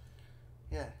tea.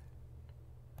 Yeah.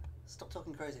 Stop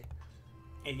talking crazy.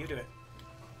 Here, you do it.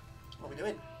 What are we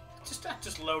doing?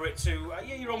 Just lower it to...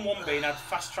 yeah, you're on 1B now.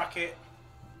 Fast track it.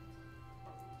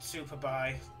 Super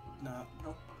buy. No.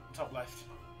 Nope. Top left.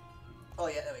 Oh,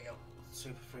 yeah, there we go.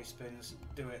 Super free spins.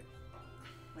 Do it.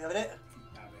 We having it?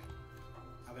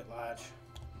 Have it large.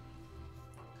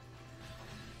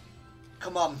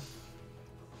 Come on.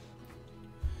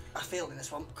 I feel in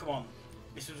this one. Come on.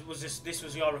 This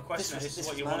was your request. This is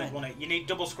what you wanted, wasn't it? You need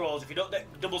double scrolls. If you don't get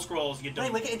double scrolls, you're done.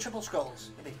 Wait, we're getting triple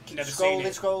scrolls. Keep Never scrolling, seen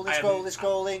it.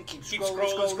 scrolling, keep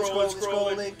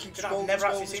scrolling, keep scrolling. I've never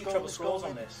actually seen triple scrolls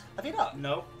on this. Have you not?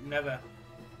 No, never.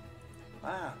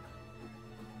 Wow.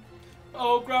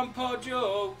 Oh, Grandpa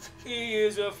Joe, he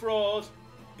is a fraud.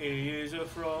 He is a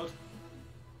fraud.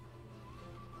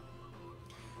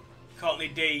 Courtney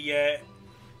D,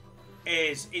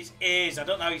 is. It's is. I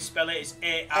don't know how you spell it. It's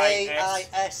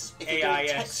A-I-S. If you're doing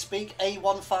text speak,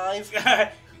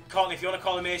 A15. Courtney, if you want to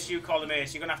call him Ace, you call him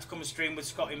Ace. You're going to have to come and stream with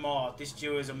Scotty more. This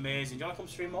duo is amazing. Do you want to come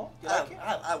stream more? Do you like it?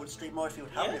 I would stream more if you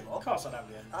would have me more. Of course I'd have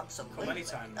you. Absolutely. Come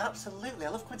anytime. Absolutely. I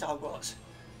love coming to Hogwarts.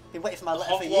 Been waiting for my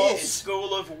letter for Hogwarts years.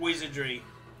 School of Wizardry.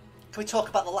 Can we talk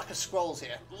about the lack of scrolls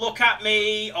here? Look at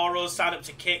me, or I'll sign up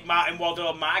to kick Martin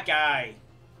Waddo, my guy.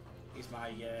 He's my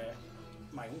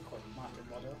uncle, Martin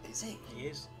Waddo. Is he? He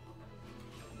is.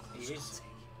 He is.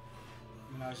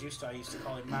 When I was I used to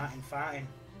call him Martin Farting.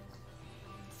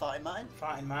 Farting Martin?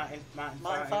 Farting Martin. Martin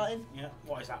Farting? Yeah.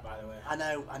 What is that, by the way? I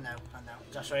know.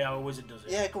 Does that show you how a wizard does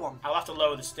it? Yeah, go on. I'll have to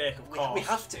lower the stake, of course. We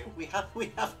have to. We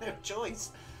have no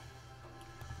choice.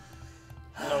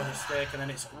 Lower the stake, and then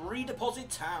it's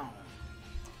redeposit town.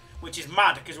 Which is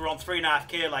mad, because we're on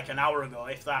 3.5k like an hour ago,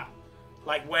 if that.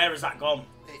 Like, where has that gone?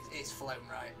 It's flown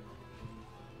right.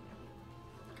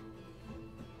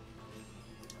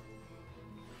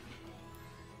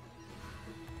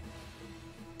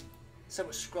 So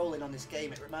much scrolling on this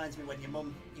game, it reminds me when your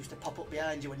mum used to pop up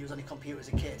behind you when you was on your computer as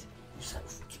a kid. You just like,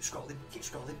 keep scrolling, keep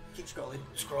scrolling, keep scrolling.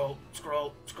 Scroll,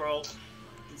 scroll, scroll.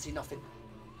 Didn't see nothing.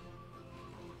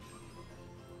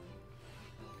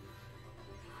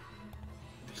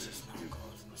 This is not good.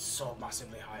 It's so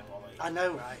massively high volley. I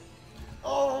know, right?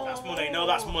 Oh! That's money. No,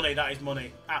 that's money. That is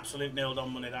money. Absolute nailed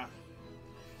on money, that.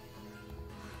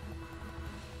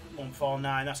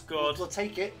 149, that's good. We'll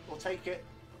take it. We'll take it.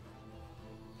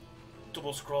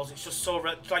 Double scrolls, it's just so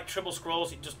like triple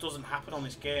scrolls, it just doesn't happen on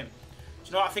this game. Do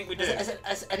you know what I think we do?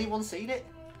 Has anyone seen it?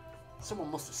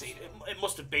 Someone must have seen it. It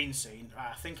must have been seen.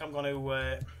 I think I'm going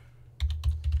to...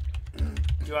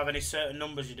 do you have any certain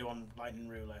numbers you do on Lightning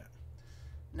Roulette?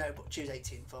 No, but choose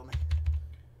 18 for me.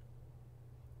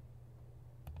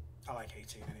 I like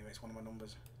 18 anyway, it's one of my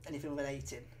numbers. Anything with an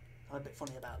 8 in. I'm a bit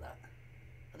funny about that.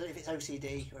 I don't know if it's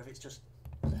OCD or if it's just...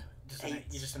 You're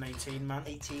just an 18 man.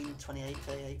 18, 28,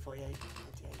 38, 48,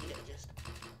 58, you get the gist.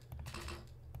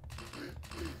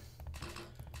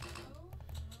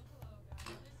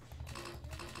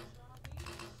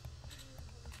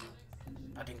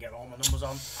 I didn't get all my numbers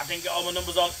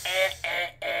on.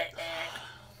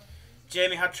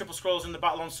 Jamie had triple scrolls in the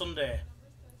battle on Sunday.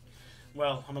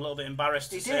 Well, I'm a little bit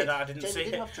embarrassed to say that I didn't see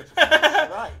it. Have triple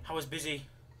scrolls. Right. I was busy.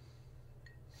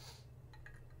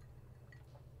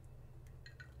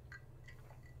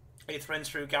 Are your friends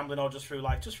through gambling or just through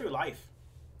life? Just through life.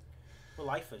 We're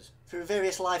lifers. Through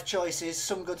various life choices,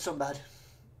 some good, some bad.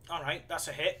 Alright, that's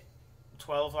a hit.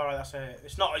 12, alright, that's a hit.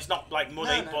 It's not like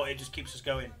money, but it just keeps us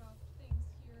going.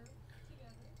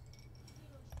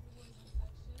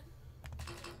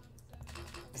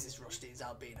 This is Rusty's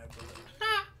albino brother.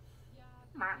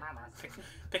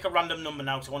 Pick a random number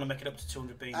now because I want to make it up to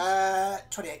 200 beans.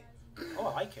 28. Oh,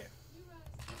 I like it.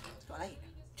 It's got an 8.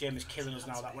 Jamie's killing us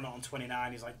now that we're not on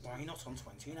 29. He's like, why are you not on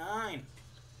 29?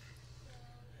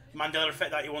 Mandela effect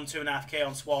that you won 2.5k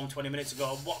on Swarm 20 minutes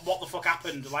ago. What the fuck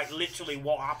happened? Like, literally,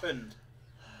 what happened?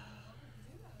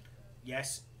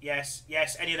 Yes, yes,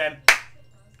 yes. Any of them.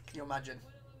 Can you imagine?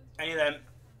 Any of them.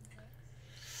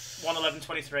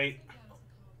 111.23.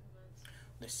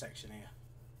 This section here.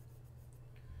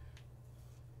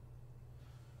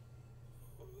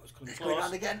 It's going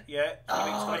around again. Yeah.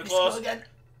 Oh, it's close. again.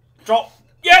 Drop.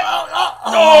 Yeah.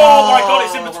 Oh my god,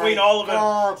 it's in between all of them.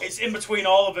 God. It's in between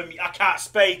all of them. I can't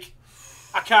speak.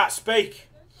 I can't speak.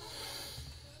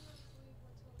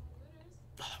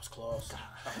 Oh, that was close. That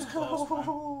was close,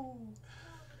 man.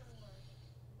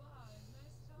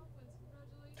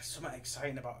 There's something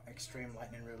exciting about Extreme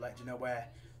Lightning Roulette. Do you know where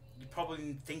you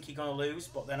probably think you're going to lose,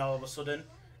 but then all of a sudden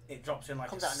It drops in like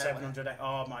Comes a out of nowhere. 700.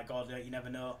 Oh my god, you never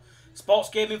know. Sports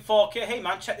Gaming 4K. Hey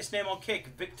man, check this name on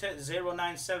Kick.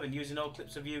 Victor097 using all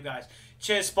clips of you guys.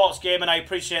 Cheers, Sports Gaming. I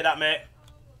appreciate that, mate.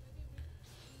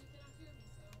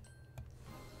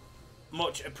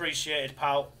 Much appreciated,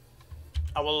 pal.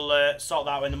 I will sort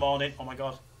that out in the morning. Oh my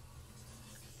god.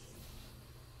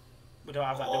 We don't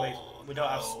have that, do we? We don't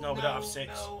have. No, we don't have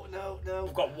 6. No.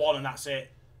 We've got 1 and that's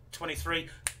it. 23.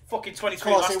 Fucking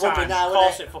 23 Course last it would be time. now, Of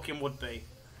course wouldn't it fucking would be.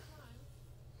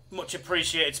 Much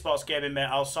appreciated, Sports Gaming, mate.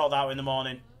 I'll sort that out in the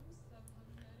morning.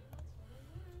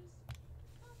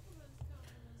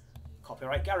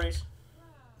 Copyright Gary's.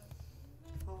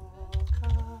 For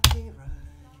copyright.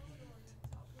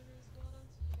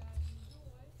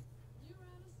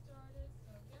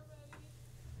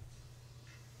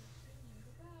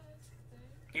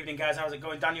 Evening, guys. How's it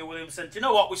going? Daniel Williamson. Do you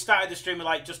know what? We started the stream with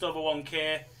like just over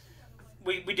 1k.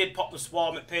 We did pop the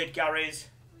swarm at paid Gary's.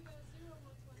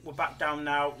 We're back down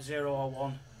now. 0 or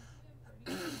 1.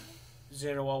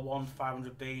 0 or 1.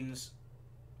 500 beans.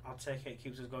 I'll take it. It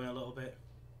keeps us going a little bit.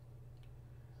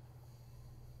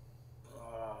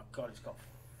 Oh god, it's got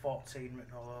 14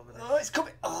 written all over this. Oh, it's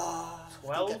coming. Oh,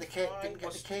 12. didn't get the kick. Didn't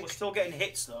get the kick. We're still getting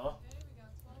hits though.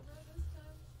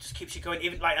 Just keeps you going.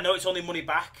 Even like I know it's only money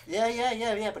back.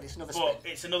 Yeah, but it's another spin.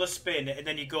 But it's another spin, and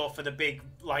then you go for the big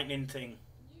lightning thing.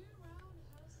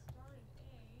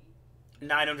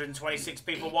 926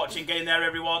 people watching. Get in there,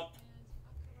 everyone.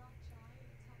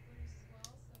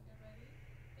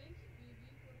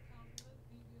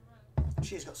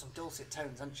 She's got some dulcet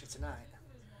tones, hasn't she, tonight?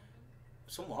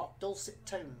 Somewhat. Dulcet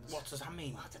tones. What does that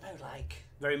mean? I don't know, like...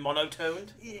 Very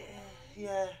monotoned?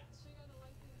 Yeah.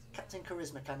 Captain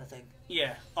Charisma kind of thing.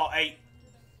 Yeah. Or 8.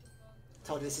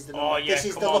 Told you this is the Oh, number. yeah, This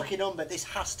is come the on. lucky number. This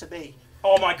has to be.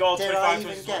 Oh my god, Dare I 25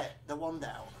 even twists. get the 1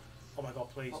 down? Oh my god,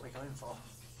 please. What are we going for?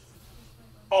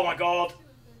 Oh my god.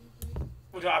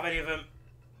 We don't have any of them.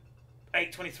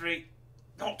 8, 23.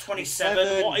 Not 27.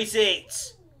 27. What is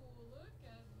it?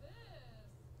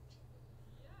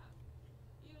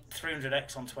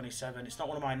 300x on 27. It's not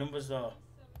one of my numbers though.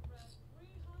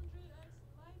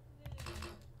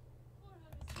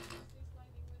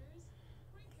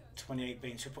 $28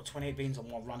 beans. Should put 28 beans on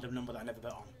one random number that I never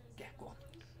bet on. Yeah, go on.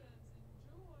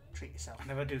 Treat yourself. I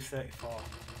never do 34.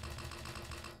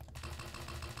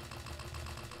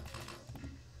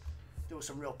 There was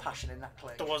some real passion in that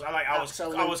click. There was I was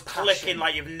Absolute clicking passion.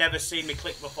 like you've never seen me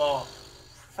click before.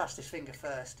 Fastest finger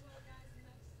first.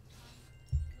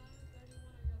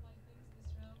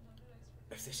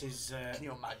 If this is Can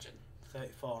you imagine?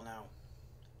 34 now.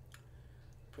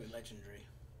 Pretty legendary.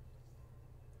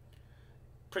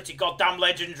 Pretty goddamn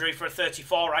legendary for a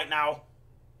 34 right now.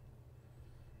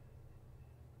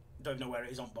 Don't know where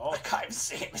it is on I board. can't even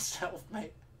see it myself,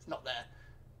 mate. It's not there.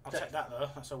 I'll take that though.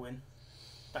 That's a win.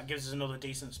 That gives us another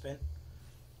decent spin.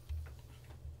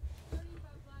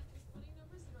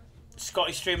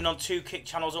 Scotty streaming on 2 Kick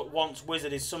channels at once.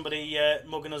 Wizard, is somebody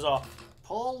mugging us off?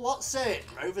 Paul Watson,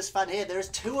 Rovers fan here. There's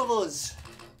 2 of us.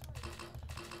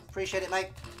 Appreciate it, mate.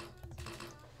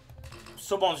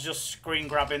 Someone's just screen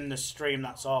grabbing the stream,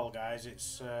 that's all, guys.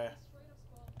 It's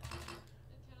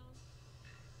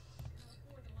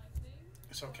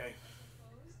okay.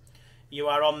 You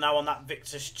are on now on that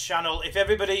Victor's channel. If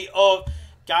everybody... Oh,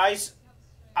 guys,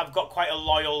 I've got quite a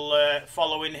loyal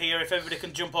following here. If everybody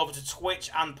can jump over to Twitch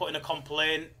and put in a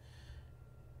complaint.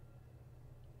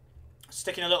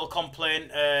 Sticking a little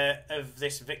complaint of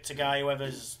this Victor guy,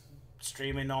 whoever's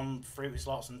streaming on Fruity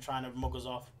Slots and trying to mug us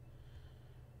off.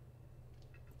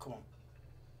 Come on.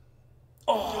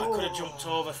 Oh, I could have jumped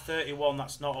over 31.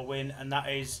 That's not a win, and that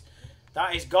is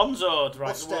gonzoed.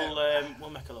 Right, we'll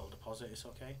make a little deposit. It's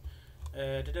okay.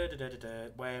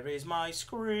 Where is my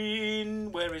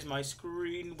screen? Where is my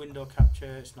screen? Window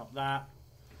capture. It's not that.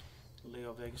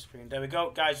 Leo Vega screen. There we go,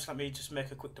 guys. Just let me just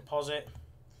make a quick deposit.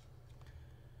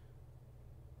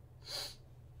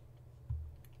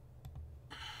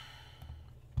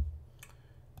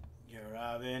 You're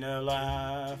having a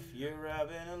laugh. You're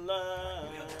having a laugh.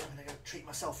 I'm gonna go treat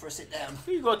myself for a sit down.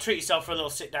 You got to treat yourself for a little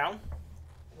sit down.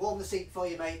 Warm the seat for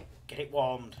you, mate. Get it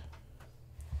warmed.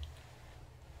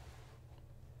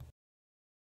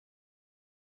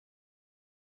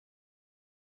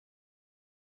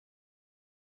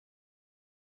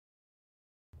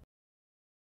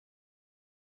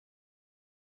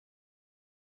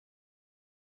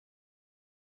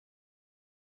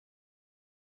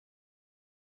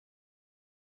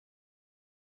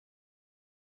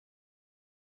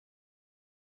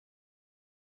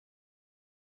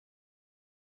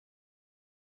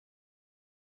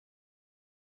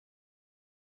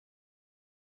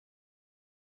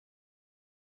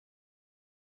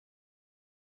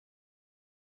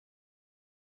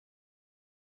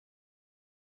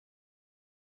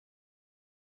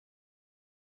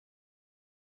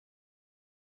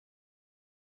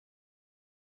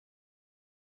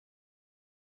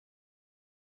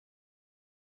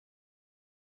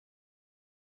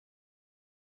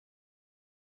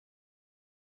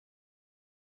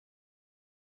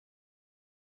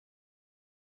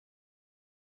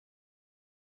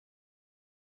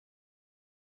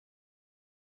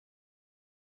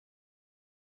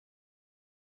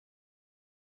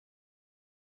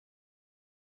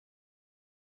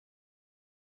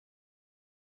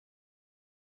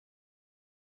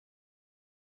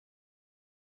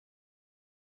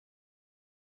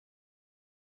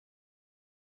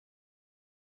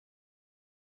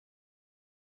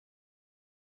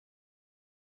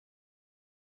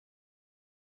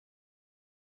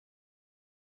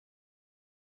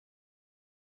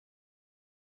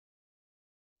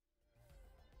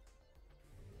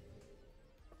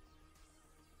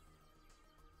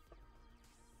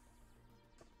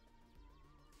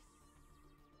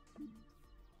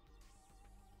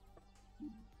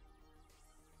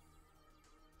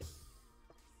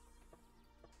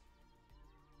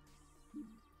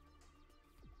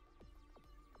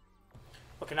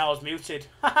 Fucking hell, I was muted.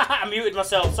 I muted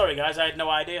myself. Sorry, guys, I had no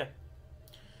idea.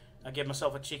 I gave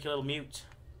myself a cheeky little mute.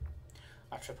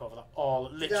 I trip over that all.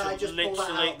 Literally.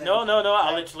 No.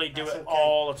 I literally do it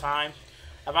all the time.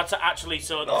 I've had to actually.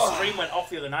 So the stream went off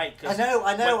the other night. I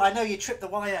know. You tripped the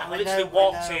wire. I literally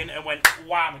walked in and went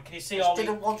wham. Can you see all?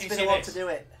 Didn't want to do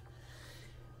it.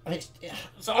 And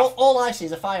so all I see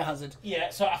is a fire hazard.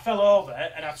 Yeah, so I fell over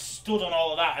and I stood on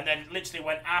all of that and then literally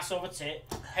went ass over tit,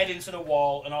 head into the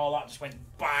wall, and all that just went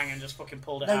bang and just fucking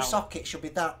pulled it out. No socket should be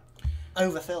that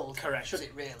overfilled. Correct. Should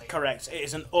it really? Correct. It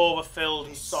is an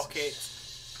overfilled socket.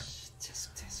 Tisk.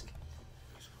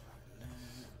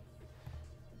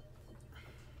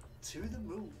 To the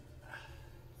moon.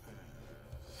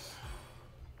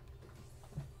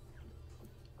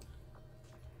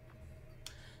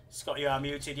 Scott, you are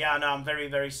muted. Yeah, no, I'm very,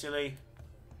 very silly.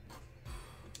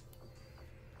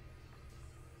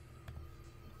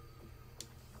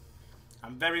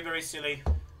 I'm very, very silly.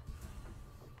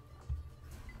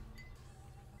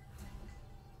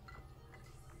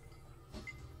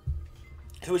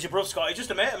 Who was your brother, Scott? He's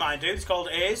just a mate of mine, dude. It's called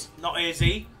A's, not AZ.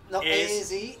 Not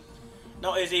AZ.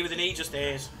 Not AZ with an E, just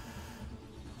A's.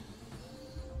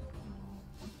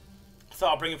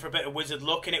 Thought I'd bring him for a bit of wizard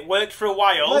luck, and it worked for a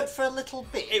while. Worked for a little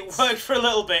bit. It worked for a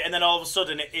little bit, and then all of a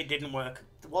sudden it didn't work.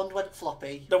 The wand went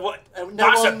floppy.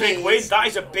 That's a big win. That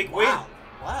is a big win.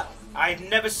 Wow. I've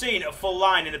never seen a full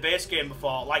line in a base game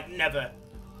before. Like, never.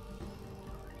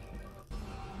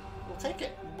 We'll take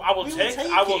it. I will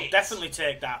definitely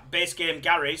take that. Base game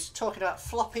Gary's. Talking about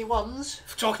floppy ones.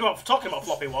 Talking about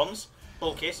floppy ones.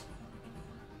 Bulkies.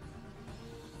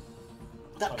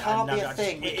 That can't be a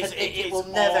thing. It will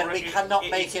never. We cannot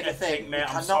make it a thing. Mate,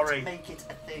 I'm sorry. Make it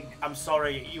a thing. I'm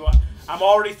sorry. I'm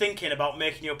already thinking about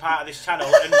making you a part of this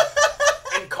channel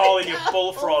and calling you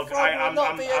Bullfrog.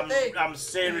 I'm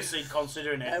seriously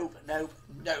considering it. Nope.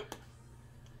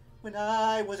 When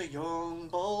I was a young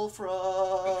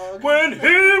bullfrog. When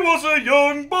he was a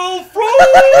young bullfrog.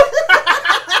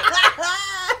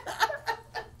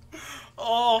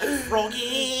 Oh,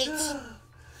 froggy.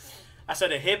 I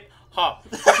said a hip hop.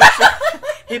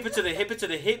 Hipper to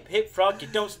the hip frog. You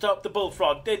don't stop the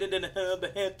bullfrog. I don't know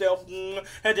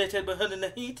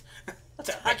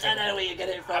where you get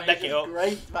it from. I'm making it up.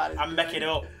 Great, man. I'm making it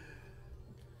up.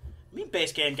 I mean,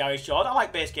 base game Gary's, Sean. I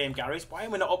like base game Gary's. Why are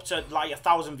we not up to like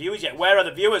 1,000 viewers yet? Where are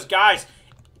the viewers, guys?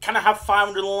 Can I have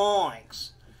 500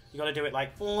 likes? You got to do it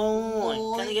like likes.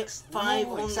 Can I get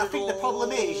 500? I think the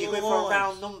problem is you go for a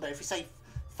round number. If you say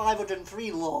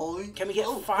 503 likes, can we get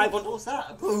 500? What's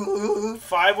that?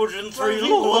 503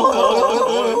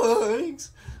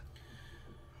 likes.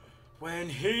 When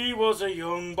he was a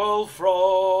young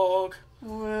bullfrog.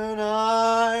 When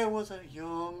I was a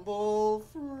young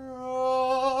bullfrog.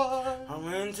 I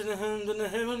went to the hand and the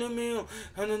heavenly meal.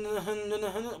 What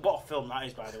a film that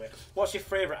is, by the way. What's your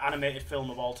favourite animated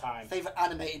film of all time? Favourite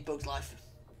animated Bug's Life.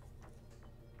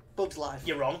 Bug's Life.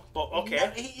 You're wrong, but okay.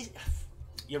 No,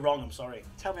 You're wrong, I'm sorry.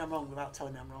 Tell me I'm wrong without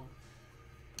telling me I'm wrong.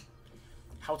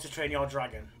 How to Train Your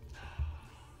Dragon.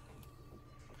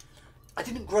 I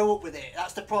didn't grow up with it.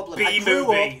 That's the problem. B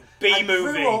movie. I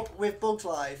grew up with Bug's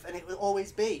Life, and it will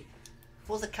always be.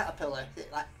 What was the caterpillar? Is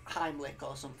it like Heimlich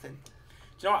or something? Do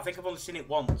you know what? I think I've only seen it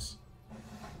once.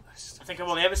 I think I've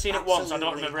only ever seen it once. I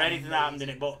don't remember anything that happened in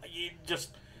it, but you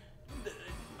just...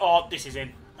 Oh, this is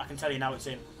in. I can tell you now it's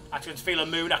in. I can feel a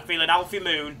moon. I can feel an Alfie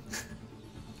moon.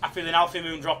 I feel an Alfie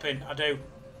moon dropping. I do.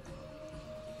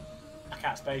 I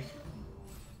can't speak.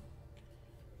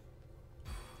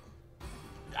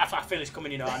 I feel it's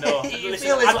coming, you know. I know.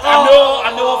 Listen,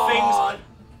 I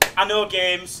know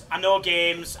things. I know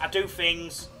games. I do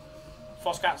things.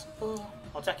 Foscats.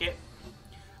 I'll take it.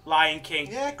 Lion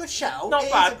King. Yeah, good shout. Not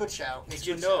bad. Is a good shout. Did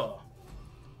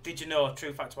you know? A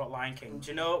true fact about Lion King? Do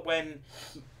you know when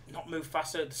not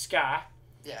Mufasa, the Scar?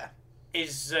 Yeah.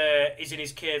 Is in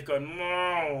his cave going,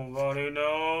 nobody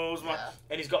knows, man. Yeah.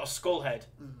 And he's got a skull head.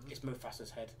 It's Mufasa's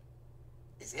head.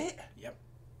 Is it? Yep.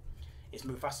 It's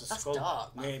Mufasa's That's skull.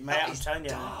 dark, man. Mate, I'm telling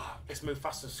you, it's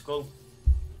Mufasa's skull.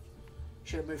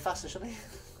 Should have moved faster, shouldn't he?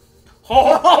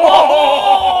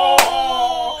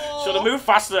 Should have moved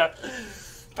faster.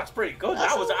 That's pretty good.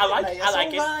 That's I like it. I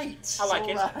like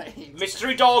it. Right.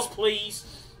 Mystery doors, please.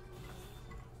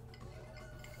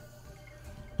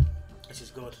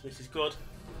 This is good.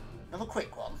 Another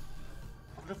quick one.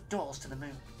 I would have doors to the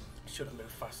moon. Should have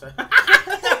moved faster.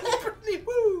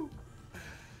 Woo.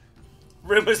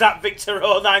 Rumours that Victor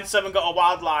 097 got a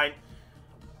wild line.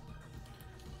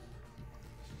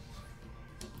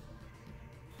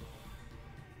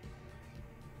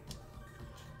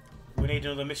 We need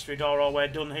another mystery door or we're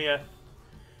done here.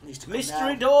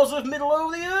 Mystery doors of middle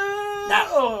of the earth. Now.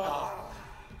 Oh.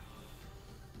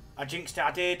 I jinxed it,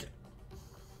 I did.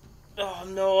 Oh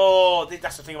no,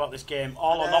 that's the thing about this game.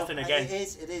 All or nothing again. It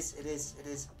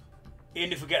is.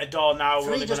 Even if we get a door now, we're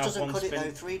 3 only going just to have doesn't one cut spin. it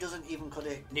though. 3 doesn't even cut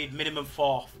it. Need minimum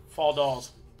 4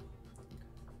 doors.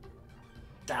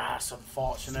 That's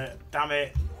unfortunate. Damn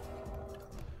it.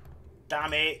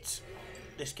 Damn it.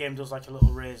 This game does like a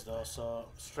little raise though, so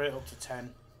straight up to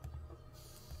 10.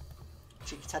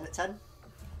 Cheeky 10 at 10.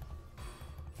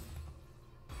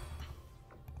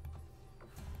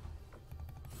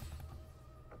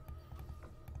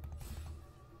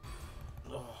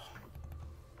 Oh.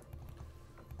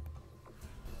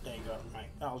 There you go. Right,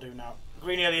 that'll do now.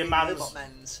 Green alien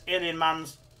man's. Alien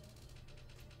man's.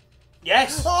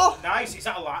 Yes. Oh! Nice. Is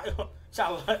that a light? Is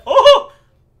that a light? Oh!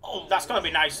 Oh, that's gonna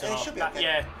be nice though. It should be okay.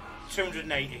 Yeah.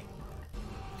 280.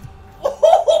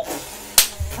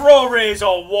 Pro raise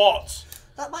or what?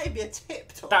 That might be a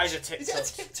tip touch. That is a tip Is touch. it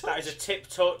a tip touch? That is a tip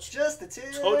touch. Just the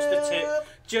tip. Touch the tip.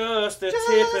 Just the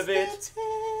tip of it.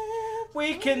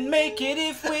 We can make it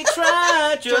if we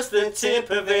try. Just the tip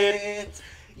of it.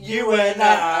 You and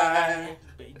I.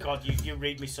 God, you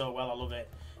read me so well. I love it.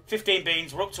 15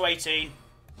 beans. We're up to 18.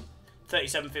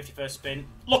 37.50 first spin.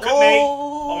 Look at me.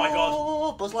 Oh my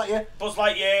God. Buzz Lightyear. Buzz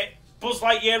Lightyear. Buzz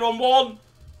Lightyear on 1.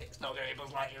 It's not going to be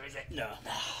Buzz Lightyear, is it? No,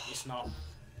 it's not.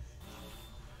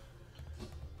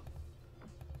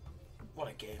 What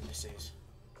a game this is.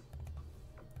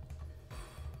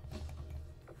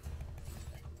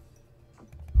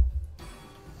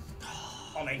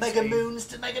 On 18. Mega Moons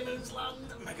to Mega Moons land.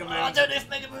 Mega Oh, Moons. I don't know if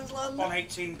Mega Moons land. On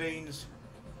 18 beans.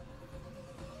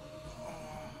 Oh.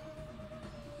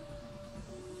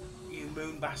 You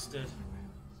moon bastard.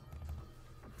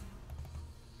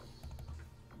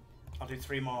 I'll do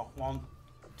 3 more. 1,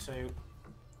 2.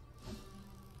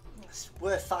 It's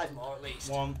worth 5 more at least.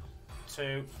 1,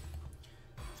 2,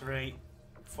 3,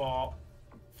 4,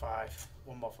 5.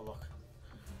 1 more for luck.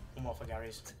 1 more for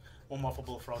Gary's. 1 more for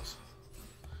Bullfrogs.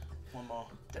 1 more.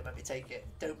 Don't make me take it.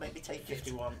 Don't make me take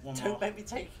 51. it. 1 more. Don't make me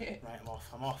take it. Right, I'm off.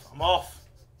 I'm off. I'm off.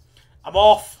 I'm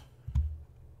off.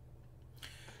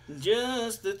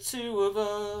 Just the 2 of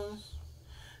us.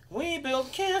 We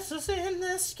build castles in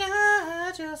the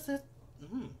sky. Just the...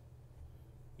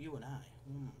 You and I.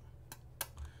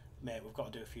 Mate, we've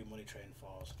got to do a few money train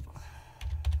fours.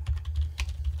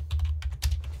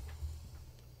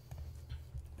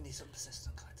 We need some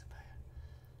persistent collector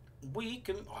payer. We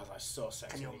can... Oh, that's so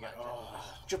sexy. Can you when you get,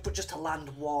 imagine? But just to land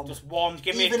 1. Just 1.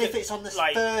 Give me Even if it's on the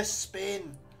like, first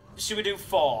spin. Should we do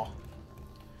 4?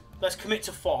 Let's commit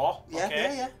to 4. Yeah,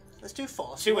 okay? yeah. Let's do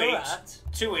 4. 2 where we're each. at.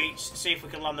 2 each. See if we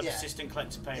can land the Yeah. persistent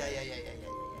collector payer. Yeah.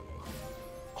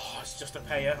 Oh, it's just a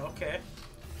payer. Okay.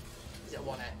 Is it a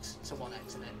 1x? It's a 1x,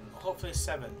 isn't it? Hopefully it's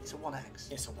 7. It's a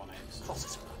 1x. It's a 1x. Of course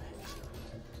it's a 1x.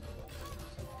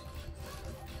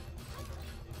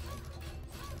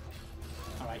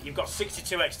 Alright, you've got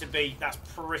 62x to beat. That's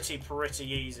pretty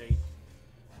easy.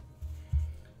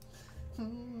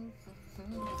 Come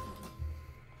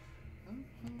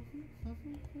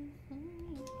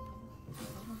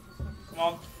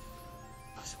on.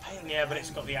 Yeah, but it's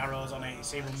got the arrows on it.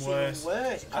 It's even worse.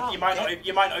 You might not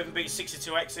even beat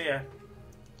 62x here.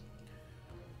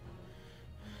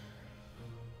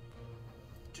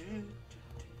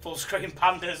 Full screen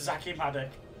pandas, Zaki Maddock.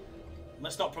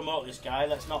 Let's not promote this guy.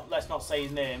 Let's not say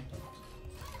his name.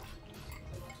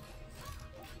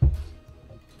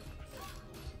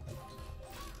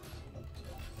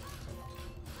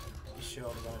 You're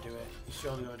surely gonna do it. You're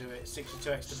surely gonna do it.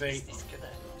 62x to beat.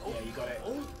 Yeah, you got it.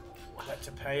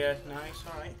 Collector payer, nice,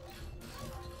 alright.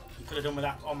 You could have done with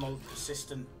that on the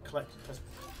persistent collector.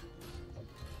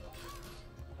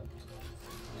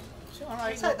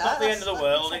 Alright, not the end of the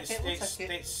world,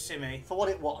 it's simmy. For what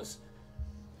it was.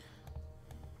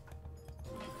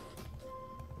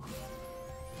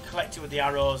 Collect it with the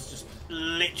arrows, just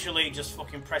literally just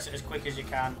fucking press it as quick as you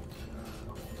can.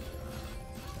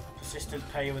 Persistent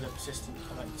payer with a persistent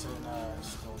collector, no,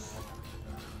 still no.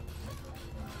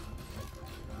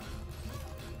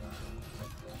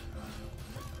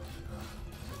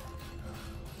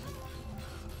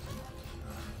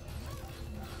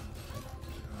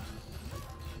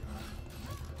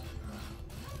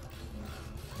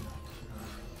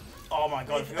 Oh my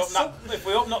god, if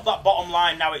we open up that bottom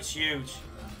line now, it's huge.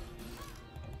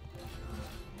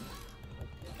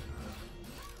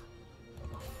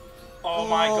 Oh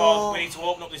my god, we need to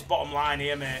open up this bottom line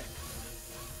here, mate.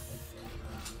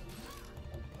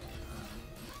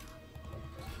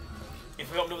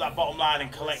 If we opened up that bottom line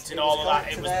and collected all of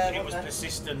that, it was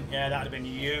persistent. Yeah, that'd have been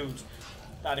huge.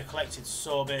 That'd have collected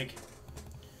so big.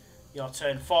 Your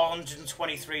turn,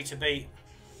 423 to beat.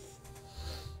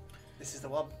 This is the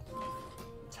one. I'm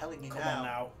telling you Come on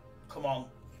now. Come on.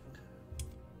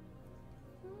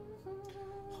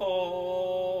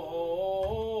 Oh,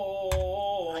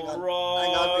 Hang on,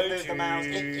 remove the mouse.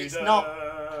 It's not.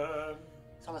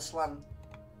 It's on a slant.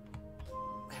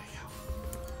 There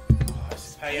we go. Oh,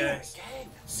 it's payer.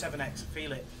 7x,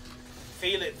 feel it.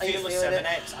 Feel it, Are you feel the feeling it?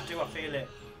 7x. I feel it.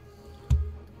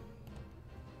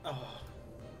 Oh.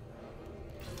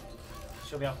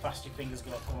 Show me how fast your fingers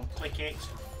go. Come on, click it.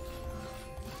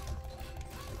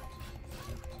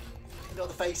 Ignore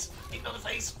the face. Ignore the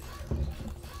face.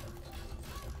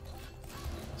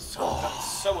 That's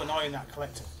so annoying, that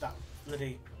collector, that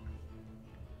bloody.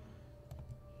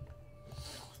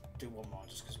 Do one more,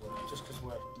 just because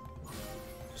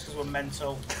we're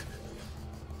mental.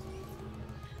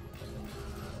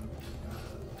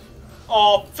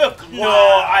 Oh fuck no!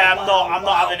 I'm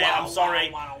not having it. I'm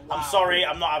sorry. I'm sorry.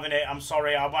 I'm not having it. I'm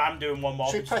sorry. I'm doing one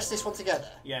more. Should we press this one together?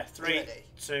 Yeah. 3,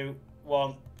 2,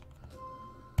 1.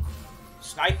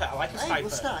 Sniper. I like a sniper.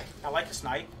 We'll snipe. I like a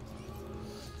snipe.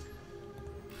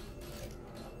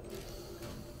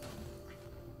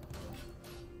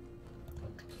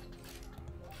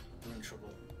 We're in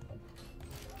trouble.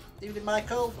 Evening,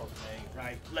 Michael. Okay,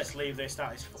 right. Let's leave this.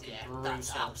 That is fucking brutal.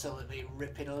 That's absolutely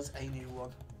ripping us a new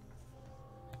one.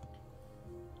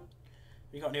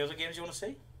 You got any other games you want to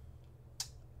see?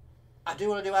 I do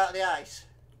want to do Out of the Ice.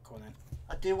 Go on then.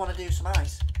 I do want to do some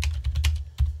ice.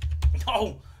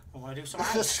 No! I want to do some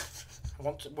ice.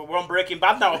 We're on Breaking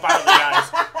Bad now, apparently,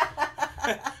 guys.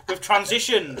 We've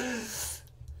transitioned.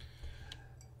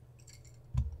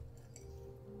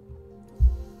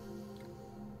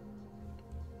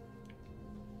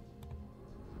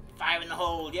 Fire in the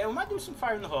hole. Yeah, we might do some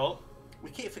fire in the hole. We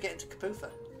keep forgetting to Kapoofa.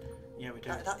 Yeah, we do.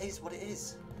 That is what it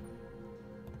is.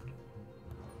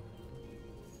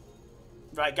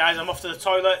 Right, guys, I'm off to the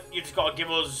toilet. You just got to give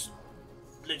us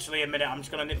literally a minute. I'm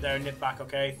just going to nip there and nip back,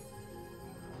 okay?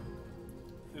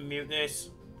 Mute this.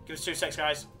 Give us 2 seconds,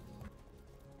 guys.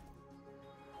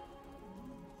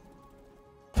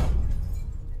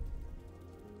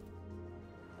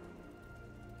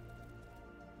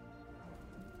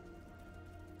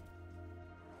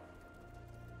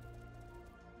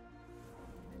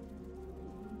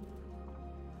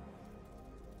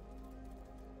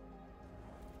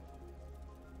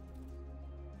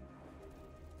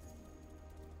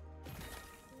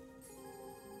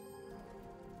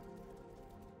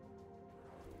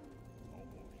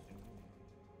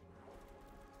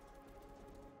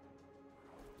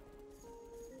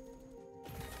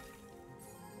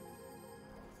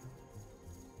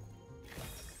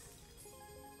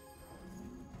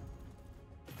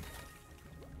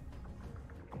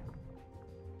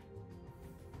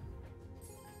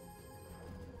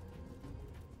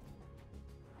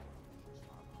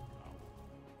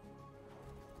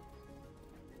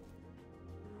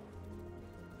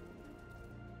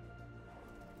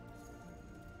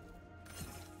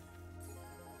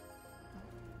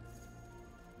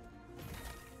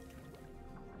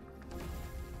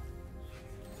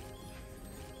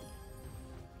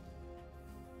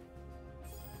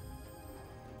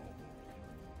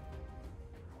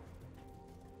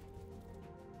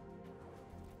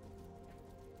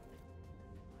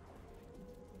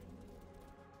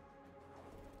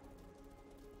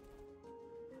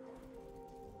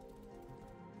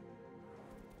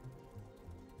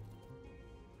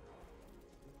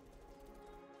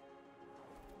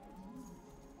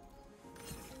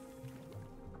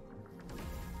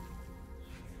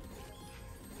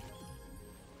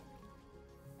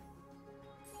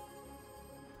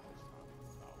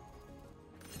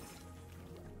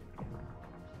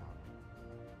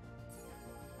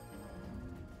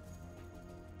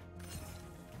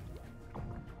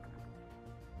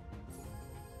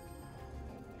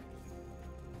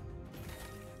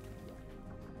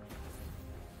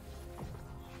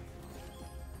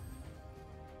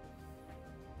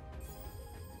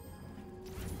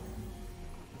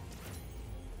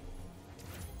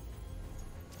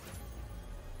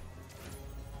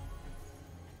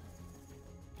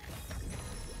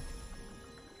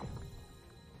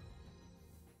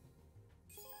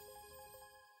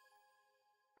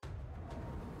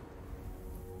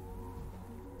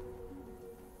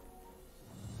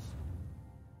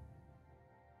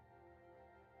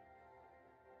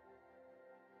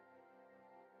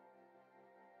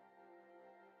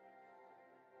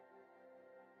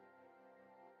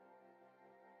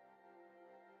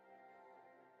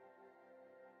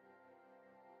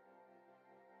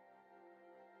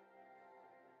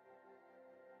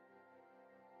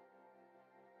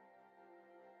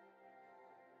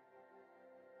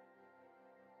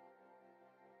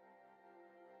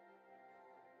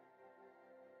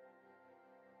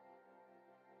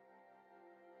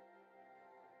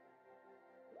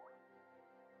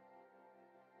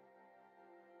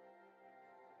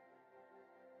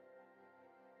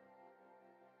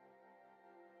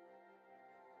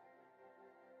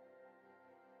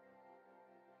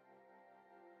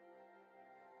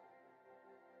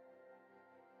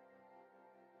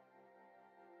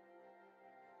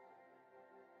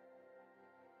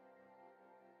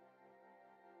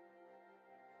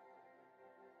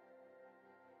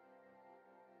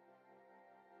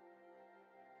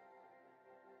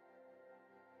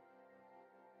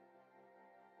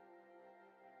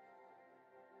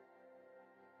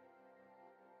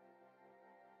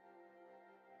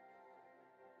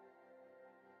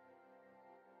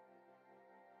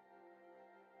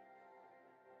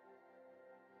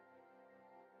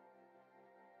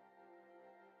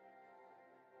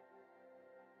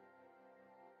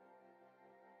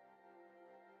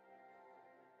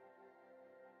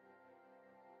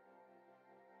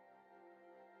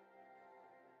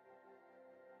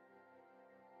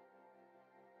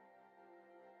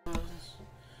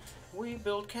 We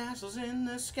build castles in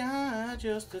the sky,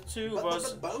 just the two of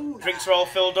us. Boom. Drinks are all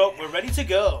filled up, we're ready to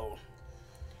go.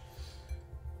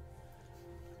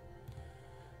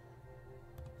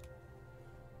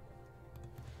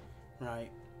 Right.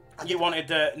 You wanted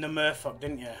the Merfolk,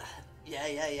 didn't you?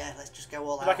 Yeah. Let's just go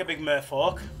all out. Like a big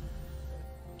Merfolk.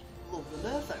 Love the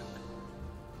Merfolk.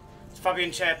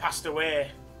 Fabian Chair passed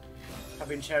away.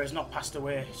 Fabian Chair has not passed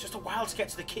away. It's just a while to get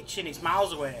to the kitchen. It's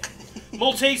miles away.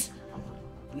 Multis!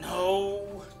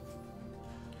 No.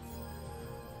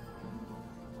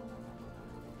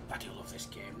 I do love this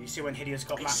game. You see when Hideous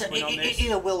got max win on this? It's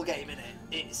a will game, isn't it?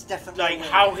 It's definitely like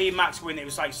how he max win, it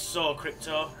was like so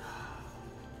crypto.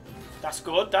 That's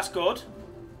good. That's good.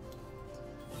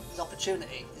 There's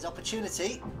opportunity. There's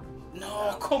opportunity.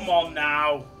 No, come on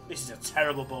now. This is a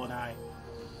terrible bone eye.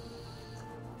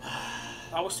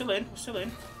 Oh, we're still in. We're still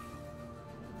in.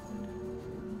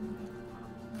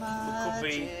 We could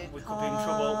be in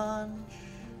trouble.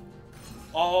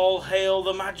 All hail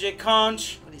the magic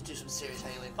conch. We need to do some serious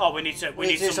hailing. Oh, we need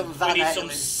some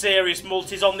serious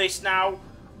multis on this now.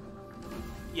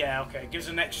 Yeah, okay. Gives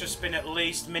an extra spin at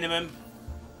least, minimum.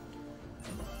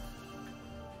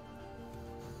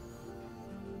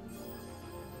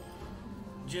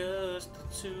 Just the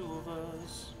two of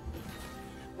us.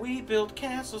 We build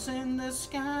castles in the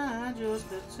sky, just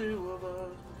the two of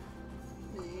us.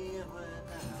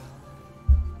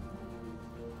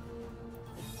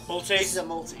 Multi. This is a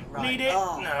multi, right? Need it?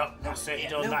 Oh, no, that's it.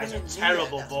 Done. That is a nobody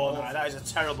terrible needed it. ball night. That is a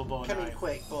terrible ball Came in night.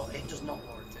 quick, but it does not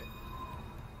warrant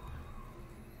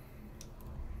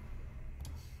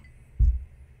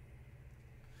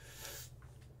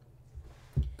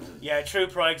it. Yeah, true,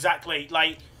 pro. Exactly.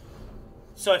 Like.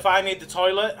 So if I need the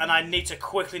toilet and I need to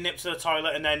quickly nip to the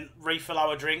toilet and then refill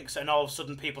our drinks and all of a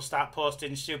sudden people start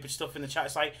posting stupid stuff in the chat,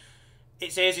 it's like,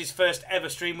 it's Aze's first ever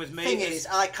stream with me. Thing is,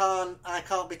 I can't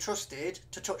be trusted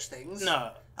to touch things.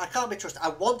 No. I can't be trusted. I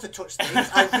want to touch things.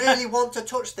 I really want to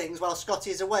touch things while Scotty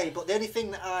is away, but the only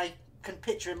thing that I can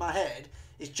picture in my head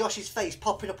is Josh's face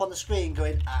popping up on the screen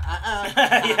going,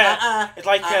 yeah. It's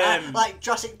like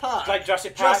Jurassic Park. Like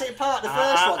Jurassic Park. Jurassic Park, the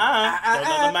first one. Don't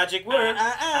know the magic word.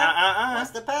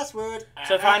 What's the password?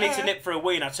 So if I need to nip for a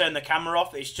wee and I turn the camera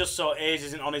off, it's just so Aze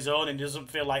isn't on his own and doesn't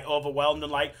feel like overwhelmed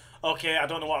and like, okay, I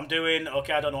don't know what I'm doing.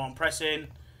 Okay, I don't know what I'm pressing.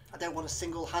 I don't want to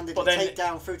single-handedly take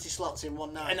down Fruity Slots in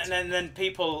one night. And then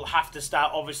people have to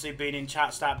start obviously being in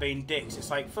chat, start being dicks.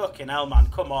 It's like fucking hell, man.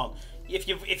 Come on. If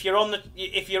you're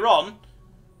on,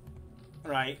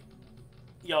 right,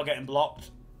 you're getting blocked.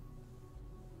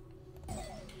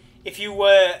 If you've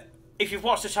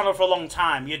watched the channel for a long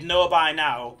time, you'd know by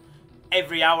now.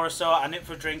 Every hour or so, I nip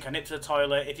for a drink, I nip to the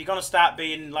toilet. If you're gonna start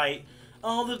being like,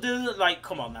 oh, like,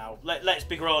 come on now, let's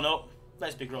be grown up.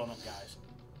 Let's be grown up, guys.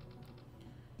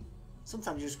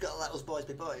 Sometimes you just gotta let us boys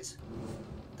be boys,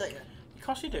 don't you? Of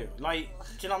course you do. Like,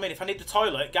 do you know what I mean? If I need the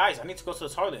toilet, guys, I need to go to the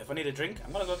toilet. If I need a drink,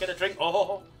 I'm gonna go get a drink.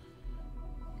 Oh.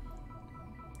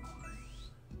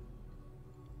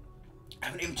 I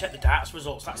haven't even checked the darts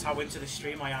results. That's how into the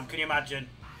stream I am. Can you imagine?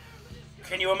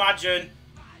 Can you imagine?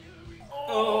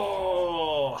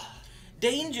 Oh.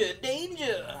 Danger,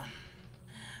 danger.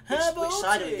 Which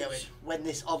side are we going when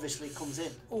this obviously comes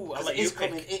in? Oh, I'll let you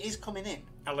pick. It is coming in.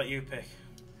 I'll let you pick.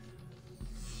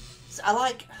 So I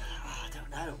like... I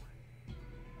don't know.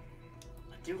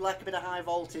 I do like a bit of high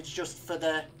voltage just for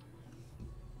the...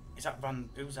 Is that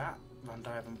who's that? Van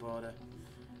Dyvenbode.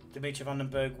 Dimitri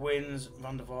Vandenberg wins.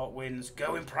 Van der Voort wins.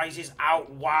 Going prizes out.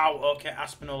 Wow. Okay,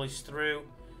 Aspinall is through.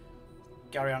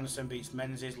 Gary Anderson beats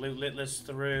Menzies. Luke Littler's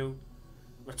through.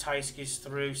 Ratajski's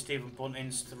through. Stephen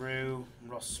Bunting's through.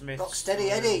 Ross Smith. Rock steady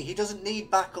through. Eddie. He doesn't need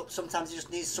backup. Sometimes he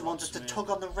just needs someone just to tug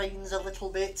on the reins a little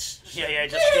bit. Yeah,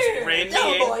 just rein me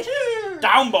Down, in. boy.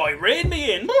 Down, boy. Rein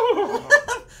me in.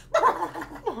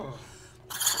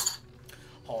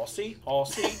 Horsey,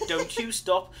 horsey, don't you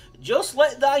stop. Just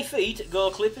let thy feet go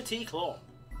clippity-clop.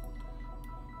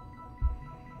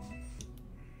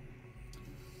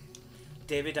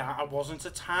 David, I wasn't a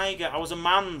tiger. I was a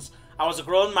man's. I was a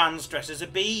grown man's dressed as a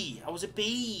bee. I was a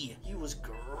bee. You was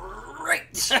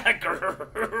great.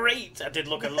 Great. I did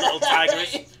look a little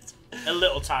tigerish. A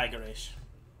little tigerish.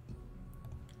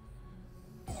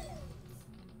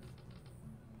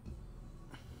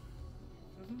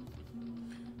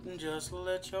 Just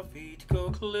let your feet go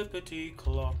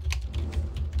clippity-clop.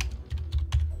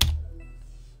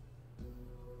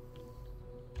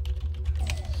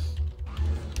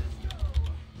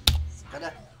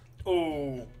 Better.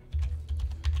 Oh.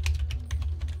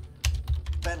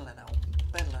 Better now.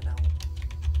 Better now.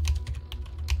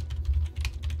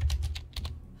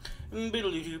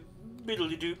 Biddly-doop.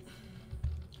 Biddly-doop.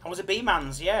 I was a bee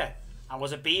man's, yeah. I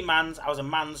was a bee man's. I was a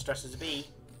man's dressed as a bee.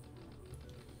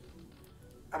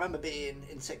 I remember being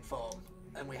in sixth form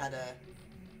and we had a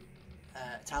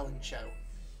talent show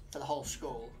for the whole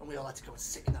school, and we all had to go and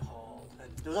sit in the hall. And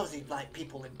there was obviously like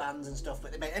people in bands and stuff,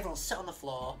 but they made everyone sit on the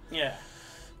floor. Yeah.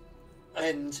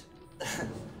 And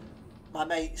my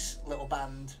mate's little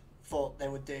band thought they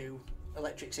would do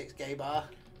Electric Six Gay Bar.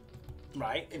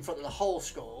 Right. In front of the whole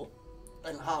school,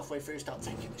 and halfway through start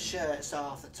taking the shirts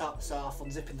off, the tops off,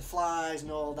 unzipping the flies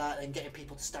and all that, and getting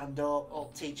people to stand up. All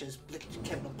teachers literally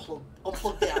came and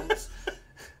unplugged the amps.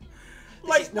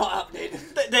 This is not happening.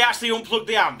 They actually unplugged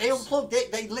the amps. They unplugged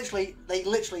it. They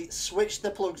literally switched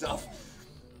the plugs off.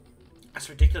 That's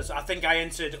ridiculous. I think I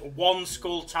entered one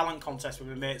school talent contest with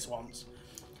my mates once,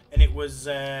 and it was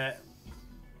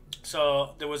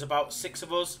so there was about 6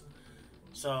 of us.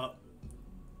 So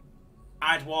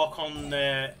I'd walk on.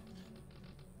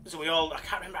 So we all. I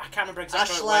can't remember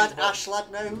exactly.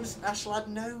 Ashlad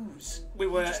knows. We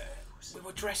were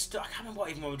dressed. I can't remember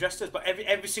what even we were dressed as, but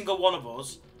every single one of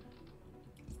us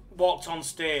walked on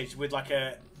stage with like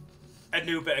a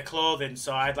new bit of clothing.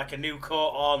 So I had like a new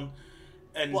coat on,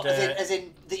 and what, as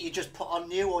in that you just put on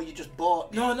new, or you just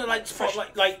bought? No, like fresh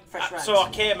rags. So I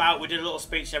came out, we did a little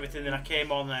speech and everything, and I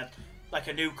came on there like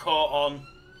a new coat on,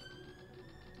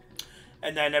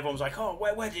 and then everyone was like, "Oh,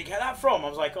 where did you get that from?" I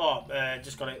was like, "Oh,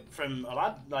 just got it from a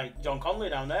lad like John Conley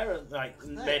down there, like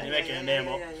making a name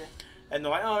up." And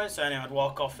they're like, "Oh, so anyway, I'd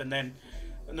walk off, and then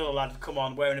another lad would come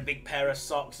on wearing a big pair of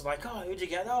socks. I was like, "Oh, who'd you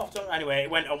get that off?" Anyway, it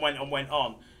went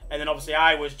on. And then obviously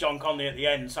I was John Conley at the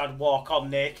end, so I'd walk on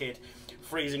naked,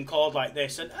 freezing cold like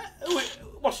this. And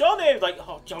what's your name? Like,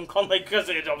 oh, John Conley, because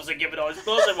he'd obviously given all his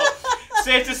clothes away.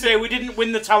 Safe to say, we didn't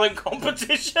win the talent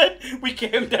competition. We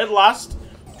came dead last.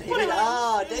 David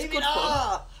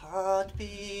R.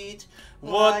 Heartbeat.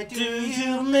 What do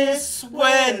you miss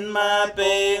when my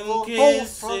baby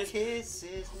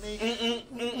kisses me?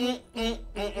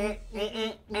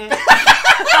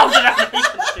 How did I even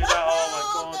do that? Oh my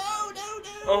god.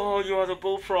 No. Oh, you are the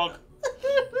bullfrog.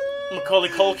 Macaulay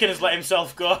Culkin has let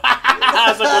himself go.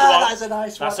 That's a good one. That's a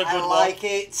nice one. That's a good I one. like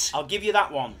it. I'll give you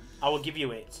that one. I will give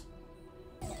you it.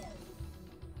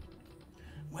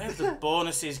 Where have the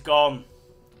bonuses gone?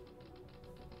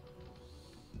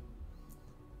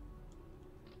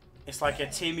 It's like a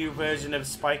Timu version of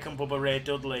Spike and Bubba Ray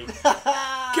Dudley.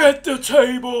 Get the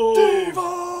table!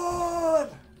 Devon!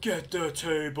 Get the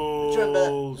tables! Do you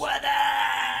remember?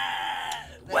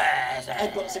 Where's it?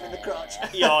 Headbutts him in the crotch.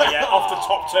 Yeah, off the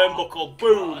top turnbuckle.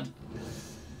 Boom!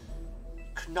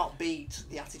 Could not beat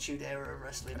the Attitude Era of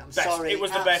wrestling. I'm Best. sorry. It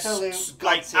was the best.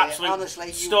 Like, absolute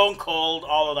honestly, stone cold,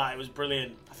 all of that. It was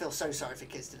brilliant. I feel so sorry for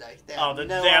kids today. They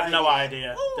have no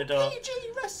idea. Oh, they don't. PG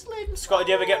wrestling. Scotty,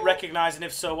 do you ever get recognised? And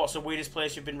if so, what's the weirdest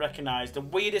place you've been recognised? The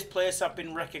weirdest place I've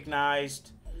been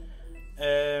recognised.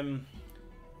 Jar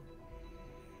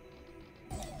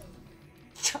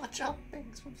Jar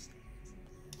Binks.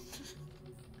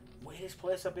 Weirdest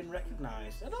place I've been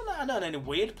recognised? I don't know any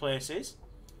weird places.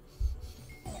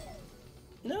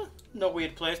 No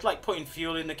weird place. Like putting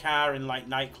fuel in the car in like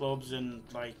nightclubs and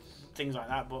like things like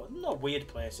that, but no weird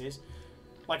places.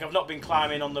 Like I've not been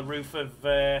climbing on the roof of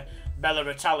Bella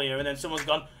Italia and then someone's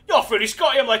gone, "You're Freddie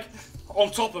Scotty." I'm like, on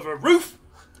top of a roof?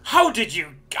 How did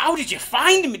you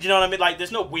find me? Do you know what I mean? Like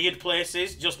there's no weird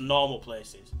places, just normal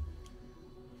places.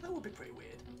 That would be pretty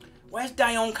weird. Where's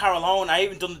Dion Carolone? I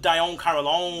haven't done the Dion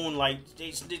Carolone. Like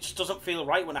it just doesn't feel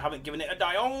right when I haven't given it a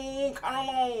Dion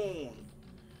Carolone.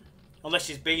 Unless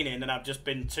she's been in and I've just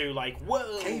been too like,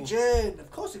 whoa. Cajun! Of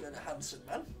course you've been a Hanson,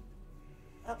 man.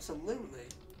 Absolutely.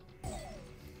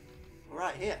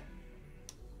 Right here.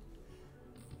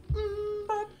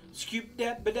 Scoop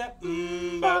dap ba dap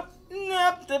bop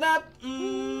nap da dap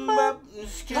bop.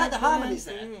 You like the harmonies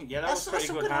there? Yeah, that was pretty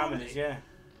good harmonies, yeah.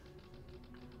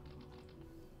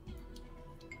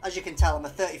 As you can tell, I'm a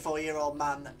 34-year-old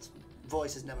man that's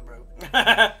voice has never broke.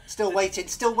 Still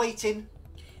waiting.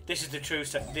 This is the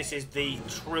truest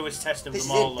test of This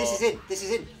them all. This is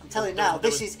in. I'm telling you now,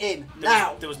 this is in.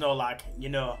 Now! There was no lag,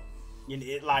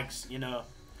 it lags,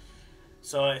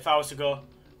 So if I was to go,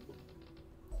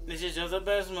 this is just the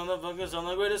best motherfuckers on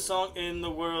the greatest song in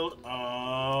the world.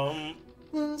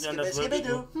 And the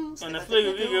flick-a-goo, and the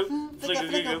flick-a-goo,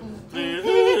 flick-a-goo,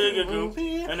 flick-a-goo,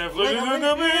 and the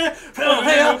flick-a-goo,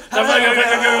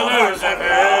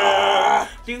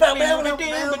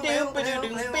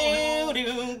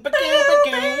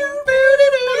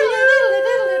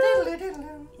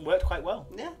 worked quite well.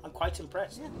 Yeah. I'm quite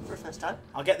impressed. Yeah, for a first time.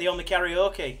 I'll get thee on the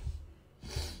karaoke.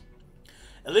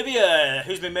 Olivia,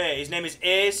 who's my mate? His name is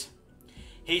Ace.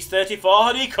 He's 34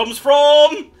 and he comes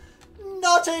from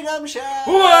Nottinghamshire!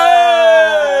 Whoa!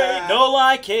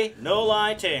 likey, no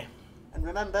lighty. And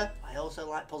remember, I also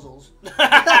like puzzles.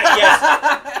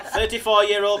 Yes,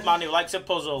 34-year-old man who likes a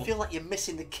puzzle. I feel like you're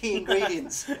missing the key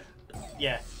ingredients.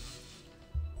 Yeah.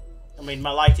 I mean,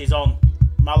 my light is on.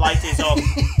 My light is on.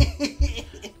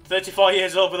 34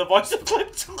 years old with a voice of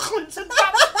Clinton.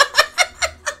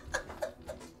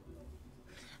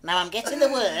 Now I'm getting the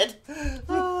word.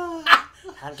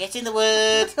 I'm getting the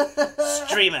word.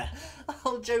 Streamer.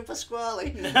 Oh, Joe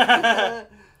Pasquale.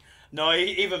 No,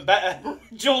 even better.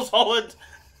 Jules Holland.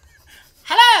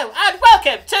 Hello and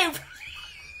welcome to.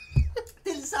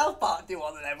 Didn't South Park do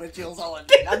one of them with Jules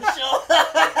Holland? I'm sure.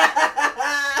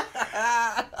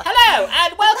 Hello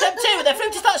and welcome to the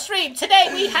Fruit is Not Stream. Today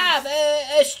we have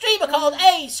a streamer called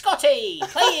Scotty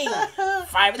playing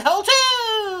 5 in the Hole 2.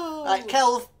 Right,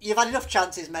 Kelv, you've had enough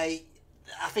chances, mate.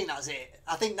 I think that's it.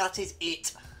 I think that is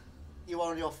it. You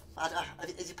are on your.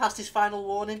 Has he passed his final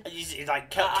warning? He's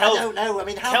like, I don't know. I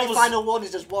mean, how many final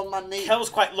warnings does one man need? Kel's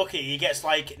quite lucky. He gets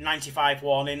like 95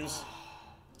 warnings.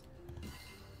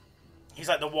 He's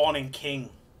like the warning king.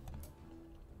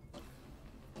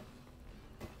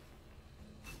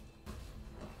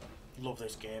 Love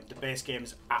this game. The base game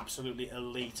is absolutely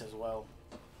elite as well.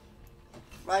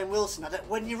 Ryan Wilson,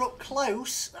 when you're up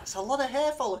close, that's a lot of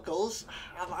hair follicles.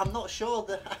 I'm not sure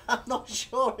that. I'm not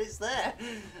sure it's there.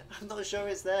 I'm not sure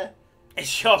it's there.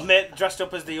 It's your mate dressed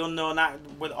up as the unknown act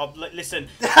with. Listen,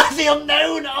 the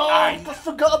unknown. Oh, I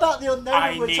forgot about the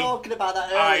unknown. We were talking about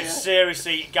that earlier.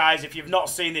 Seriously, guys, if you've not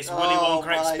seen this Willy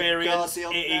Wonka experience,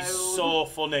 God, it is so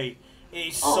funny. It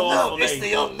is oh, so no, funny. It's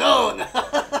the unknown.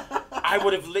 I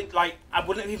would have I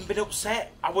wouldn't have even been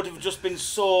upset. I would have just been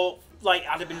so I'd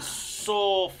have been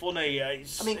so funny. I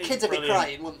mean, kids would be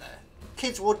crying, wouldn't they?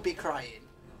 Kids would be crying.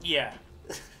 Yeah.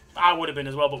 I would have been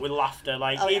as well, but with laughter.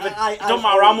 Like, I mean, even I don't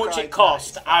matter how much cried it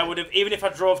cost, tonight, I would have, even if I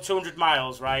drove 200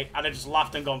 miles, right, I'd have just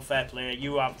laughed and gone, fair play.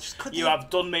 You have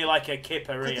done me like a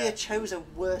kipper Could here. they have chose a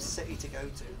worse city to go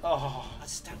to? Oh, I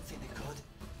just don't think they could.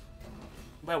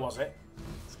 where was it?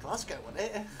 It's Glasgow,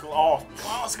 wasn't it? Oh,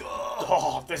 Glasgow.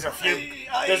 oh, there's a few.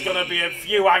 There's gonna be a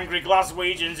few angry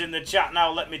Glaswegians in the chat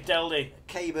now. Let me tell thee.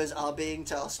 Cabers are being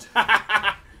tossed.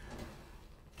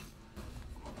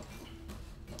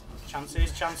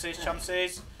 Chances, chances,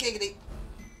 chances. Giggity.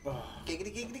 Oh.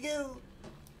 Giggity, giggity, go.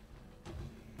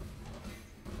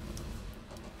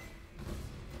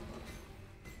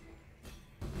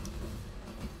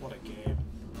 What a game.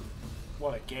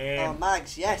 What a game. Oh,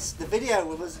 Mags, yes. The video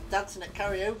was dancing at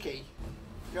karaoke. You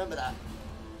remember that?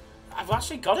 I've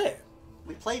actually got it.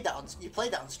 We played that on. You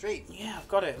played that on stream. Yeah, I've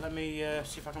got it. Let me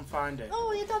see if I can find it.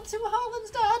 Oh, you're dancing with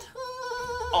Harlan's dad.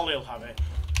 Ollie'll have it.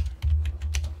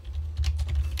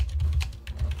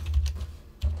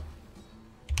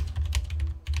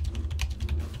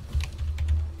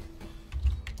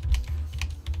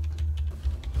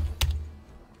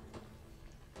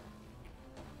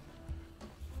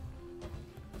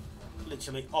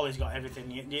 Literally, Ollie's got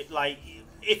everything. Like,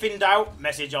 if in doubt,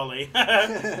 message Ollie.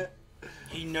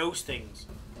 He knows things.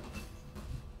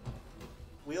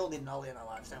 We all need an Ollie in our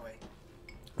lives, don't we?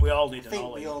 We all need an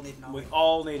Ollie. We all need an Ollie. We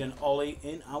all need an Ollie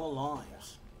in our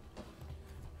lives.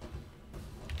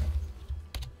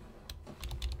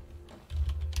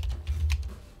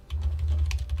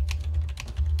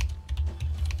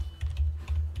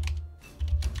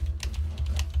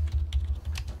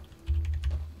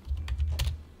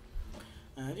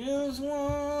 I just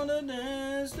wanna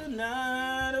dance the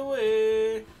night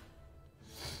away.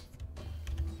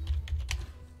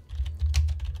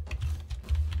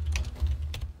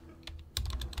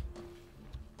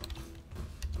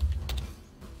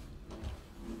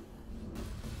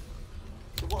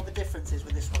 So what are the differences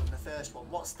with this one and the first one?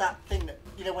 What's that thing that,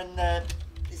 you know, when,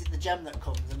 is it the gem that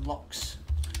comes and locks?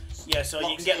 Yeah, so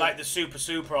you can get like the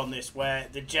super on this, where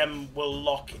the gem will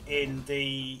lock in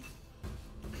the...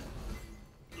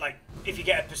 Like, if you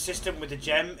get a persistent with the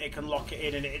gem, it can lock it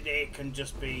in and it can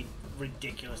just be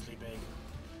ridiculously big.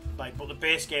 Like, but the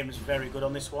base game is very good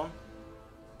on this one.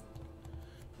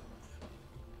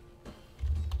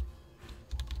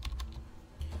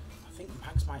 I think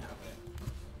Max might have it.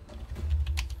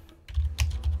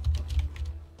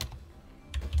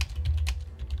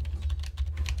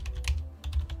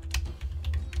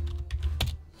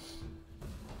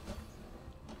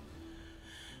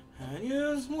 I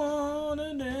just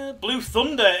wanna dance. Blue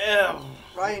Thunder. Ew.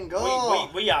 Ryan, go.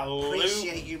 We are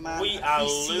Appreciate you, man. We are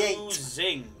Appreciate.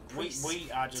 losing.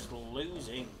 We are just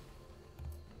losing.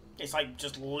 It's like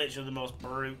just literally the most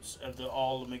brutes of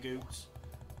all the Magoots.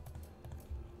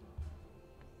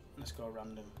 Let's go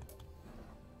random.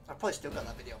 I've probably still got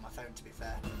that video on my phone, to be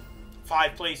fair.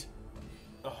 5, please.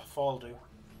 Oh, 4 will do.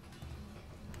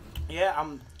 Yeah,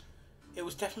 it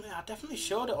was definitely. I definitely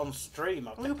showed it on stream.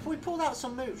 We pulled out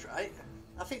some moves, right?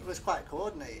 I think it was quite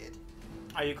coordinated.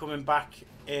 Are you coming back,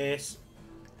 Ace?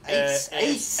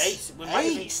 Ace. We might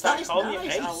even Ace. start That is calling you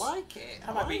nice. Ace. I like it.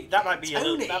 That might be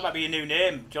Tony. your new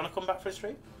name. Do you want to come back for a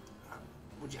stream?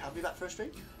 Would you have me back for a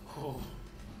stream? Oh.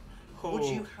 Would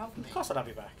you have me? Of course I'd have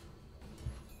you back.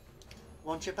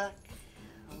 Want you back?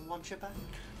 I want you back.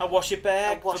 I'll wash your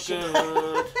back I'll wash for your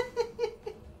good.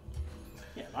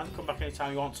 Yeah, man, come back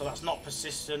anytime you want. So that's not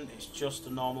persistent. It's just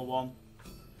a normal one,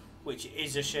 which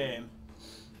is a shame.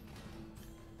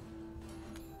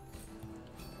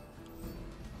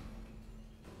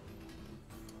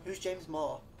 Who's James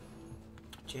Moore?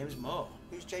 James Moore.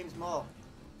 Who's James Moore?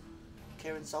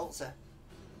 Kieran Salzer.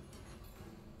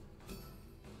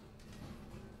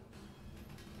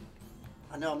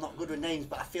 I know I'm not good with names,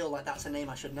 but I feel like that's a name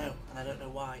I should know, and I don't know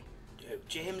why.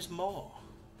 James Moore.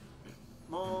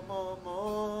 More, more,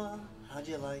 more. How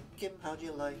do you like him? How do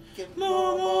you like him?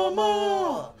 More, more,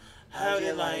 more. How do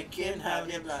you like him? How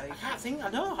do you like I can't think. I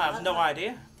know. I have no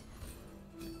idea.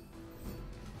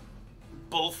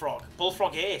 Bullfrog.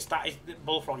 Bullfrog Ace. That is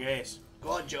Bullfrog Ace.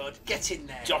 Go on, George. Get in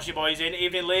there. Joshy boy's in.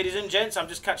 Evening, ladies and gents. I'm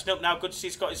just catching up now. Good to see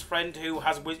Scotty's friend who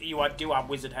has do have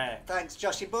wizard hair. Thanks,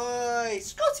 Joshy boy.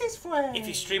 Scotty's friend. If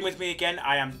you stream with me again,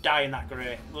 I am dyeing that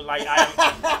grey. Like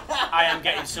I am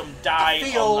getting some dye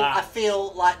on that. I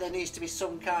feel like there needs to be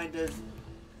some kind of.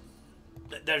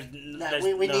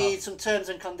 We need some terms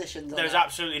and conditions. There's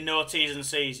absolutely no T's and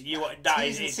C's.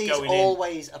 T's and C's going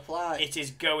always in. apply. It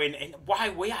is going in. Why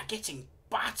we are getting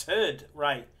battered,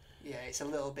 right? Yeah, it's a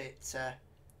little bit.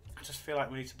 I just feel like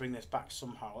we need to bring this back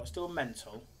somehow. Let's do a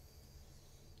mental.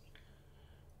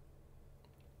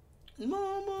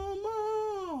 More, more,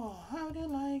 more. How do you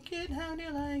like it? How do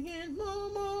you like it? More,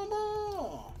 more,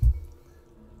 more.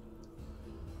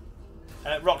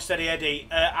 Rocksteady Eddie,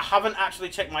 I haven't actually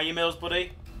checked my emails,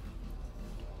 buddy.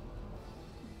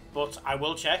 But I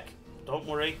will check. Don't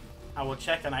worry. I will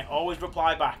check and I always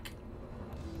reply back.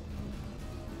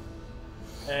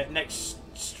 Next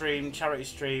stream, charity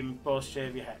stream, both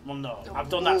shave your head. Well, no, I've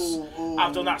done that.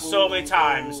 I've done that so many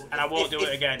times, and I won't do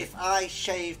it again. If I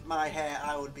shaved my hair,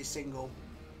 I would be single,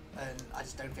 and I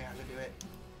just don't think I could do it.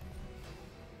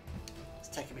 It's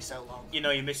taking me so long. You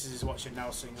know, your missus is watching now.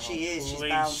 Sing. She is. She's Please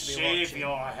bound to be shave watching.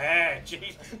 your hair.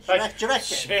 Jeez. Do you reckon?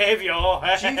 Shave your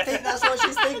hair. Do you think that's what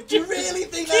she's thinking? Do you really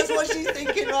think that's what she's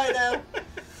thinking right now?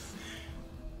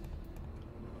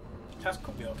 That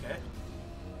could be okay.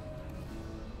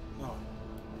 No.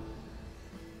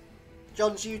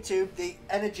 John's YouTube, the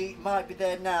energy might be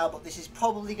there now, but this is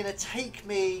probably going to take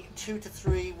me 2 to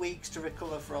 3 weeks to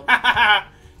recover from.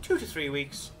 2 to 3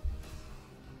 weeks.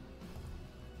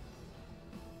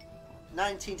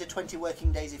 19 to 20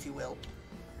 working days, if you will.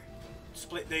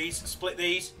 Split these. Split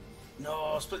these.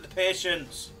 No, split the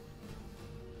patience.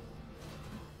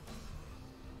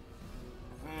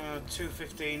 2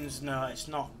 15s. No, it's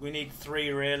not. We need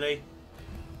 3 really.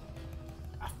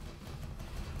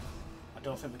 I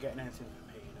don't think we're getting anything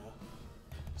from here, you know.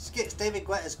 Skits, David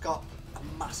Guetta's got a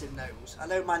massive nose. I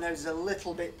know my nose is a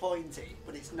little bit pointy,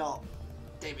 but it's not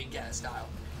David Guetta style.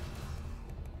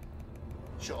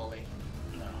 Surely.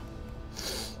 No.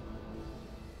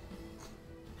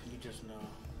 You just know.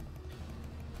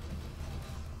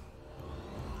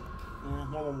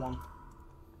 1-1-1.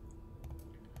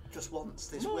 Just once.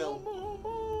 This will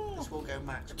go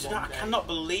max. Do you know, I cannot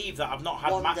believe that I've not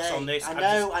had max on this. I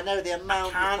know the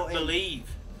amount. I can't believe.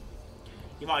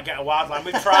 You might get a wild line.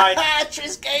 We've tried.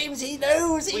 Tris Games, he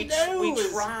knows. He knows. We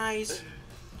tries.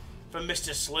 From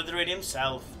Mr. Slytherin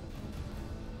himself.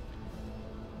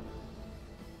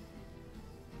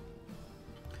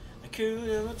 A cool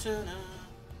little turner.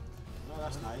 Oh,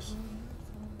 that's nice.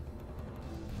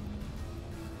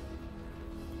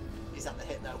 Is that the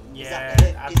hit though? Yeah,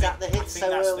 Is that the hit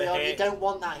so early on? You don't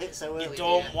want that hit so early. You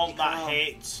don't want that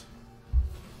hit.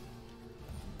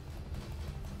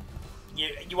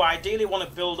 You ideally want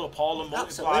to build up all the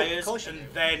multipliers and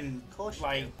then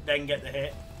then get the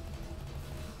hit.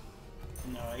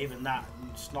 No, even that,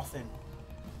 it's nothing.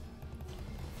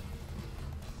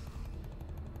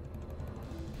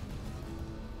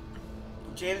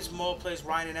 James Moore plays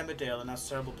Ryan in Emmerdale and has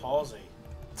cerebral palsy.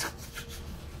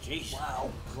 Jeez.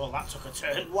 Wow. Well, that took a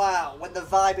turn. Wow. When the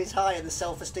vibe is high and the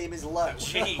self-esteem is low.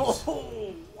 Jeez.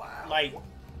 Oh, wow.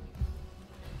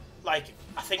 Like,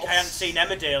 I think I haven't seen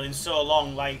Emmerdale in so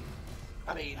long. Like,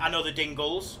 I mean, I know the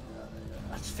Dingles.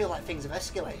 I just feel like things have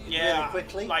escalated really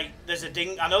quickly. Like, there's a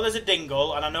I know there's a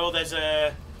Dingle, and I know there's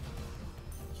a.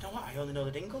 You know what? I only know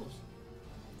the Dingles.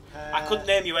 I couldn't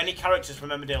name you any characters from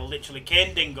Emmerdale. Literally,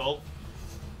 Kane Dingle.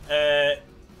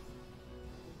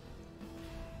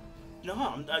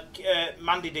 No, I'm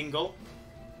Mandy Dingle.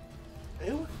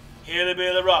 Who? Here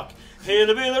be the rock, here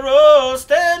be the road,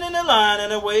 stand in the line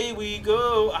and away we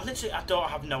go. I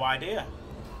have no idea.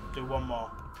 Do one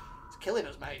more. It's killing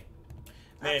us, mate.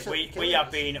 Mate, we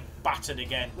have been battered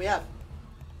again. We have.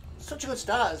 Such a good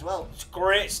start as well. It's a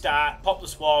great start. Popped the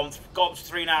swarm, got up to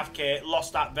 3.5k,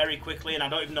 lost that very quickly, and I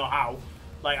don't even know how.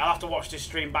 Like, I'll have to watch this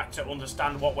stream back to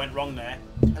understand what went wrong there.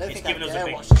 I don't think I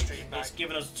dare watch the stream back. It's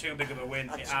given us too big of a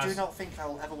win. I do not think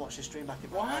I'll ever watch the stream back.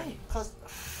 Why? Because...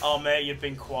 Oh, mate, you've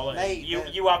been quality. Mate,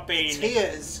 you have been...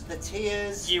 The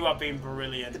tears... You have been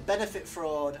brilliant. The benefit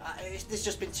fraud. There's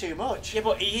just been too much. Yeah,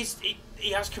 but he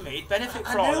has committed benefit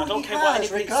fraud. I don't care what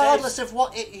anybody regardless says. of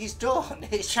what he's done.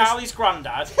 Charlie's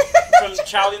granddad from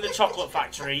Charlie and the Chocolate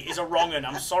Factory is a wrong un.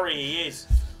 I'm sorry, he is.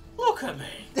 Look at me.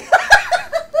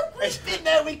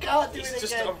 No, we can't do it again.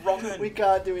 He's just a wrong un. We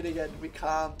can't do it again. We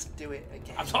can't do it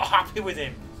again. I'm not happy with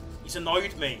him. He's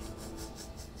annoyed me.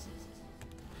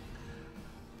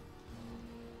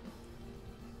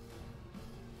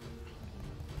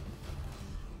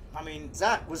 I mean...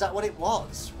 Zach, was that what it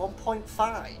was?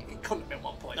 1.5? It couldn't have been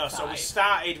 1.5. No, so we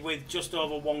started with just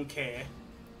over 1k.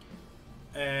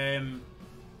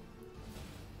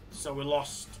 So we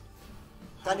lost...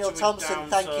 Daniel Thompson,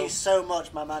 thank you so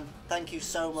much, my man. Tthank you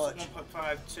so much.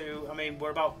 1.52. I mean, we're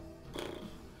about...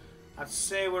 I'd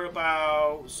say we're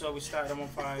about... So we started on 1.5...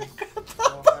 4, 5,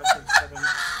 6, 7,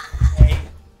 8...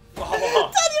 What?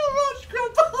 Daniel Roach,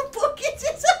 Grandpa Bucket is a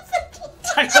fiddler.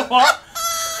 Daniel what?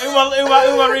 Who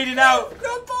am I reading out?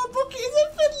 Grandpa Bucket is a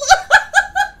fiddler.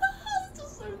 That's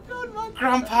just so good, man.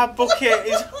 Grandpa Bucket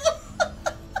is...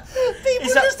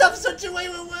 People just have such a way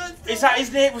with words. Is that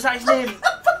his name? Was that his name?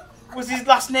 Was his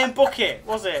last name Bucket?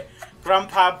 Was it?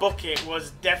 Grandpa Bucket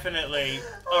was definitely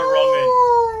a wrong'un.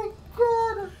 Oh,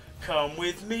 God. Come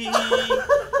with me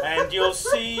and you'll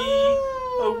see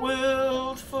a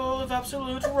world full of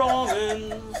absolute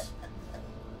wrong'uns.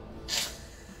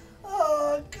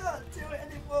 Oh, I can't do it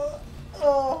anymore.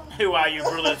 Oh. Who are you,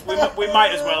 brothers? We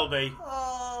might as well be.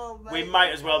 Oh, mate. We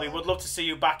might as well be. Would love to see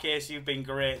you back here. So you've been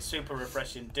great. Super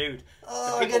refreshing, dude.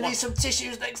 Oh, I'm going to need some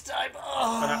tissues next time. Oh,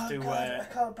 I'm gonna have to, God, I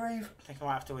can't breathe. I think I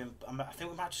might have to. I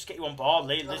think we might just get you on board,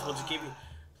 Liz. Liz will just give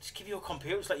you a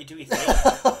computer, just let you do your thing.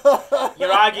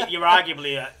 You're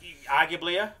arguably.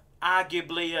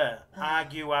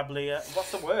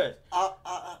 What's the word?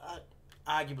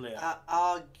 Arguably.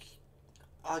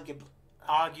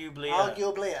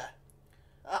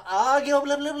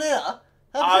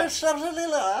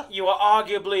 You are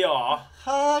arguably are.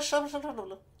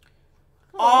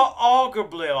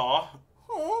 Arguably are.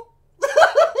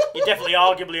 You definitely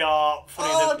arguably are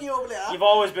funnier than... You've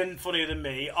always been funnier than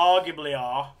me. Arguably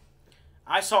are.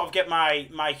 I sort of get my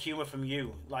humour from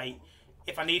you. Like,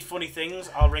 if I need funny things,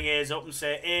 I'll ring A's up and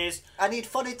say, A's... I need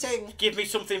funny things. Give me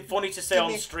something funny to say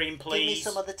on stream, please. Give me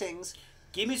some other things.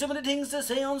 Give me some of the things to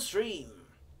say on stream.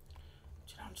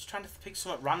 I'm just trying to pick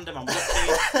something random. I'm looking.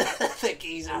 The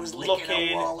geezer was licking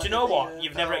a wall. Do you know what?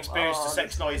 You've never experienced the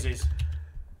sex noises.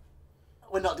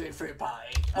 We're not doing fruit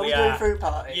party. Are we doing fruit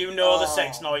party? You know the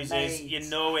sex noises. Mate. You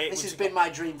know it. This has been my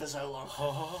dream for so long.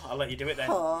 Oh, I'll let you do it then.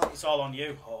 Oh. It's all on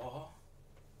you. Oh.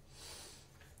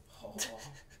 Oh.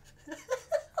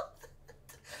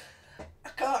 I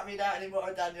can't read out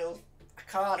anymore, Daniel. I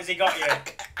can't. Has he got you? I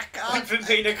can't. Went from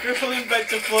being a cripple in bed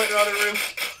to floating around a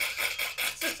roof.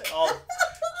 Oh,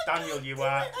 Daniel, you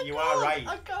are right.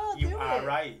 I can't You do are it.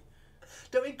 right.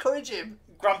 Don't encourage him.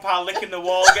 Grandpa licking the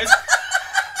wall again.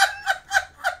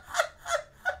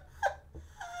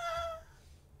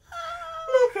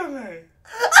 Look at me.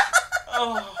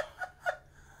 Oh.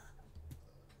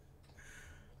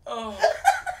 Oh.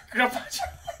 Grandpa,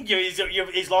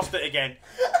 he's lost it again.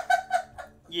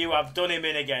 You have done him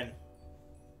in again.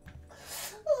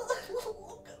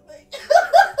 Look at me.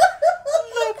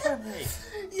 Look at me.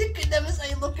 You can never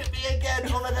say look at me again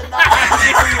other than that.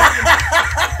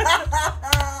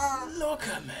 Look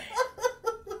at me.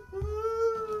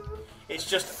 It's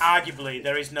just arguably.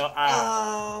 There is no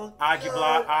Oh,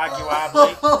 arguably.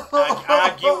 Arguably.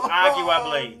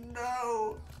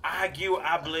 No.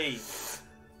 Arguably.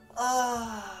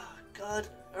 Oh, God.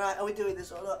 Right, are we doing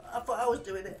this or not? I thought I was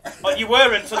doing it. Oh, you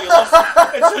were until you lost.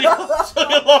 until you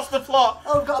lost the plot.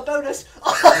 Oh, I've got a bonus.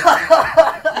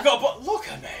 You got a look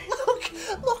at me.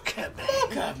 Look at me.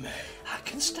 Look at me. I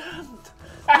can stand.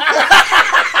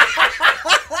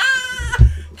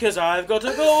 Cause I've got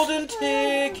a golden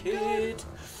ticket.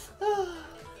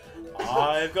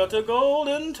 I've got a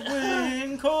golden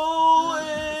twinkle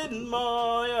in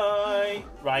my eye.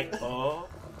 Right, oh.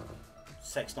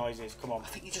 Sex noises, come on. I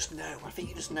think you just know.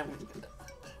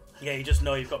 Yeah, you just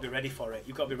know you've got to be ready for it.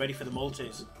 You've got to be ready for the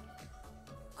multis.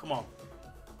 Come on.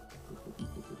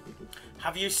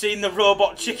 Have you seen the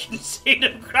robot chicken scene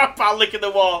of Grandpa licking the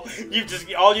wall? You've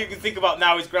just all you can think about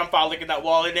now is Grandpa licking that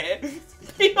wall in it.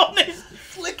 Be honest.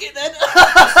 Flick it then.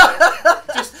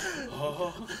 Just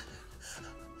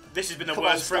This has been the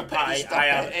worst fruit pie I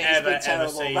have ever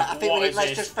seen. Right, I think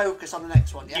let's just focus on the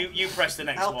next one. Yeah. You press the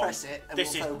next one. I'll press it. And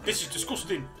this we'll is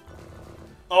disgusting.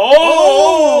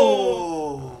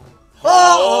 Oh!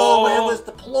 Oh! Where was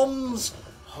the plums?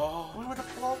 Oh. Where were the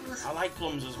plums? I like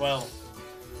plums as well.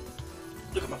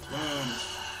 Look at my plums.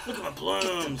 Look at my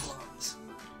plums.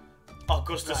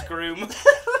 Augustus Groom.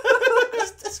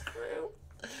 Augustus Groom.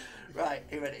 Right,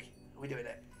 you ready? Are we doing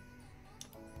it?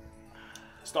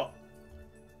 Stop.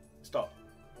 Stop.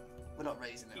 We're not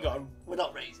raising it. We're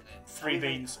not raising it. 3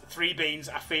 beans. 3 beans.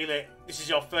 I feel it. This is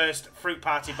your first fruit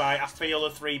party bite. I feel the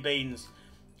 3 beans.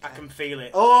 I can feel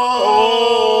it. Oh!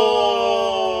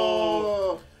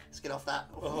 Let's get off that.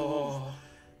 Oh.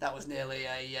 That was nearly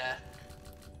a...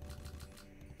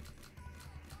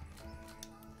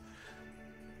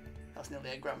 That was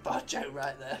nearly a Grandpa Joe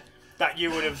right there. That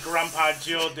you would have Grandpa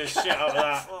Joe'd the shit out of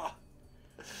that.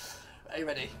 Are you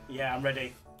ready? Yeah, I'm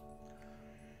ready.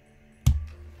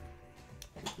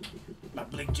 My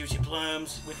big juicy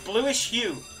plums with bluish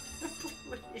hue.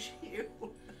 Bluish hue.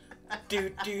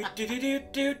 do.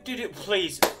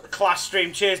 Please, class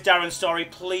stream. Cheers, Darren Story.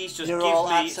 Please just You're give all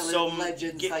me absolute some.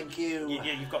 legends. Thank you.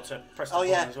 Yeah, you've got to press the Oh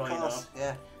button yeah, as well. of course. You know.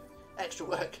 Yeah. Extra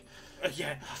work.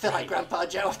 Yeah. I feel like Grandpa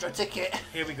Joe after a ticket.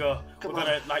 Here we go. Come We're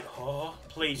on. gonna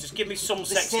please just give me some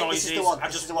sex noises. This is the one. I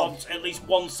just want at least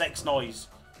one sex noise.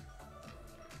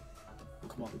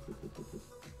 Come on.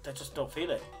 I just don't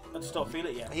feel it. I just don't feel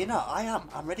it yet. You know, I am.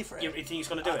 I'm ready for it. You think he's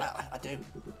gonna do it? I do.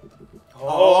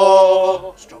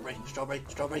 Oh. Strawberry.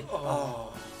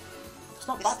 Oh. It's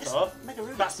not bad though.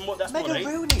 Megaroonies. That's money.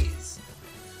 Megaroonies.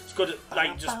 It's good at,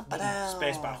 like, just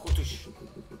space bar.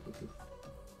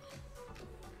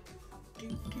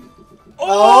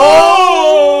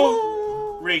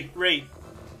 Oh! Re.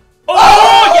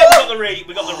 Oh! Yeah,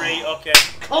 we got the re. Okay.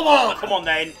 Come on. Come on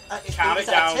then. Calm it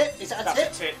down. Is that a That's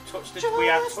tip? a tip. Touch the. We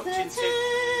are touching tip.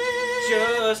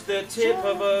 Just the tip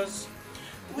of us.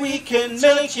 We can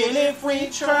make it if we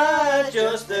try.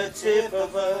 Just the tip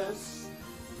of us.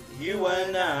 You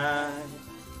and I.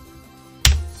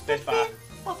 Space bar.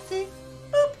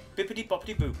 Bippity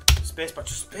boppity boop. Space bar.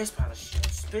 Just space bar.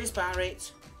 Space bar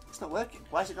it. It's not working.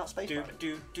 Why is it not space bar?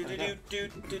 Do.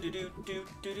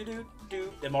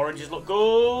 Them oranges look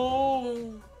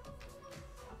good.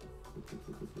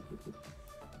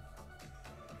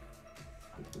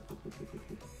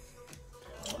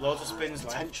 Loads of spins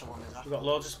left. Potential on his We've got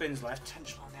loads of spins left.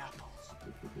 Potential on the apples.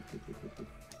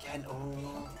 Again,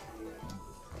 oh.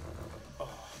 Oh, I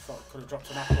thought I could have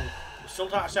dropped an apple. We still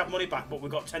don't actually have money back, but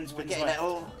we've got 10 spins Getting left. it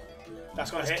all.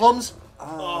 That's going to hit. Plums.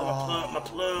 Oh, my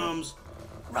plums.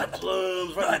 Right the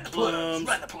plums. Right the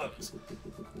plums.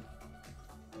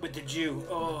 With the dew.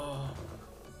 Oh.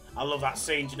 I love that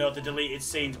scene. Do you know the deleted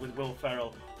scenes with Will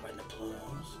Ferrell? Right in the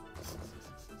plums.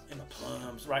 In the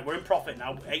plums. Right, we're in profit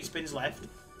now. 8 spins left.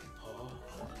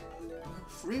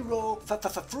 Free roll.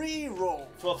 Free roll.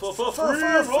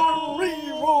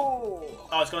 Free roll.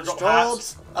 Oh, it's going to drop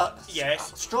hearts.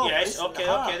 Yes. Strawberries. Yes.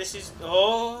 Okay. This is.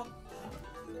 Oh.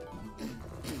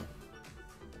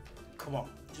 Come on.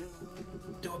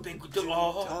 Do a big. Do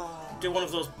one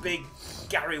of those big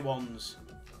Gary ones.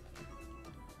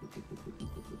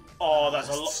 Oh, that's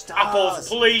a lot. Apples,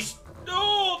 please.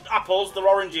 No, apples. They're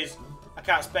oranges. I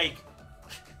can't speak.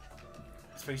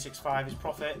 365 is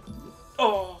profit.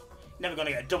 Oh. Never going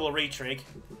to get a double retrig.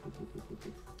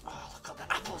 Oh, look at the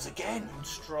apples again.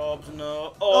 Straws,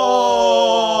 no.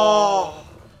 Oh.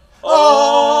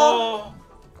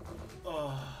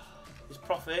 It's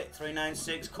profit.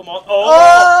 396. Come on.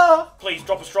 Oh. Please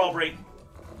drop a strawberry.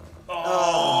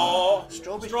 Oh.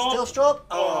 Strawberry. Still straw.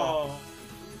 Oh.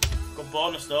 Good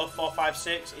bonus though.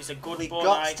 456. It's a good bonus. We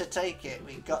got to take it.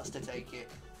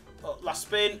 Oh, last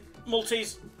spin.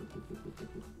 Multis.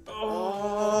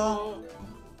 Oh.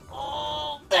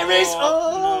 There is.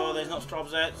 No, there's not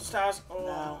straws there. Stars. Oh.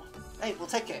 No. Hey, we'll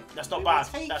take it. That's not bad.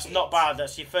 That's not bad.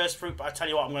 That's your first fruit. But I tell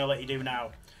you what, I'm going to let you do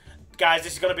now, guys.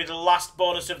 This is going to be the last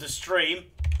bonus of the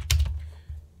stream.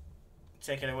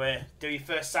 Take it away. Do your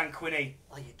first Sanquini.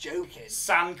 Are you joking?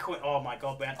 Sanquini. Oh my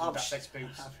God, we had to do that six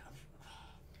boots.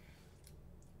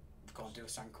 Go on, do a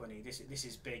Sanquini. This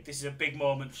is big. This is a big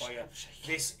moment for you.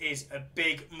 This is a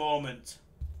big moment.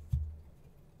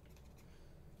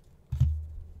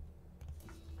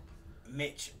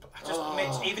 Mitch,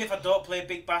 even if I don't play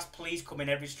Big Bass, please come in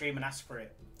every stream and ask for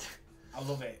it. I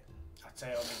love it. I'd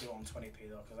say I only do it on 20p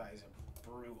though, because that is a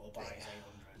brutal buy. Is 800.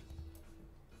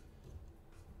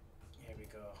 Here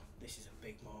we go. This is a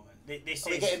big moment. This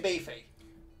Are we getting beefy?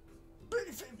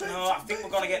 No, I think we're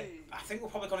gonna get. I think we're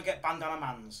probably gonna get Bandana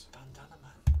Mans. Bandana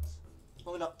Mans.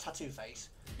 Well, we're not Tattoo Face.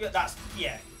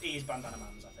 Yeah, he is Bandana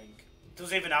Mans. I think.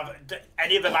 Does even have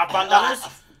any of them have bandanas?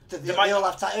 They all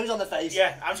have tattoos on their face.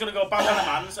 Yeah, I'm just gonna go Bandana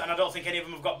Mans, and I don't think any of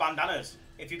them have got bandanas.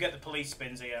 If you get the police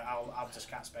spins here, I'll just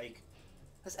can't speak.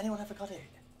 Has anyone ever got it?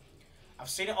 I've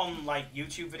seen it on like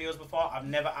YouTube videos before. I've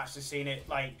never actually seen it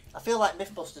like. I feel like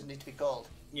Mythbusters need to be called.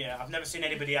 Yeah, I've never seen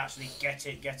anybody actually get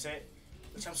it,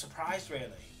 which I'm surprised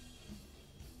really.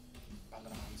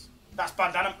 Bandana Mans. That's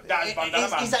Bandana. That is Bandana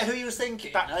Mans. Is that who you was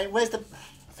thinking? Where's the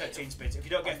 13 spins? If you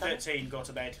don't get 13, go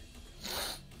to bed.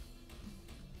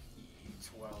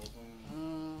 12.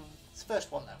 It's the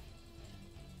first one though.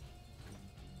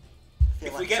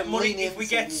 If we get money, if we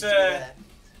get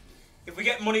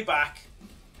money back.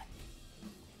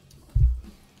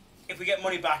 If we get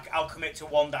money back, I'll commit to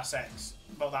 1-X.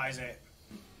 But that is it.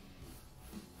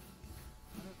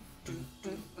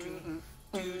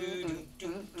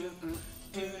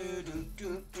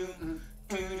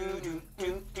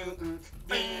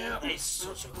 It's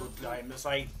such a good game. It's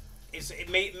like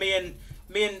me and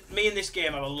this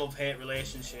game have a love-hate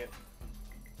relationship.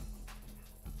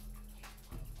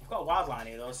 I've got a wild line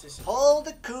here though. Paul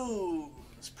the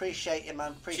Coons. Appreciate you,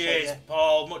 man. Appreciate Cheers, you.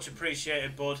 Paul. Much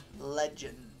appreciated, bud.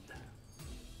 Legend.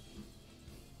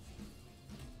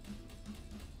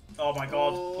 Oh my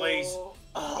God! Please.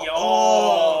 Of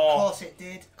course it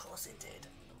did. Of course it did.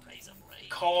 Razor blade. Of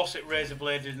course it razor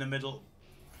bladed in the middle.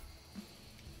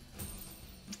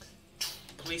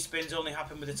 Police spins only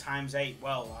happen with a ×8.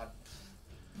 Well,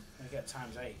 I get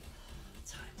 ×8. ×8.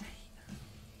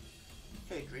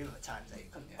 You could dream of a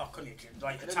 ×8, couldn't you? Oh, couldn't you?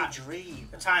 Like the dream.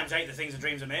 The ×8, the things the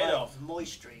dreams are made of.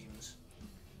 Moist dreams.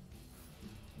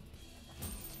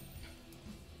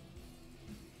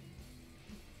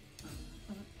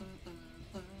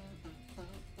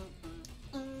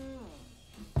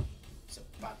 It's a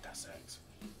bad ×X.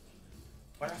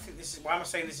 Why do I think this is? Why am I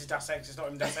saying this is ×X? It's not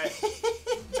even ×X.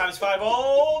 ×5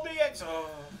 all the X. Oh.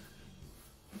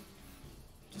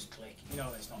 Just click. You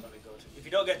know it's not very good. If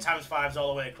you don't get ×5s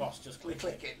all the way across, just click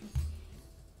it.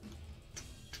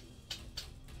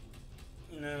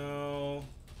 No.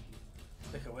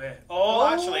 Click away. Oh,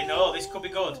 actually, no. This could be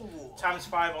good.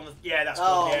 ×5 on the. Yeah, that's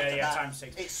good. Yeah,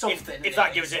 ×6. It's something. If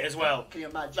that gives it as well. Can you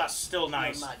imagine? That's still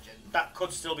nice. Can you imagine? That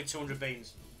could still be 200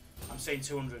 beans. I'm saying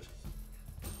 200.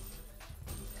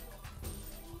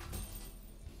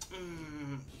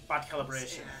 Bad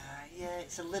calibration. Yeah,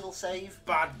 it's a little save.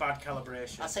 Bad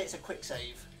calibration. I say it's a quick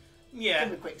save. Yeah.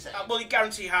 Give me a quick save. Well, you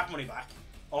guarantee half money back.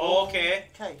 Okay.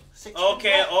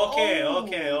 Okay.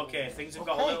 Okay. Things have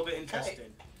got a little bit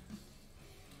interesting.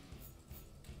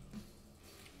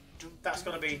 That's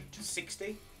going to be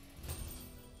 60.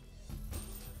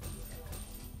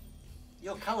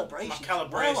 Your calibration. My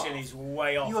calibration is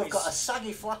way off. You have got a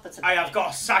saggy flapper today. I have got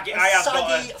a saggy.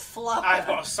 Flapper. I've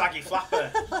got a saggy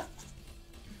flapper.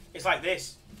 It's like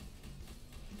this.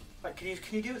 Like, can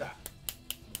you do that?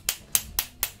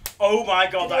 Oh my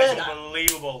God, that is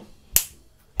unbelievable.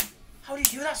 How do you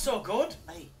do that so good?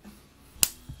 Mate.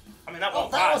 I mean, that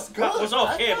wasn't bad. Was good. That was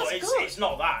okay, That but was it's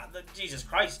not that. Jesus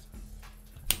Christ.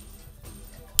 Oh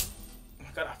my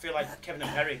God, I feel like Kevin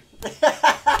and Perry.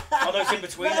 Although it's in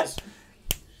between us.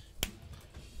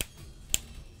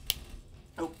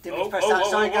 Oh, didn't press that.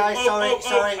 Sorry, guys.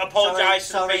 Sorry. Apologise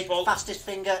to the people. Fastest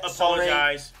finger.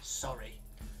 Apologise. Sorry.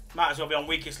 Might as well be on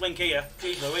weakest link here.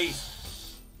 Jeez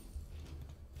Louise.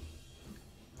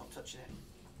 Not touching it.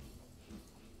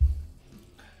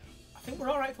 I think we're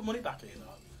alright for money back here,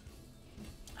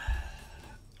 though.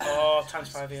 Oh,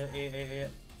 ×5 here.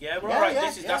 Yeah, we're alright.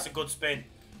 That's a good spin.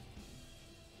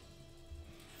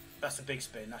 That's a big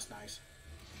spin. That's nice.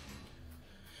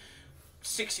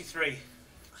 63.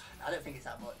 I don't think it's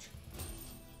that much.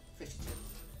 52.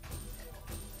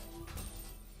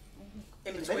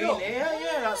 In between,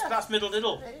 yeah, that's middle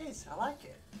diddle. It is, I like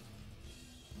it.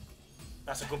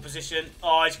 That's a good position.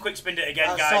 Oh, he's quick spinned it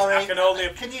again, guys. Sorry.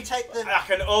 Can you take the... I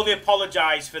can only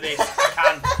apologise for this.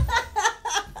 I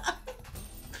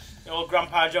can. Old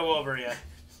Grandpa Joe over here.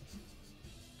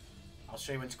 I'll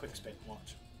show you when to quick spin.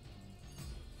 Watch.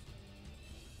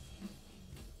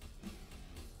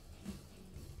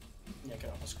 Yeah, get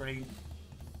off the screen.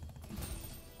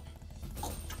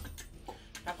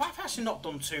 Now, I've actually not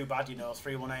done too bad,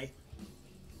 318.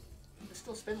 There's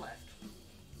still spin left.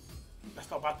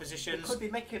 That's not bad positions. It could be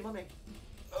making money.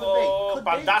 Could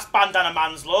be. That's Bandana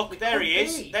Man's look. There he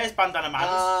is. Be. There's Bandana Man's.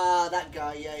 Ah, that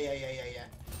guy. Yeah.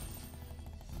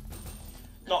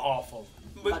 Not awful.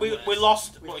 We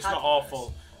lost, but it's not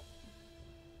awful.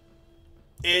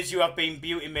 Here's you have been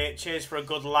beauty, mate. Cheers for a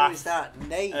good laugh. Who is that?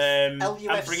 Nath. I'm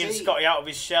LUFC. bringing Scotty out of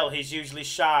his shell. He's usually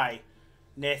shy.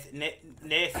 Nath,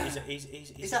 he's that he's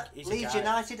Leeds a guy.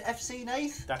 United FC,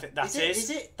 Nath? Is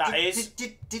it? That is.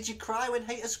 Did you cry when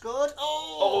Hater scored?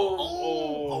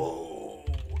 Oh.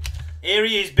 Here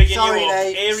he is bigging you up.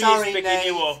 Nate. Here he is bigging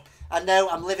you up. I know,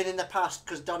 I'm living in the past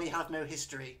because Donny have no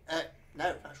history.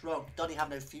 No, that's wrong. Donny have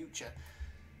no future.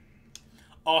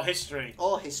 Or history.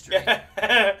 Or history.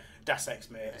 Das X,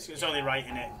 mate. It's only right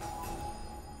in it.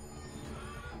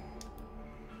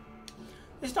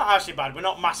 It's not actually bad. We're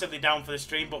not massively down for the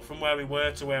stream, but from where we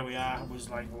were to where we are was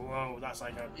like, whoa, that's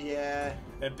like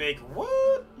a big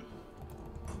what?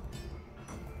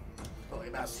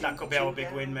 That could be our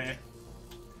big win, mate.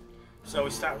 So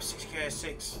we start with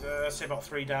 6k, say about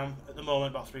 3 down. At the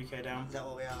moment, about 3k down. Is that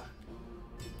what we are?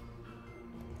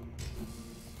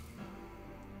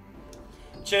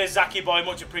 Cheers, Zaki boy.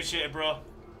 Much appreciated, bro.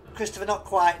 Christopher, not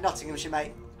quite. Nottinghamshire,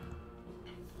 mate.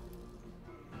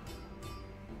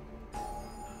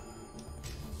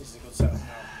 This is a good setup now.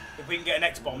 If we can get an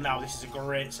X-bomb now, this is a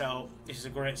great setup. This is a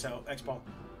great setup. X-bomb.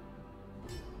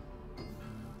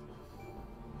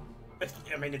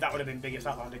 I mean, that would have been big if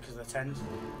that landed because of the 10s.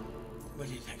 We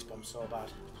need an X-bomb so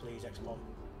bad. Please, X-bomb.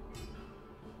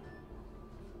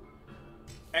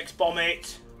 X-bomb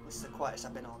it. This is the quietest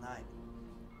I've been all night.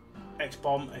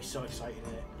 X-bomb is so exciting,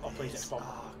 isn't it? Oh, please, X-bomb.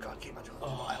 Oh, God, keep my jaw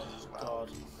Oh, as well.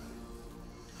 God.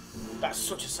 That's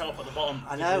such a setup at the bottom.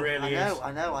 I know, it really is.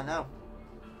 I know.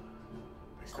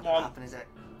 It's Come not on. gonna happen, is it?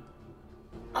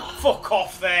 Oh, fuck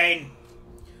off, then.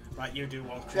 Right, you do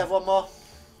one. Should we have one more?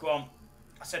 Go on.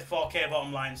 I said 4k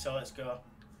bottom line, so let's go.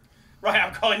 Right,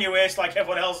 I'm calling you ace like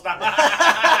everyone else now.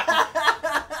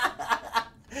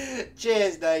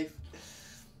 Cheers, Dave.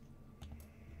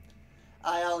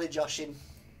 Aye, Ollie Joshin.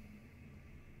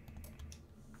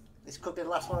 This could be the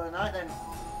last one of the night then.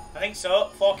 I think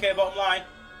so. 4k bottom line.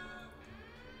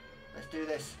 Let's do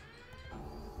this.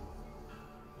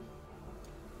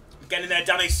 Getting there,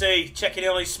 Danny C. Checking in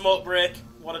on his smoke break.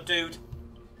 What a dude.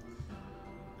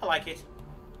 I like it.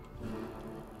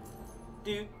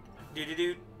 Do.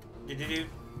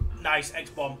 Nice,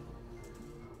 X-bomb.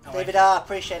 David R,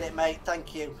 appreciate it, mate.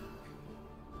 Thank you.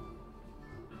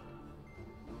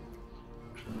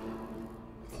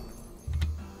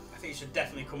 I think you should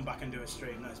definitely come back and do a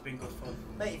stream. That's been good fun.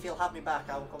 Mate, if you'll have me back,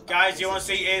 I will come back. Guys, do you want to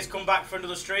see Ace come back for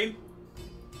another stream?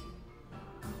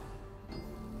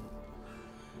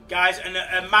 Guys, and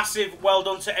a massive well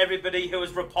done to everybody who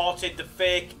has reported the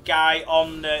fake guy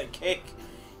on Kick.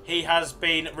 He has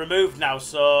been removed now,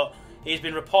 so he's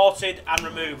been reported and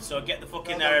removed. So get the fuck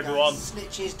in there, everyone. Guys.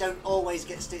 Snitches don't always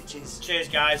get stitches. Cheers,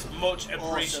 guys. Much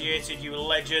appreciated, you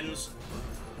legends.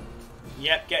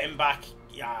 Yep, get him back.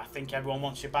 Yeah, I think everyone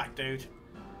wants you back, dude.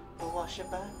 We'll wash your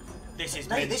back. This is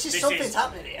something's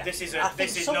happening here. This is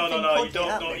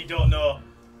no. You don't know.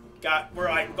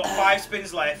 Right, we've got 5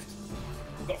 spins left.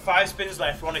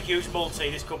 We're on a huge multi.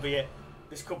 This could be it.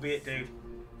 This could be it, dude.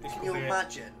 Can you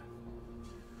imagine?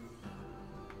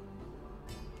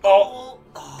 Oh,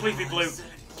 please be blue.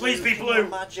 Please be blue.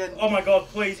 Imagine. Oh my God,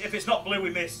 please. If it's not blue, we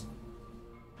miss.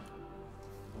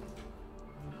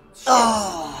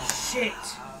 Oh shit.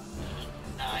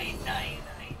 9.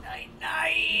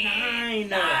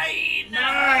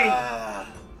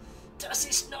 Das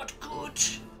ist not good.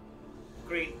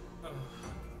 Green. Oh,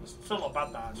 it's still not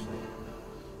bad, that actually.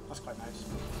 That's quite nice.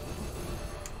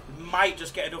 We might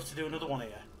just get enough to do another one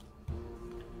here.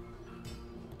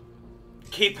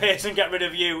 Keep pace and get rid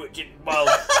of you. Well,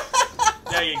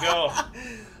 there you go.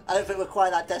 I don't think we're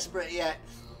quite that desperate yet.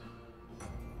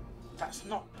 That's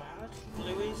not bad.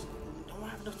 Blueies. Don't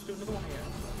have enough to do another one here.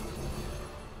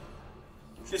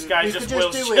 This guy's just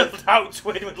well chilled out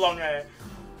twin with long hair.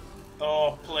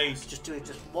 Oh, please. Just do it.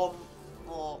 Just one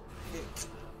more hit.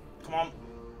 Come on.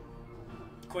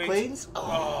 Queens?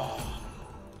 Oh.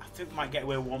 I think we might get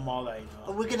away with one more there, you know.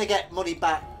 And we're going to get money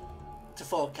back to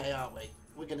 4k, aren't we?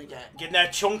 We're going to get... Getting there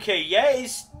chunky. Yeah,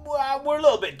 we're a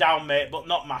little bit down, mate, but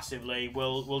not massively.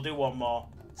 We'll do one more.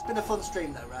 It's been a fun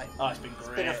stream, though, right? Oh, it's been great.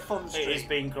 It's been a fun stream. It has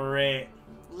been great.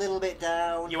 A little bit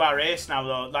down. You are ace now,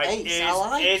 though. Like, ace, I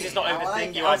like ace it. is not everything.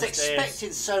 Like you I are was just expecting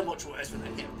ace. so much worse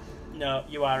than you. No,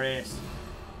 you are ace.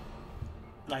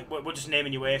 Like, we're just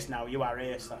naming you ace now. You are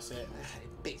ace, that's it.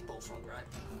 It beats Bullfrog, right?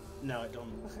 No, it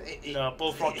don't. No,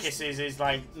 Bullfrog Kisses is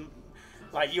like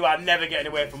you are never getting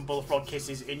away from Bullfrog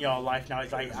Kisses in your life now.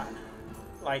 It's like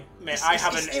mate,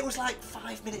 It was like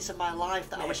 5 minutes of my life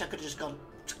that I wish I could have just gone.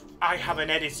 I have an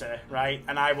editor, right,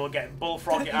 and I will get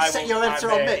Bullfrog. Don't you set your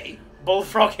editor on me?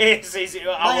 Bullfrog Kisses.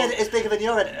 My editor's bigger than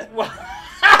your editor.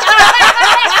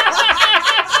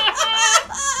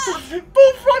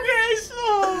 Bullfrog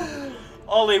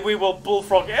Ollie, we will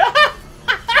bullfrog it.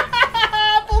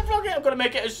 Bullfrog it. I'm gonna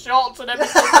make it as short and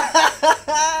everything.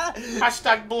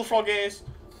 Hashtag bullfrog ears.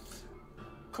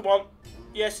 Come on.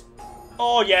 Yes.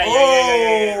 Oh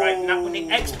yeah. Right now we need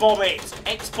X-bomb it.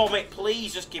 X-bomb it,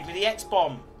 please. Just give me the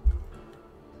X-bomb.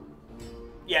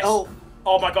 Yes. Oh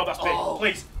my God, that's big.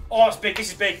 Please. Oh, that's big.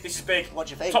 This is big. This is big. What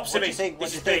do you think? Top What do you Simmy. think?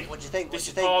 This is big. What do you think? This What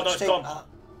is. do you think? Oh What no, do it's you gone. think?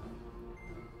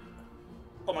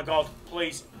 Oh my God,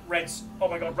 please. Reds. Oh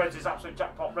my God, Reds is absolute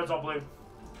jackpot. Reds or blue.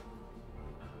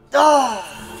 Ah!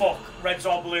 Fuck. Reds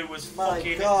or blue was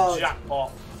fucking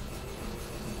jackpot.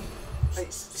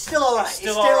 It's still alright. It's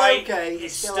still alright. Okay.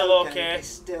 It's still okay. It's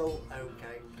still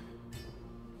okay.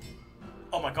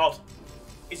 Oh my God.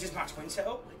 Is this match win set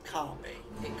up? It can't be.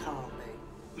 It can't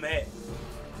be. Mate.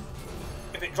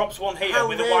 If it drops one here How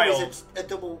with a rare wild. is a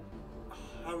double?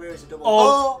 How rare is a double?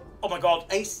 Oh my God.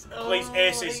 Ace. Please,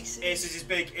 aces. Aces is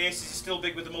big. Aces is still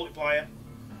big with the multiplier.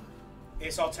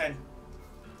 Ace or 10.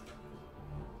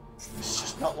 It's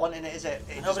just not wanting it, is it?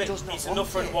 It No, just but does not it's want enough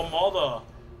for it. one more though.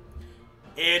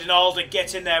 Aiden Alder,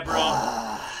 get in there, bro.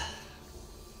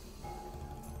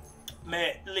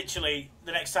 Mate, literally,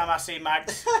 the next time I see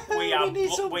Mags, we are. need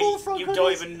some bullfrog you hoodies.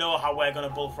 don't even know how we're gonna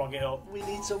bullfrog it up. We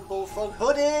need some bullfrog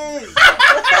hoodies.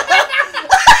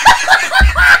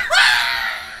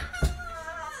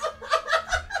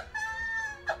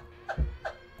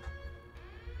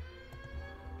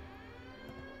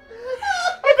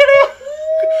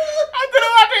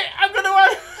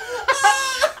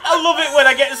 I love it when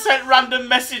I get sent random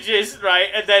messages, right,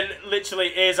 and then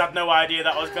literally A's had no idea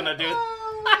that I was gonna do.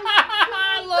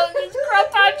 Look, it's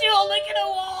Grandpa Joe licking a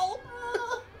wall.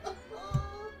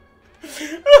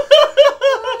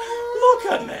 Look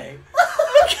at me.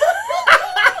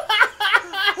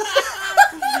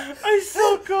 It's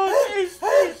so good. It's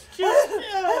just.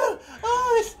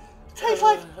 It tastes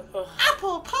like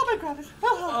apple pomegranate.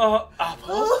 Oh,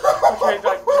 apple. Okay,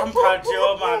 like Grandpa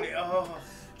Joe, man. Oh.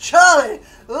 Charlie,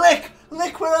 lick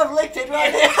where I've licked it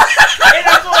right here.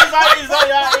 That's what it's like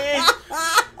that, it is.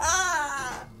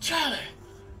 Charlie.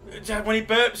 When he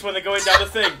burps when they're going down the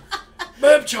thing.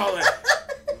 Burp, Charlie.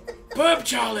 Burp,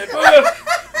 Charlie. Burp.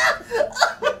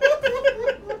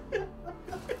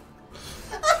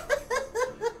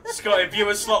 Scotty, view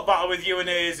a slot battle with you and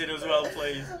A's in as well,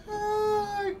 please. Oh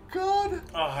my God.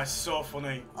 Oh, that's so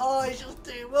funny. Oh, it's just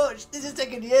too much. This is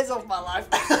taking years off my life.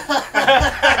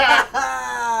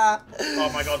 Oh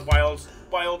my God, wild.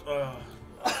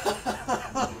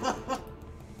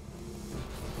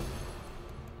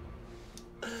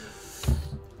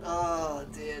 Oh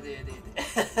dear.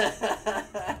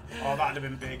 Oh, that'd have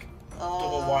been big.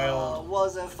 Double wild.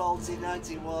 Was a faulty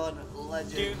 91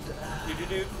 legend.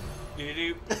 Do.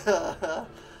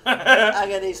 I'm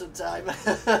gonna need some time.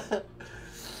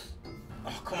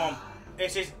 Oh, come on.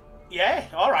 This is. Yeah,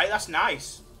 alright, that's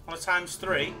nice. On a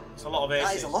 ×3, it's a lot of aces.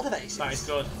 That is a lot of aces. That is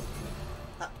good.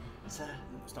 It's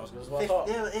not as good as what I thought.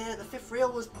 yeah, the fifth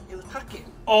reel was packing.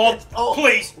 Oh,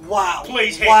 please. Wow.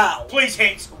 Please hit. Wow. Please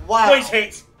hit. Wow. Please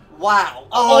hit. Wow.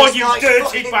 Oh, it's you not dirty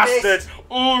fucking bastard. missed.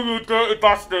 Oh, you dirty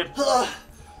bastard.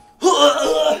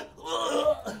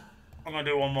 I'm going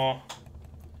to do one more.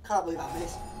 Can't believe I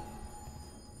missed.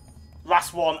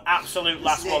 Last one. Absolute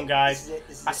last one, guys.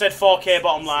 This is I said 4K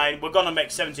bottom line. We're going to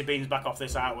make 70 beans back off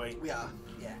this, aren't we? We are.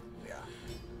 Yeah, we are.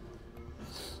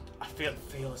 I feel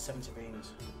the 70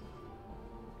 beans.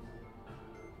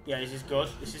 Yeah, this is good.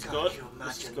 This is good.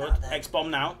 This is good. X-bomb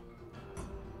now.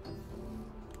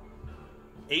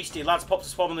 Easty, lads popped a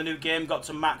spawn on the new game, got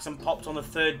to max and popped on the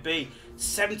third B.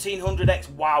 1700x,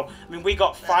 wow. I mean, we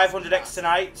got 500x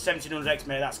tonight. 1700x,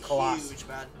 mate, that's class. Huge,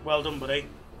 man. Well done, buddy.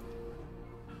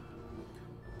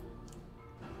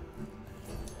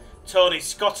 Tony,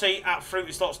 Scotty at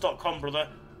fruityslots.com, brother.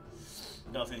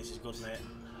 I don't think this is good, mate.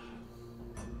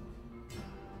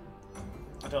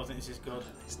 I don't think this is good.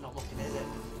 It's not looking, is it?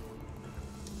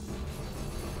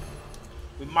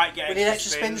 We might get We need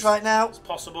extra spins right now. It's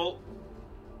possible.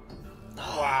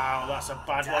 Wow, that's a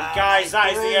bad one. Guys,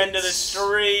 that is the end of the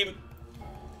stream.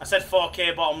 I said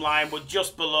 4K bottom line. We're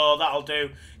just below. That'll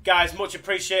do. Guys, much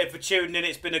appreciated for tuning in.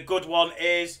 It's been a good one.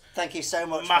 Thank you so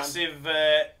much, massive,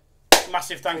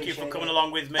 massive thank you for coming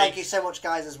along with me. Thank you so much,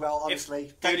 guys, as well,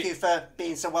 honestly. Thank you for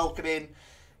being so welcoming.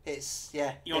 It's,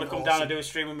 yeah. You want to come down and do a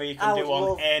stream with me, you can do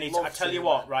one anytime. I tell you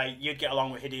what, right, you'd get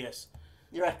along with Hideous.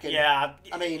 You reckon? Yeah,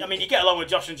 I mean, you get along with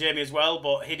Josh and Jamie as well,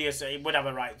 but Hideous, we'd have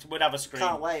a we'd have a screen.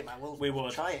 Can't wait, man. We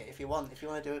would try it if you want. If you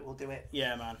want to do it, we'll do it.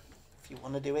 Yeah, man. If you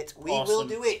want to do it, we will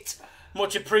do it.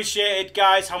 Much appreciated,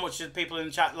 guys. How much are the people in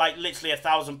the chat? Like, literally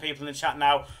 1,000 people in the chat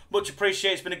now. Much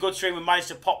appreciated. It's been a good stream. We managed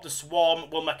to pop the swarm.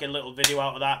 We'll make a little video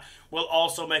out of that. We'll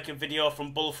also make a video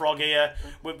from Bullfrog here.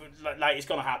 Like, it's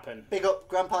going to happen. Big up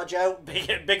Grandpa Joe.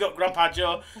 Big up Grandpa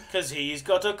Joe, because he's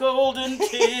got a golden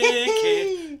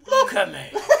ticket. Look at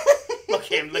me. Look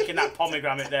at him licking that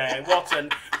pomegranate there. What an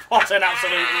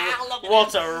absolute,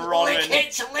 what a rotten.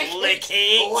 Lick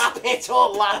it. Lap it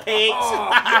up. Lap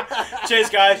it. Cheers,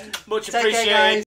 guys. Much appreciated.